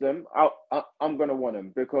Ange wants them, I'm going to want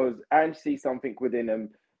them because Ange sees something within them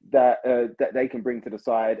that they can bring to the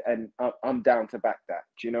side, and I'm down to back that.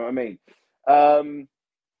 Do you know what I mean?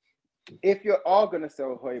 If you are going to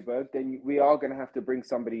sell Højbjerg, then we are going to have to bring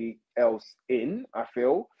somebody else in, I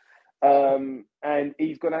feel. And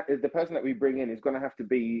the person that we bring in is going to have to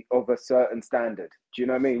be of a certain standard. Do you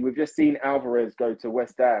know what I mean? We've just seen Alvarez go to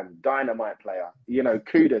West Ham, dynamite player. You know,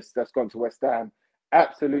 Kudus that's gone to West Ham,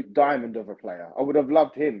 absolute diamond of a player. I would have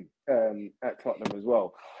loved him at Tottenham as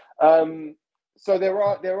well. So there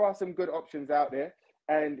are some good options out there.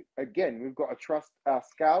 And again, we've got to trust our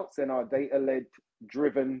scouts and our data-led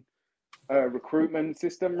driven recruitment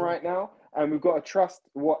system right now. And we've got to trust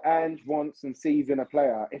what Ange wants and sees in a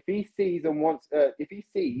player. If he sees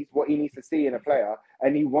what he needs to see in a player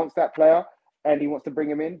and he wants that player and he wants to bring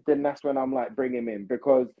him in, then that's when I'm like, bring him in,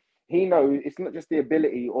 because he knows it's not just the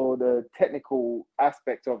ability or the technical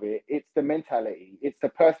aspect of it. It's the mentality. It's the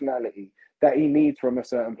personality that he needs from a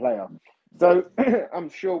certain player. So I'm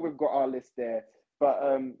sure we've got our list there. But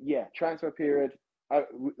transfer period,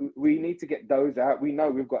 we need to get those out. We know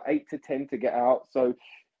we've got 8 to 10 to get out. So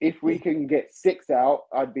if we can get 6 out,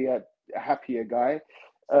 I'd be a happier guy.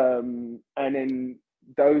 And then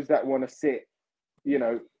those that want to sit,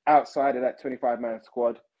 outside of that 25-man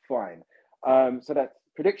squad, fine. So that's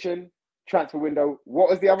prediction, transfer window. What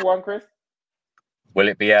was the other one, Chris? Will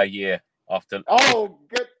it be our year after? Oh,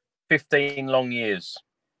 good. 15 long years.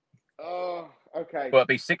 Oh, okay. Well,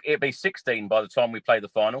 it'd be 16 by the time we play the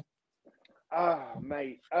final. Oh,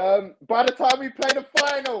 mate. By the time we play the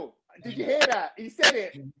final, did you hear that? He said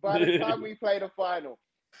it. By the time we play the final.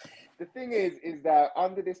 The thing is that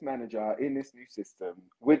under this manager, in this new system,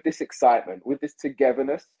 with this excitement, with this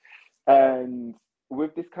togetherness, and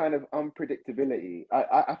with this kind of unpredictability,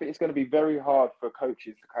 I think it's going to be very hard for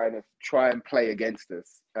coaches to kind of try and play against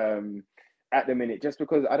us at the minute, just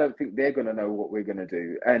because I don't think they're going to know what we're going to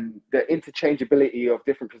do. And the interchangeability of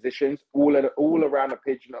different positions all around the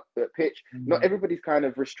pitch, not everybody's kind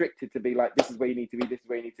of restricted to be like, this is where you need to be, this is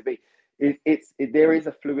where you need to be. There is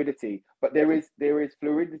a fluidity, but there is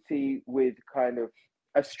fluidity with kind of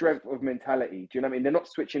a strength of mentality. Do you know what I mean? They're not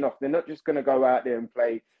switching off. They're not just going to go out there and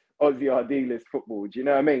play Aussie Ardealers football. Do you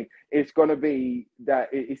know what I mean? It's going to be that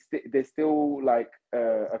there's still like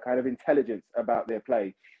a kind of intelligence about their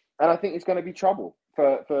play. And I think it's going to be trouble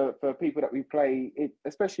for people that we play,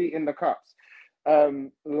 especially in the cups.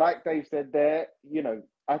 Like Dave said there,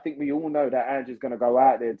 I think we all know that Ange is going to go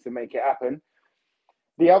out there to make it happen.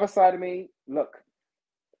 The other side of me, look,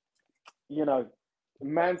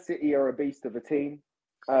 Man City are a beast of a team.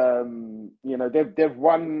 They've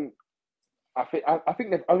won. I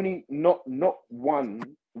think they've only not won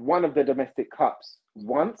one of the domestic cups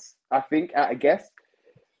once, I think, at a guess.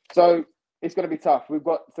 So it's going to be tough. We've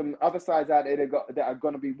got some other sides out there that are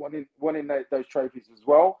going to be wanting those trophies as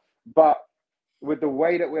well. But with the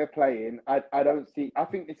way that we're playing, I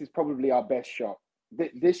think this is probably our best shot.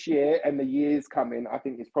 This year and the years coming, I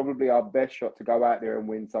think it's probably our best shot to go out there and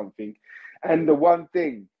win something. And the one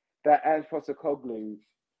thing that Ange Postecoglou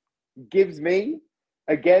gives me,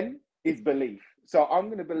 again, is belief. So I'm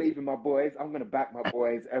going to believe in my boys. I'm going to back my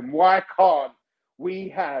boys. And why can't we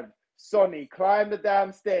have Sonny climb the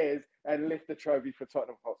damn stairs and lift the trophy for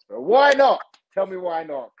Tottenham Hotspur? Why not? Tell me why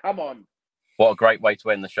not. Come on. What a great way to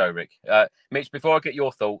end the show, Rick. Mitch, before I get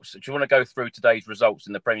your thoughts, do you want to go through today's results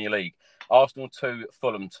in the Premier League? Arsenal 2,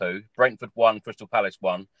 Fulham 2, Brentford 1, Crystal Palace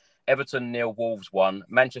 1, Everton 0, Wolves 1,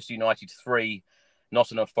 Manchester United 3,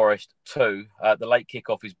 Nottingham Forest 2. The late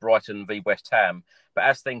kickoff is Brighton v West Ham. But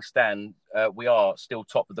as things stand, we are still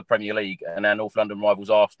top of the Premier League, and our North London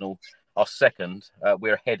rivals Arsenal are second.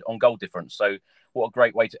 We're ahead on goal difference. So what a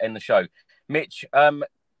great way to end the show. Mitch,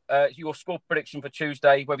 your score prediction for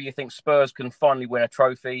Tuesday, whether you think Spurs can finally win a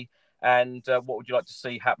trophy, and what would you like to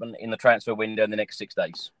see happen in the transfer window in the next 6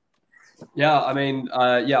 days? Yeah, I mean,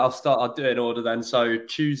 I'll do it in order then. So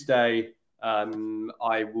Tuesday,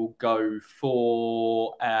 I will go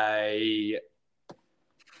for a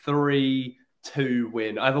 3-2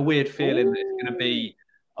 win. I have a weird feeling that it's going to be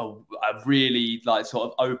a really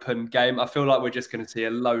sort of open game. I feel like we're just going to see a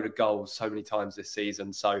load of goals so many times this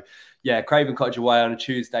season. So yeah, Craven Cottage away on a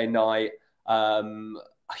Tuesday night.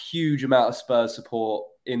 A huge amount of Spurs support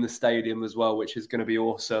in the stadium as well, which is going to be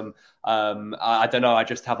awesome. I don't know. I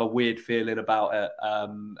just have a weird feeling about it.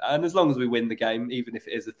 And as long as we win the game, even if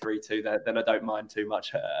it is a 3-2, then I don't mind too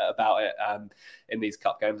much about it in these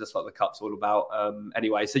cup games. That's what the cup's all about.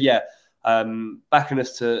 Anyway, so yeah, backing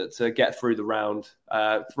us to get through the round,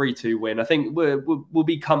 3-2 win. I think we'll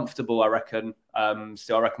be comfortable, I reckon.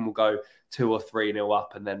 Still, I reckon we'll go 2 or 3-0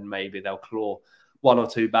 up, and then maybe they'll claw 1 or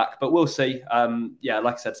 2 back, but we'll see. Yeah,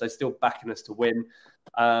 like I said, so still backing us to win.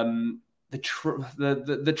 The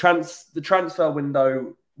transfer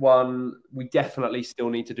window one, we definitely still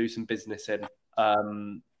need to do some business in.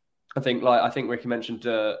 I think Ricky mentioned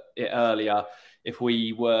it earlier. If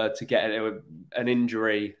we were to get an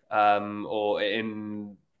injury or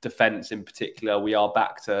in defence in particular, we are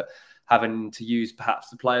back to having to use perhaps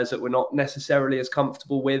the players that we're not necessarily as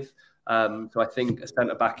comfortable with. So I think a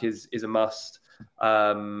centre back is a must.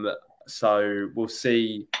 So we'll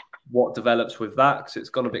see what develops with that, because it's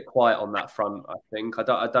gone a bit quiet on that front, I think.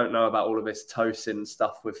 I don't know about all of this Tosin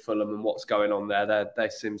stuff with Fulham and what's going on there. There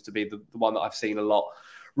seems to be the one that I've seen a lot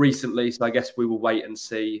recently, so I guess we will wait and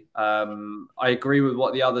see. I agree with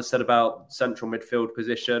what the others said about central midfield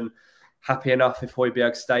position. Happy enough if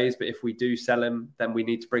Højbjerg stays, but if we do sell him, then we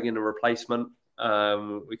need to bring in a replacement.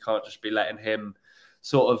 We can't just be letting him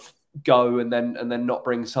sort of go and then not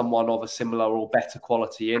bring someone of a similar or better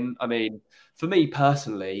quality in. I mean, for me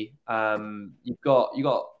personally, you've got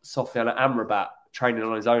Sofiane Amrabat training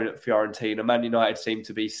on his own at Fiorentina. Man United seem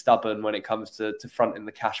to be stubborn when it comes to fronting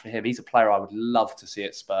the cash for him. He's a player I would love to see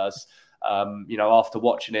at Spurs. After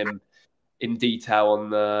watching him in detail in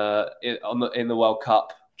the World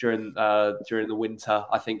Cup during the winter,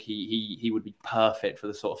 I think he would be perfect for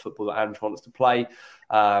the sort of football that Ange wants to play.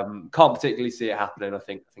 Can't particularly see it happening. I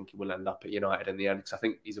think he will end up at United in the end, because I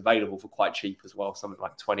think he's available for quite cheap as well, something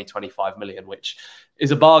like 20-25 million, which is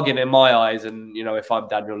a bargain in my eyes. And if I'm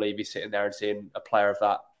Daniel Levy sitting there and seeing a player of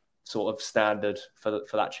that sort of standard for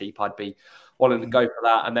that cheap, I'd be wanting to go for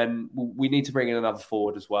that. And then we need to bring in another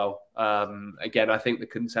forward as well. Again, I think the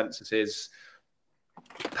consensus is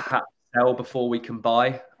perhaps sell before we can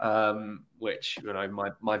buy, which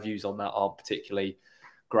my views on that aren't particularly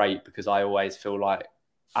great, because I always feel like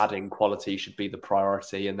adding quality should be the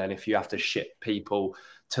priority, and then if you have to ship people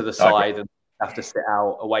to the side and have to sit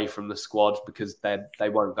out away from the squad because they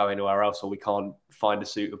won't go anywhere else, or we can't find a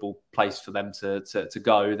suitable place for them to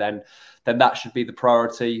go, then that should be the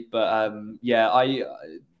priority. But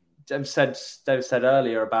Dev said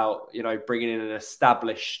earlier about bringing in an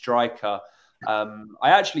established striker.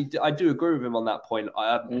 I do agree with him on that point.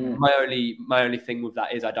 My only thing with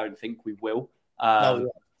that is I don't think we will.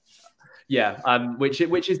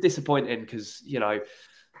 Which is disappointing, because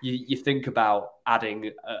you think about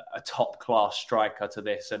adding a top class striker to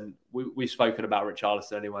this, and we've spoken about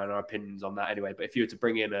Richarlison anyway and our opinions on that anyway. But if you were to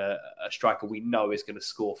bring in a striker we know is going to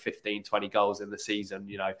score 15-20 goals in the season,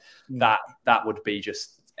 that would be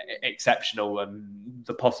just exceptional, and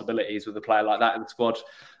the possibilities with a player like that in the squad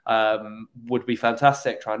would be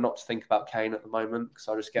fantastic. Trying not to think about Kane at the moment, because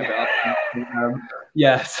I just get it up.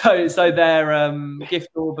 So they're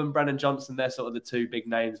Giftorb and Brennan Johnson. They're sort of the two big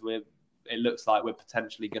names it looks like we're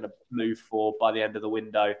potentially going to move for by the end of the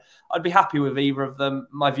window. I'd be happy with either of them.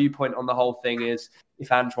 My viewpoint on the whole thing is,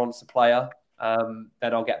 if Ange wants a player,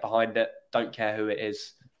 then I'll get behind it. Don't care who it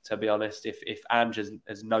is, to be honest. If Ange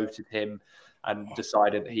has noted him and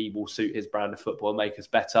decided that he will suit his brand of football and make us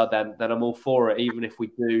better, then I'm all for it. Even if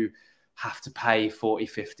we do have to pay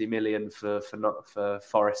 40-50 million for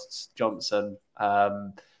Forrest's Johnson,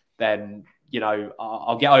 then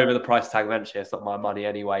I'll get over the price tag eventually. It's not my money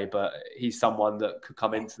anyway, but he's someone that could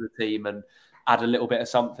come into the team and add a little bit of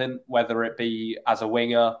something, whether it be as a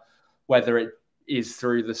winger, whether it is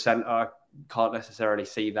through the centre. I can't necessarily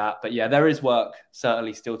see that, but yeah, there is work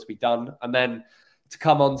certainly still to be done. And then to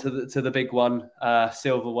come on to the big one,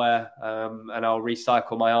 silverware, and I'll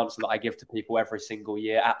recycle my answer that I give to people every single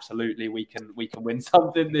year. Absolutely, we can win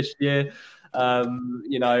something this year. I'm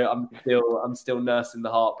still nursing the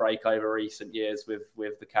heartbreak over recent years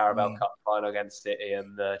with the Carabao Cup final against City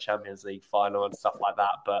and the Champions League final and stuff like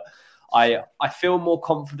that. But I feel more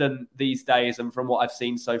confident these days, and from what I've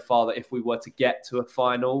seen so far, that if we were to get to a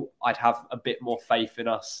final, I'd have a bit more faith in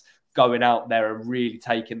us going out there and really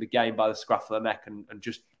taking the game by the scruff of the neck and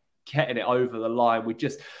just getting it over the line.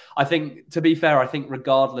 I think, to be fair,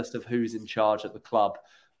 regardless of who's in charge at the club,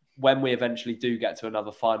 when we eventually do get to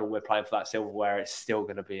another final, we're playing for that silverware, it's still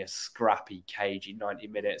going to be a scrappy, cagey 90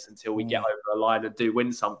 minutes until we get over the line and do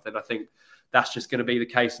win something. I think that's just going to be the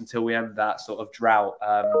case until we end that sort of drought.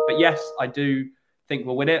 But yes, I do think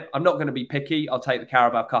we'll win it. I'm not going to be picky. I'll take the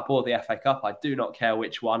Carabao Cup or the FA Cup. I do not care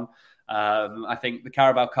which one. I think the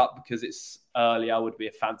Carabao Cup, because it's earlier, would be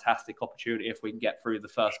a fantastic opportunity if we can get through the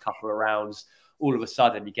first couple of rounds. All of a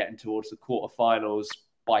sudden, you're getting towards the quarterfinals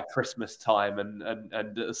by Christmas time and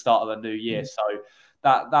at the start of the new year. So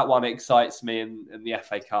that one excites me, and the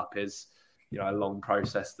FA Cup is a long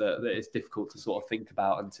process that is difficult to sort of think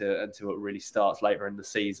about until it really starts later in the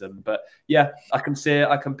season. But yeah, I can see it,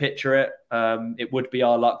 I can picture it. It would be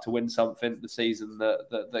our luck to win something the season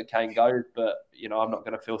that Kane goes, but I'm not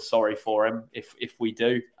going to feel sorry for him if we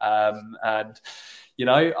do. I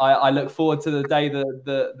look forward to the day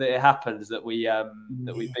that it happens, that we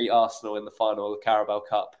beat Arsenal in the final of the Carabao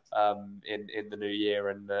Cup in the new year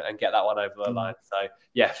and get that one over the line. So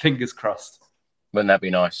yeah, fingers crossed. Wouldn't that be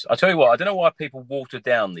nice? I'll tell you what, I don't know why people water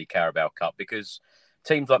down the Carabao Cup, because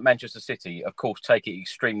teams like Manchester City, of course, take it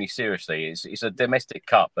extremely seriously. It's a domestic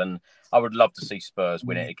cup, and I would love to see Spurs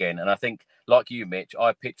win it again. And I think, like you, Mitch,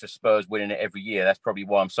 I picture Spurs winning it every year. That's probably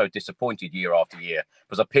why I'm so disappointed year after year,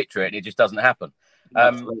 because I picture it and it just doesn't happen.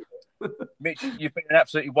 Mitch, you've been an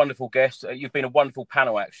absolutely wonderful guest. You've been a wonderful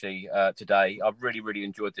panel, actually, today. I've really, really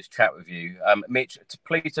enjoyed this chat with you. Mitch,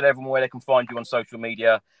 please tell everyone where they can find you on social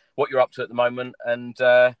media, what you're up to at the moment, and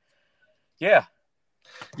yeah.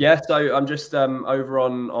 Yeah, so I'm just over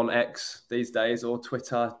on X these days, or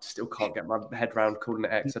Twitter. Still can't get my head around calling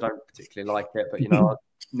it X. I don't particularly like it, but,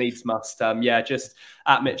 needs must. Just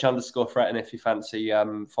at Mitch_Fretton if you fancy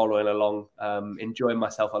following along. Enjoying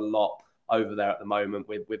myself a lot over there at the moment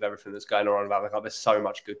with everything that's going on about the club. There's so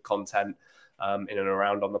much good content in and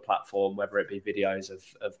around on the platform, whether it be videos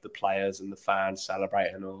of the players and the fans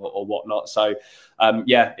celebrating or whatnot. So,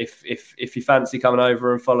 if you fancy coming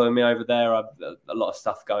over and following me over there, I've a lot of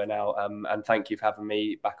stuff going out. And thank you for having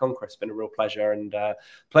me back on, Chris. It's been a real pleasure, and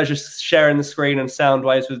pleasure sharing the screen and sound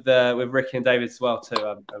waves with Ricky and David as well too.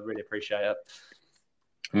 I really appreciate it.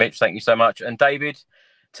 Mitch, thank you so much. And David,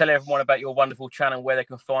 tell everyone about your wonderful channel, where they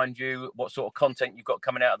can find you, what sort of content you've got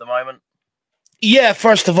coming out at the moment. Yeah,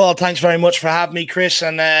 first of all, thanks very much for having me, Chris,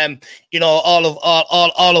 and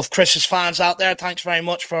all of Chris's fans out there. Thanks very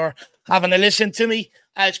much for having a listen to me.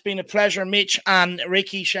 It's been a pleasure, Mitch and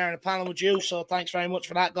Ricky, sharing a panel with you. So thanks very much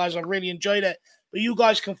for that, guys. I really enjoyed it. But you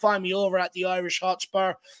guys can find me over at the Irish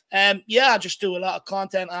Hotspur. I just do a lot of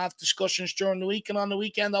content. I have discussions during the week, and on the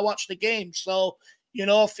weekend I watch the game. So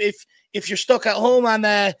if you're stuck at home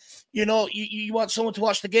and you want someone to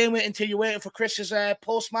watch the game with until you're waiting for Chris's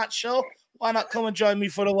post-match show, why not come and join me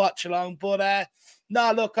for the watch along? But I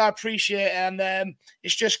appreciate it, and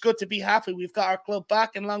it's just good to be happy. We've got our club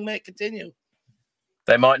back, and long may it continue.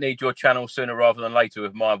 They might need your channel sooner rather than later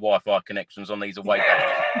with my Wi-Fi connections on these away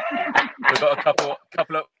games. We've got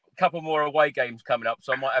a couple more away games coming up,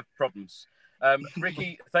 so I might have problems.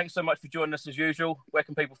 Ricky, thanks so much for joining us as usual. Where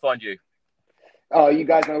can people find you? Oh, you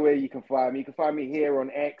guys know where you can find me. You can find me here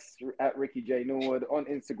on X at Ricky J. Norwood, on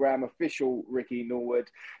Instagram, official Ricky Norwood.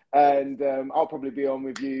 And I'll probably be on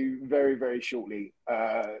with you very, very shortly,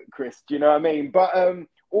 Chris. Do you know what I mean? But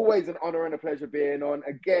always an honor and a pleasure being on.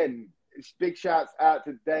 Again, big shouts out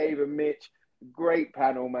to Dave and Mitch. Great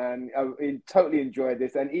panel, man. I totally enjoyed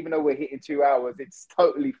this. And even though we're hitting 2 hours, it's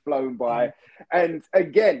totally flown by. And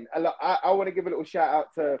again, I want to give a little shout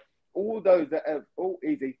out to all those that have... Oh,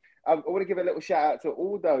 easy. I want to give a little shout out to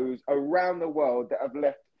all those around the world that have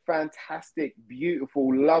left fantastic,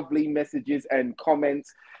 beautiful, lovely messages and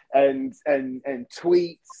comments and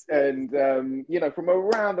tweets and from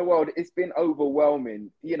around the world. It's been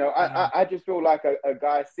overwhelming. I just feel like a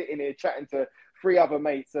guy sitting here chatting to 3 other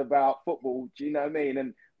mates about football. Do you know what I mean?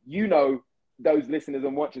 And those listeners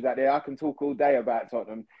and watchers out there, I can talk all day about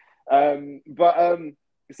Tottenham.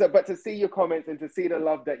 But to see your comments and to see the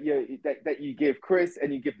love that you give Chris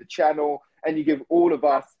and you give the channel and you give all of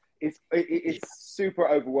us, it's super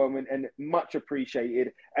overwhelming and much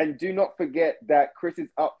appreciated. And do not forget that Chris is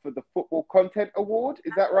up for the Football Content Award.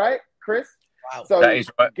 Is that right, Chris? Wow. So that is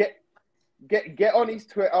right. Get on his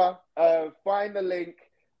Twitter, find the link,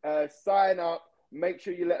 sign up, make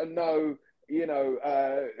sure you let him know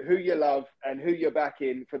who you love and who you're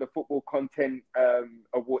backing for the Football Content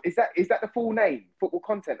Award. Is that the full name? Football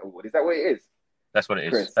Content Award. Is that what it is? That's what it is.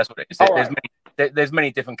 Chris? That's what it is. There's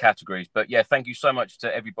many different categories, but yeah, thank you so much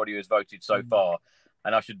to everybody who has voted so far.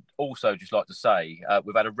 And I should also just like to say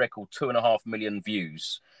we've had a record 2.5 million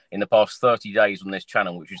views in the past 30 days on this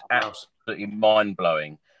channel, which is absolutely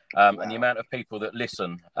mind-blowing. And the amount of people that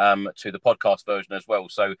listen to the podcast version as well.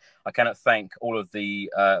 So I cannot thank all of the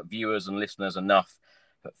viewers and listeners enough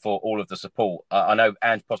for all of the support. I know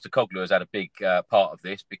Ange Postecoglou has had a big part of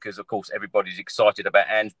this because, of course, everybody's excited about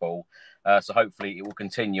Ange Ball. So hopefully it will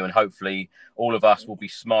continue and hopefully all of us will be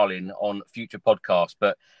smiling on future podcasts.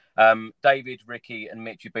 But David, Ricky and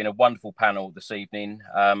Mitch, you've been a wonderful panel this evening.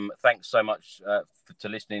 Thanks so much to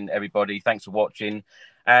listening, everybody. Thanks for watching.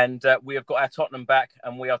 And we have got our Tottenham back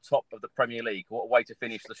and we are top of the Premier League. What a way to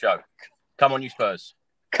finish the show. Come on, you Spurs.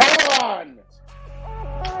 Come on!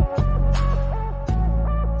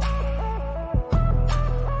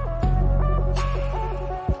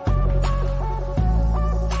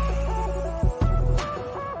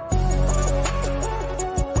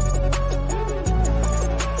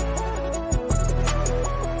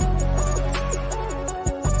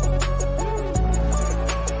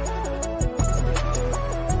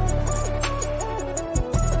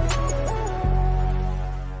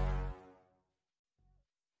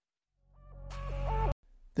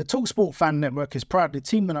 The TalkSport Fan Network is proudly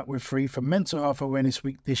teaming up with Free for Mental Health Awareness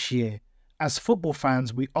Week this year. As football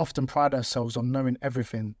fans, we often pride ourselves on knowing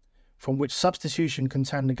everything, from which substitution can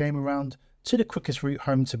turn the game around to the quickest route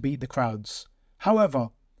home to beat the crowds. However,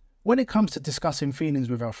 when it comes to discussing feelings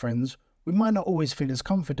with our friends, we might not always feel as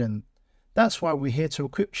confident. That's why we're here to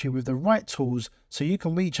equip you with the right tools so you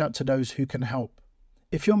can reach out to those who can help.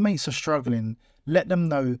 If your mates are struggling, let them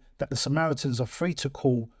know that the Samaritans are free to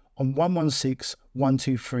call on 116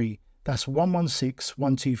 123. That's 116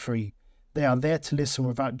 123. They are there to listen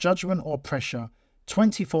without judgment or pressure,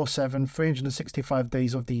 24/7, 365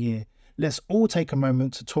 days of the year. Let's all take a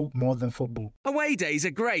moment to talk more than football. Away days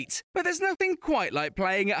are great, but there's nothing quite like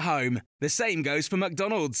playing at home. The same goes for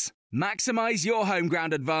McDonald's. Maximise your home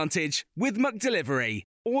ground advantage with McDelivery.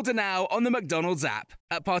 Order now on the McDonald's app.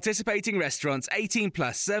 At participating restaurants, 18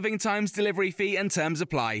 plus serving times, delivery fee and terms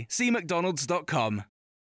apply. See mcdonalds.com.